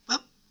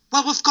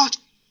 Well, we've got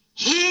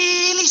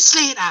Hayley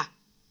Slater,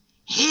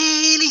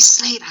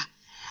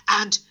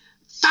 and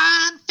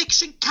fan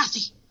fiction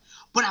Kathy.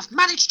 But I've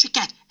managed to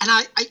get,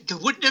 and you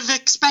wouldn't have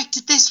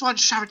expected this one,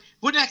 Sharon.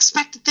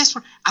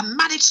 I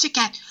managed to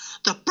get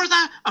the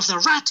brother of the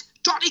rat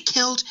Dottie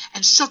killed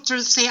and shoved through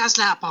the Slater's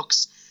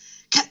letterbox.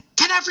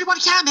 Can everyone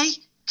hear me?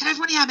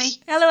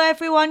 Hello,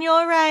 everyone. You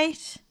all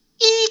right?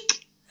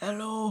 Eek!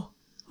 Hello.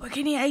 We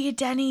can hear you,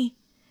 Denny.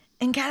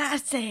 And can I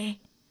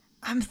say,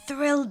 I'm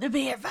thrilled to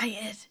be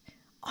invited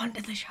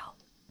onto the show.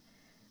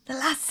 The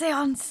last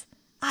seance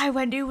I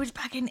went to was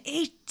back in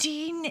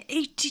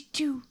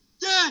 1882.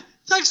 Yeah,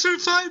 thanks for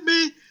inviting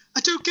me.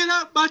 I don't get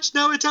out much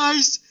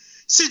nowadays,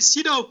 since,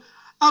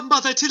 I'm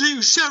mother to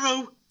little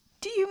Cheryl.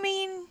 Do you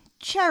mean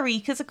Cherry?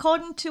 Because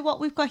according to what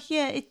we've got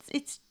here,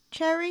 it's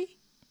Cherry.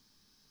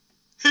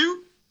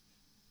 Who?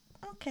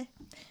 Okay.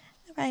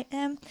 All right.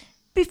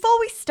 Before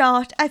we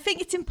start, I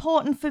think it's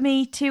important for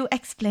me to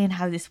explain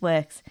how this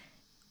works.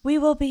 We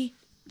will be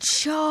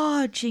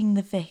charging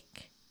the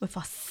Vic with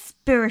our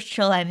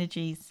spiritual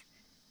energies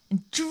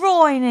and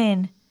drawing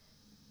in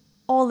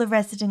all the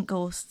resident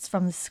ghosts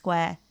from the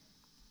square.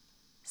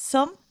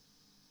 Some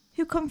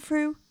who come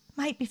through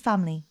might be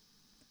family.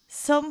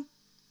 Some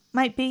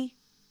might be,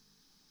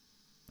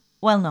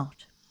 well,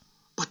 not.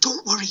 But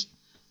don't worry.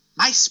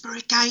 My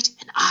spirit guide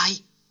and I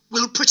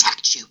will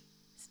protect you.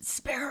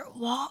 Spirit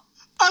what?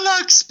 I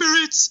like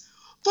spirits.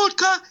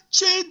 Vodka,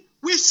 gin,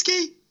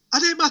 whiskey. I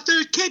named my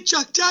third kid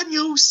Jack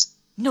Daniels.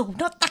 No,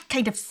 not that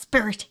kind of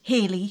spirit,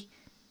 Hayley.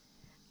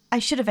 I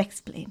should have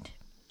explained.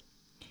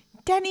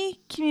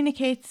 Denny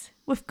communicates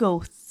with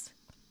ghosts.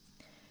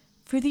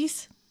 through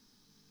these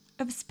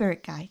of a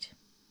spirit guide.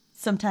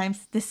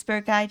 Sometimes this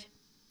spirit guide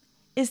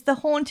is the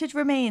haunted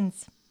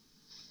remains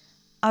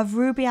of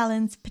Ruby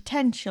Allen's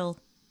potential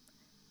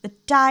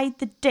that died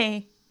the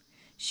day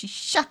she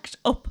shacked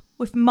up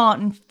with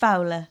Martin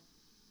Fowler,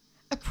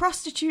 a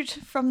prostitute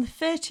from the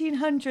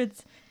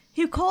 1300s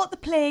who caught the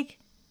plague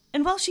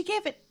and, well, she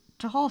gave it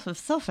to half of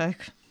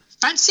Suffolk.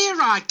 Fancy a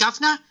ride,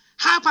 governor?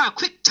 How about a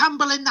quick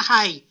tumble in the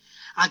hay?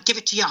 I'll give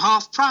it to you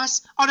half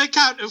price on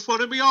account of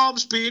one of my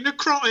arms being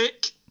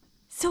necrotic.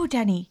 So,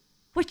 Denny,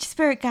 which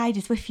spirit guide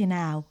is with you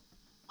now?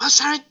 Well,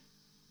 Sharon,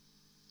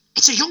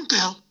 it's a young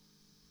girl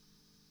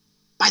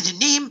by the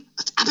name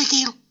of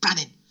Abigail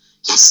Brannan.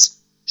 Yes,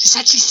 she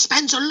said she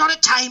spends a lot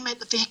of time at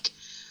the Vic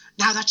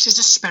now that she's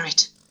a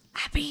spirit.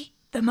 Abby,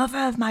 the mother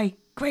of my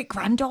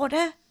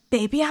great-granddaughter?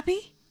 Baby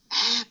Abby?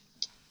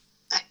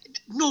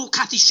 No,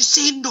 Kathy, she's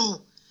saying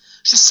no.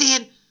 She's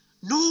saying,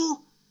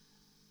 no,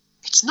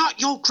 it's not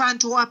your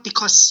granddaughter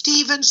because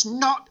Stephen's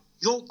not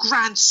your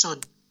grandson.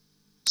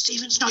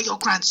 Stephen's not your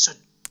grandson.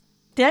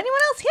 Did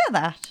anyone else hear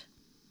that?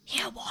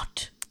 Hear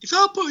what? If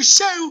I put a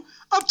show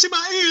up to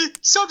my ear,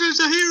 sometimes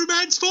I hear a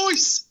man's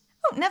voice.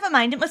 Oh, never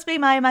mind, it must be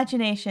my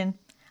imagination.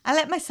 I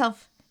let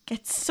myself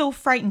get so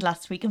frightened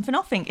last week, and for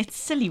nothing. It's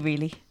silly,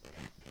 really.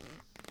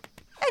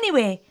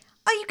 Anyway,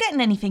 are you getting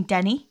anything,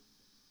 Denny?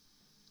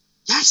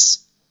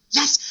 Yes.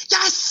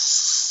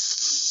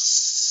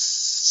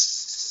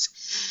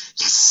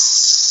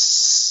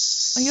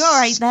 Are you all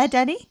right there,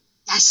 Denny?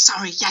 Yes,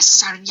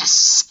 Sharon,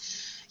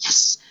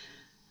 yes.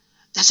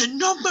 There's a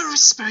number of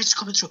spirits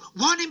coming through.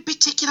 One in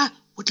particular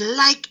would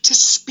like to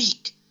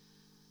speak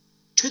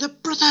to the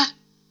brother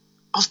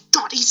of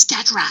Dottie's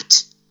dead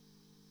rat.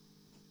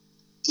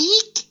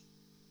 Eek.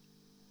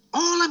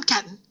 All I'm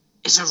getting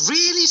is a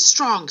really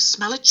strong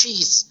smell of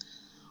cheese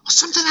or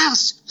something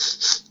else.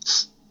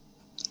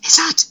 Is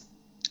that?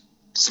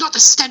 It's not the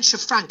stench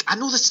of Frank. I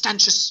know the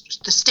stench is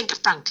the stink of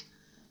Frank.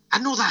 I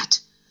know that.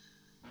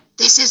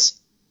 Is this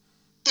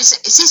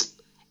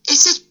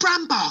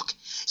Brambok?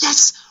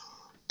 Yes,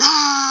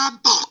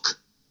 Brambok.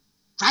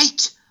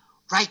 Right.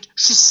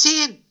 She's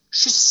saying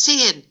she's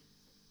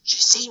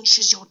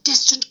your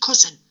distant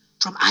cousin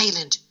from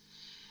Ireland,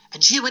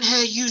 and you and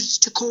her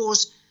used to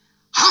cause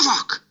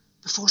havoc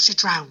before she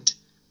drowned.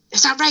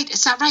 Is that right?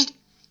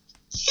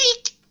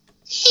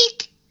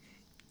 Eek.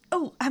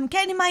 Oh, I'm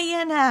getting in my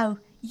ear now.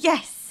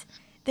 Yes,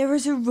 there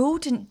was a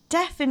rodent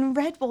death in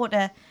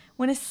Redwater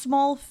when a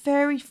small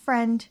furry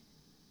friend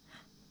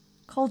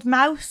called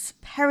Mouse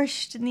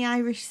perished in the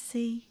Irish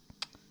Sea.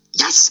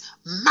 Yes,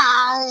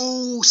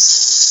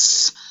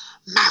 Mouse.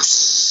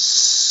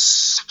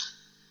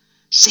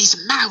 She's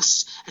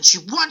Mouse, and she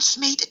wants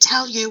me to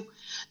tell you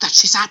that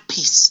she's at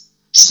peace.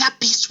 She's at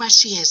peace where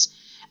she is,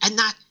 and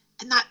that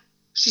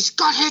she's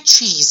got her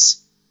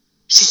cheese.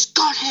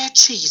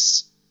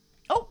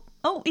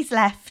 Oh, he's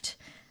left.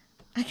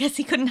 I guess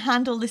he couldn't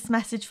handle this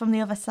message from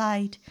the other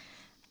side.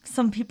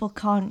 Some people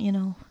can't, you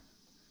know.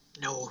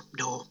 No.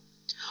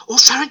 Oh,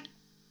 Sharon,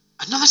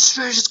 another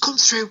spirit has come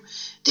through.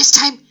 This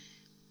time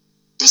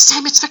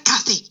it's for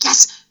Kathy.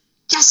 Yes,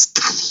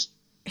 Kathy.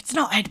 It's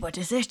not Edward,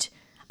 is it?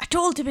 I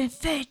told him in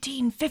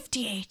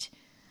 1358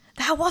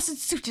 that I wasn't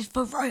suited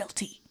for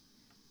royalty.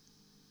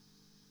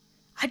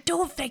 I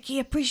don't think he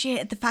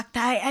appreciated the fact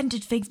that I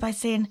ended things by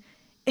saying,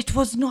 "It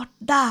was not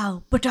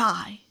thou, but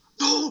I."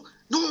 No,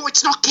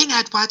 it's not King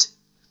Edward.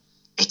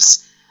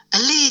 It's a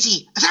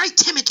lady, a very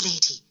timid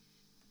lady.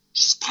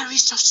 She's very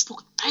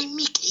soft-spoken, very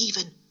meek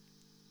even.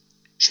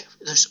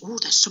 There's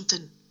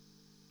something.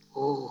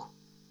 Oh,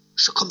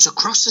 she comes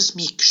across as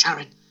meek,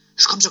 Sharon.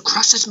 She comes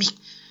across as meek.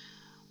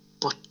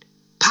 But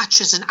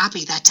Patches and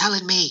Abby, they're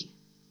telling me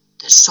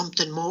there's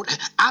something more.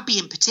 Abby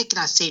in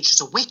particular is saying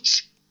she's a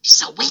witch.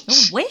 She's a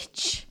witch. A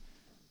witch?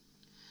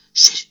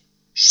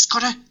 She's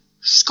got a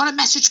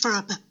message for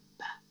her.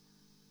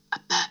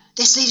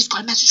 This lady's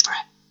got a message for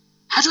her.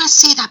 How do I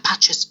say that,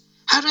 Patches?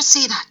 How do I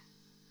say that?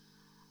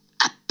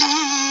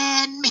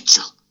 Ben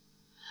Mitchell.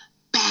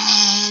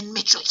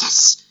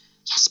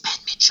 Yes, Ben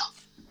Mitchell.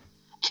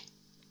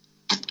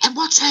 And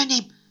what's her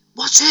name?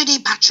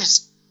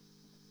 Patches?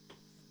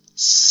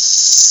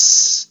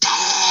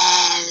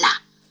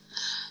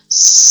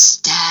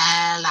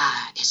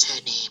 Stella is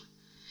her name.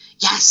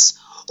 Yes.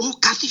 Oh,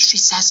 Kathy, she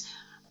says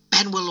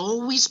Ben will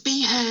always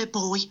be her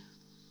boy,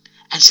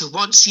 and she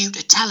wants you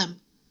to tell him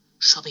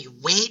she'll be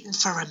waiting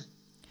for him.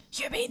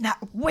 You mean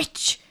that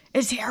witch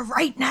is here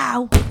right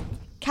now?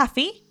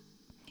 Kathy,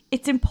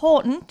 it's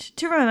important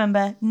to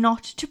remember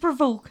not to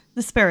provoke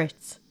the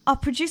spirits. Our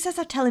producers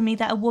are telling me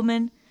that a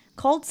woman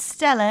called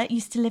Stella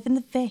used to live in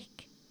the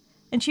Vic,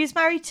 and she was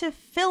married to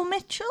Phil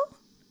Mitchell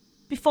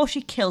before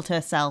she killed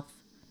herself.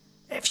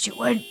 If she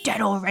weren't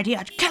dead already,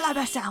 I'd kill her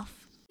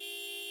myself.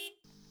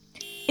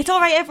 It's all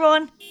right,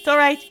 everyone. It's all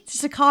right. It's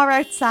just a car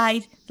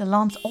outside. The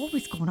alarm's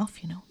always going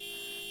off, you know.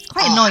 It's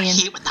quite annoying. I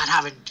hate when that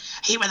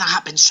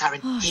happens,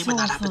 Sharon. Hate when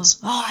that happens.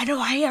 Oh, I know.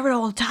 I hear it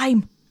all the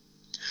time.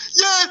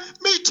 Yeah,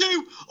 me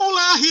too. All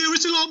I hear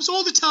is alarms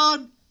all the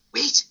time.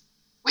 Wait.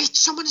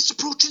 Someone is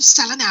approaching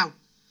Stella now.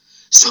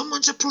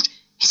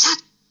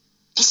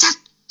 Is that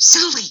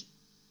Sylvie?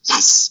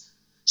 Yes,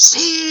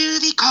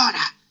 Sylvie Corner.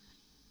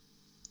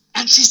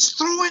 And she's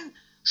throwing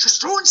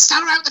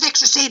Stella out the Vic.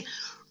 She's saying,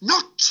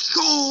 not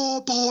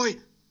your boy,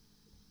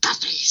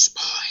 Kathy's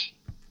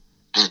boy.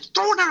 And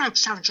throwing her out,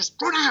 Sharon, just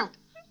throwing her out.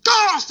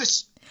 Door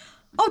office.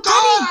 Oh,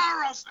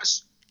 Door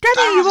office. Daddy,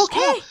 Door are you office.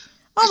 okay?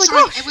 Oh my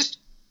sorry, gosh. it was,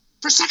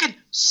 for a second,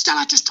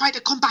 Stella just tried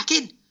to come back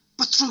in,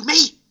 but through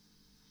me.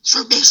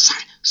 Through me,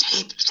 Sharon. She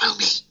aimed through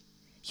me.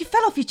 You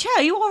fell off your chair.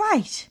 Are you all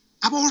right?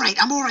 I'm all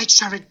right,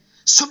 Sharon.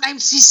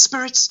 Sometimes these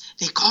spirits,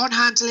 they can't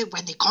handle it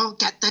when they can't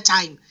get the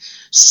time.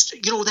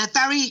 You know, they're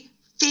very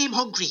fame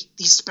hungry,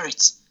 these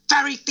spirits.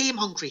 Very fame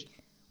hungry.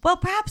 Well,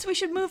 perhaps we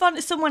should move on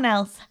to someone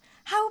else.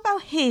 How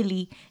about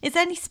Hayley? Is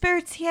there any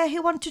spirits here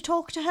who want to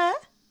talk to her?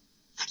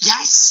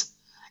 Yes.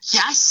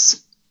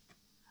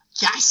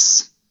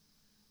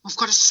 We've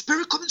got a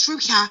spirit coming through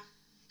here.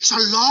 He's a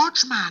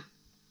large man,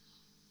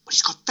 but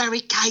he's got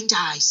very kind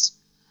eyes.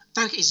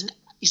 He's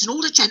an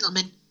older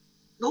gentleman.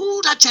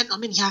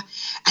 Here,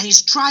 and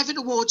he's driving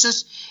towards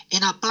us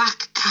in a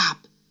black cab.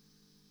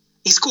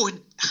 He's going,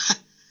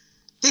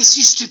 this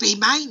used to be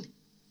mine.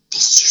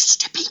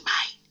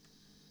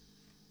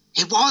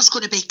 It was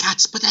going to be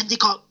Cats, but then they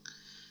got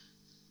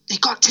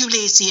too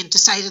lazy and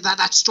decided that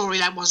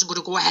storyline wasn't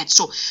going to go ahead,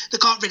 so they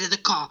got rid of the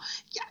car.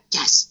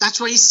 Yes, that's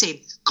what he's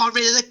saying. Got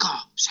rid of the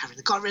car, Sharon.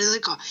 They got rid of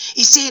the car.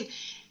 He's saying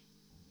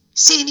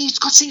he's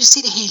got something to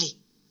say to Hayley.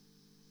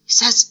 He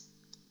says,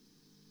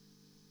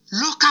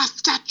 look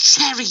after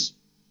Cherry,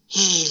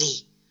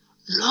 Hayley.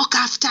 Look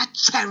after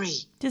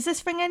Cherry. Does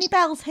this ring any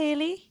bells,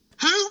 Hayley?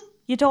 Who?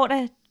 Your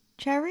daughter,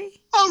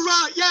 Cherry? Oh,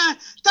 right, yeah.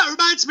 That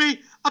reminds me.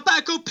 I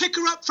better go pick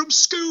her up from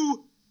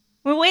school.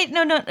 Well, wait,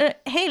 no.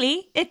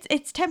 Hayley,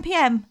 it's 10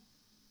 p.m.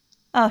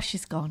 Oh,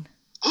 she's gone.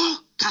 Oh,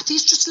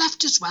 Kathy's just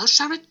left as well,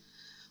 Sharon.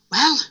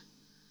 Well,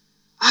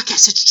 I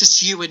guess it's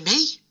just you and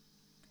me.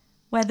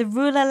 We're the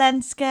Rula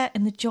Lenska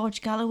and the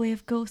George Galloway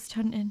of ghost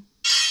hunting.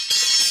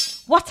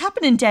 What's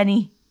happening,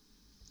 Denny?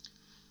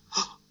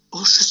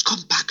 Oh, she's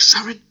come back,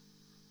 Sharon.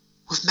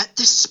 We've met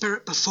this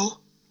spirit before.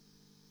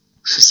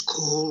 She's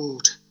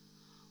cold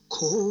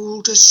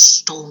as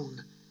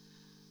stone.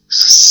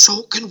 She's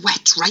soaking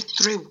wet right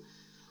through.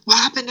 What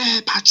happened to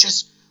her,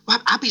 Patches?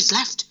 Well, Abby's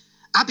left.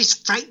 Abby's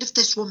frightened of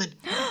this woman.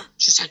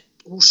 She said,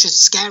 oh, she's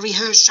scary,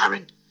 her,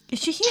 Sharon.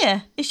 Is she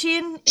here? Is she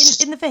in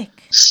the Vic?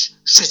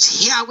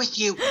 She's here with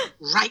you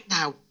right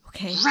now.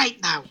 Okay.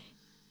 Right now.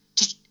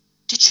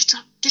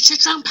 Did she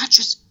drown,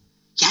 Patches?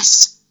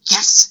 Yes.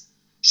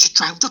 She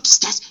drowned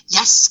upstairs.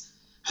 Yes.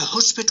 Her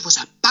husband was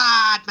a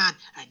bad man,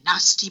 a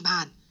nasty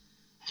man.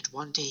 And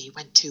one day he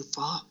went too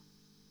far.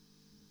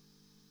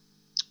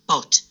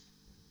 But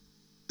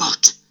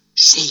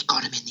she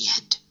got him in the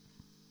end.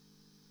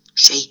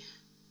 She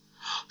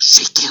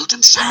killed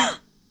him, Sharon.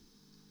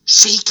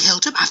 She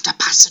killed him after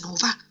passing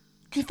over.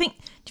 Do you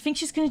think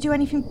she's going to do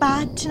anything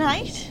bad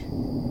tonight?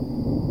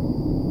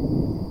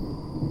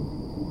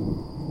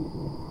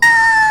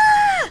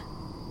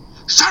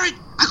 Sharon,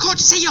 I can't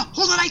see you.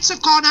 All the lights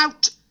have gone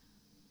out.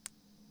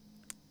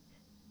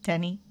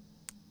 Denny,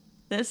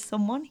 there's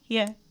someone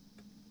here.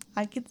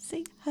 I can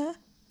see her.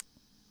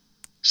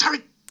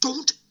 Sharon,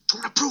 don't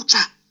approach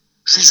her.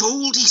 She's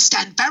old, East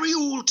End, very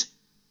old.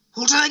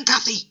 Older than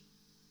Kathy.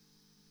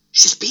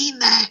 She's been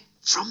there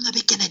from the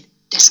beginning.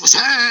 This was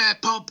her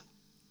pub.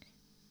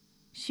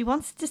 She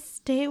wants to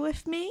stay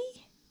with me?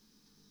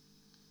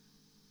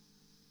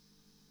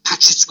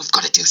 Patches, we've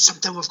got to do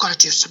something.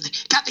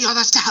 Get the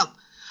others to help.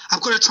 I'm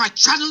going to try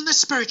channeling the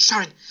spirits,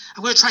 Sharon.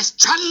 I'm going to try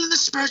channeling the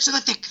spirits of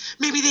the Vic.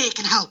 Maybe they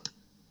can help.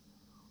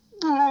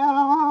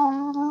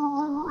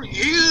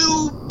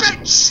 You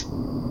bitch!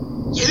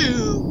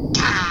 You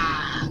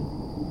car!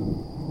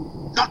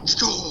 Not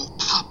your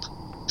pub.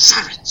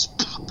 Sharon's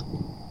pub.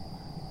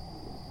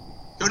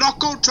 You're not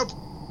going to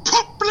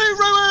properly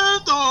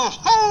ruin the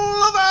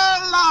whole of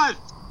her life.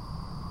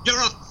 You're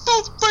a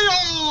fool.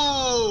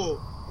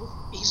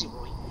 Oh, easy,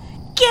 Roy.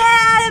 Get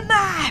out of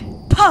my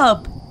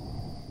pub!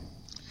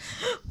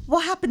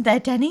 What happened there,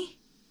 Denny?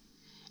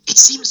 It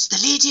seems the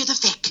lady of the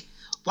Vic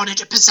wanted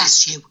to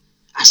possess you,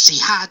 as she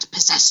had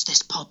possessed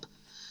this pub.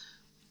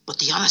 But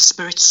the other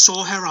spirits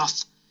saw her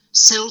off.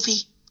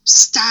 Sylvie,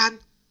 Stan,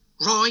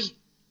 Roy,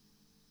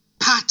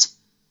 Pat,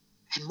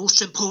 and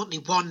most importantly,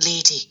 one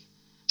lady.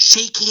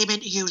 She came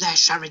into you there,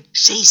 Sharon.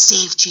 She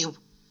saved you.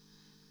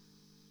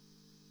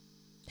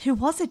 Who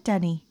was it,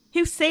 Denny?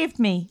 Who saved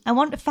me? I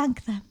want to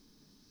thank them.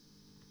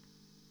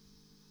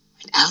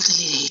 An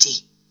elderly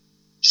lady.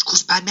 She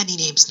goes by many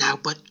names now,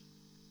 but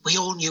we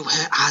all knew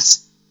her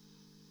as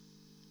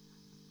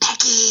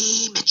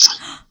Peggy Mitchell.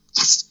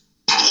 Yes,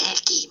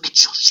 Peggy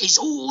Mitchell. She's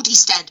old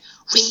East End,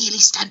 real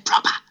East End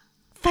proper.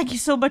 Thank you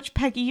so much,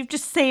 Peggy. You've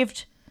just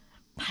saved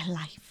my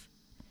life.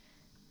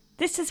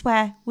 This is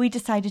where we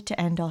decided to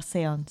end our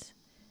seance.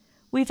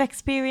 We've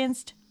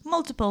experienced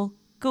multiple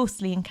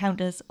ghostly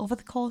encounters over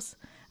the course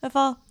of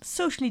our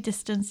socially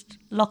distanced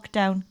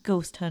lockdown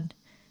ghost hunt.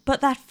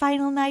 But that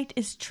final night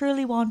is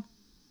truly one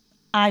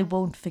I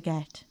won't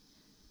forget.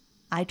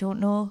 I don't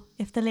know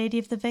if the Lady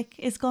of the Vic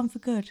is gone for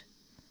good,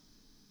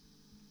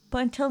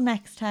 But until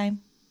next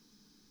time,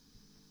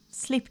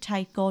 sleep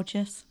tight,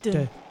 gorgeous.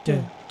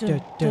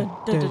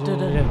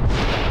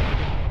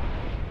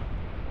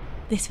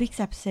 This week's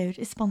episode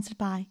is sponsored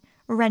by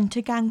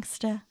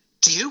Rent-A-Gangster.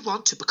 Do you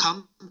want to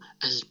become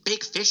a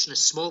big fish in a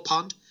small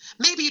pond?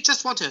 Maybe you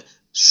just want a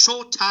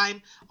short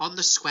time on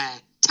the square,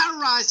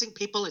 terrorizing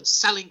people and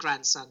selling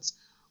grandsons.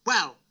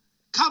 Well,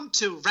 come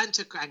to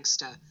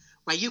Rent-A-Gangster,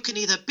 where you can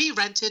either be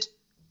rented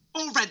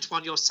or rent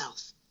one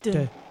yourself.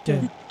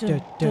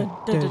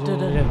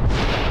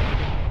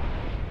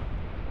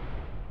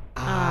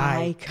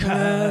 I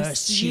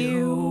curse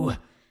you.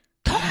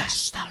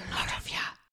 Curse the lot of you.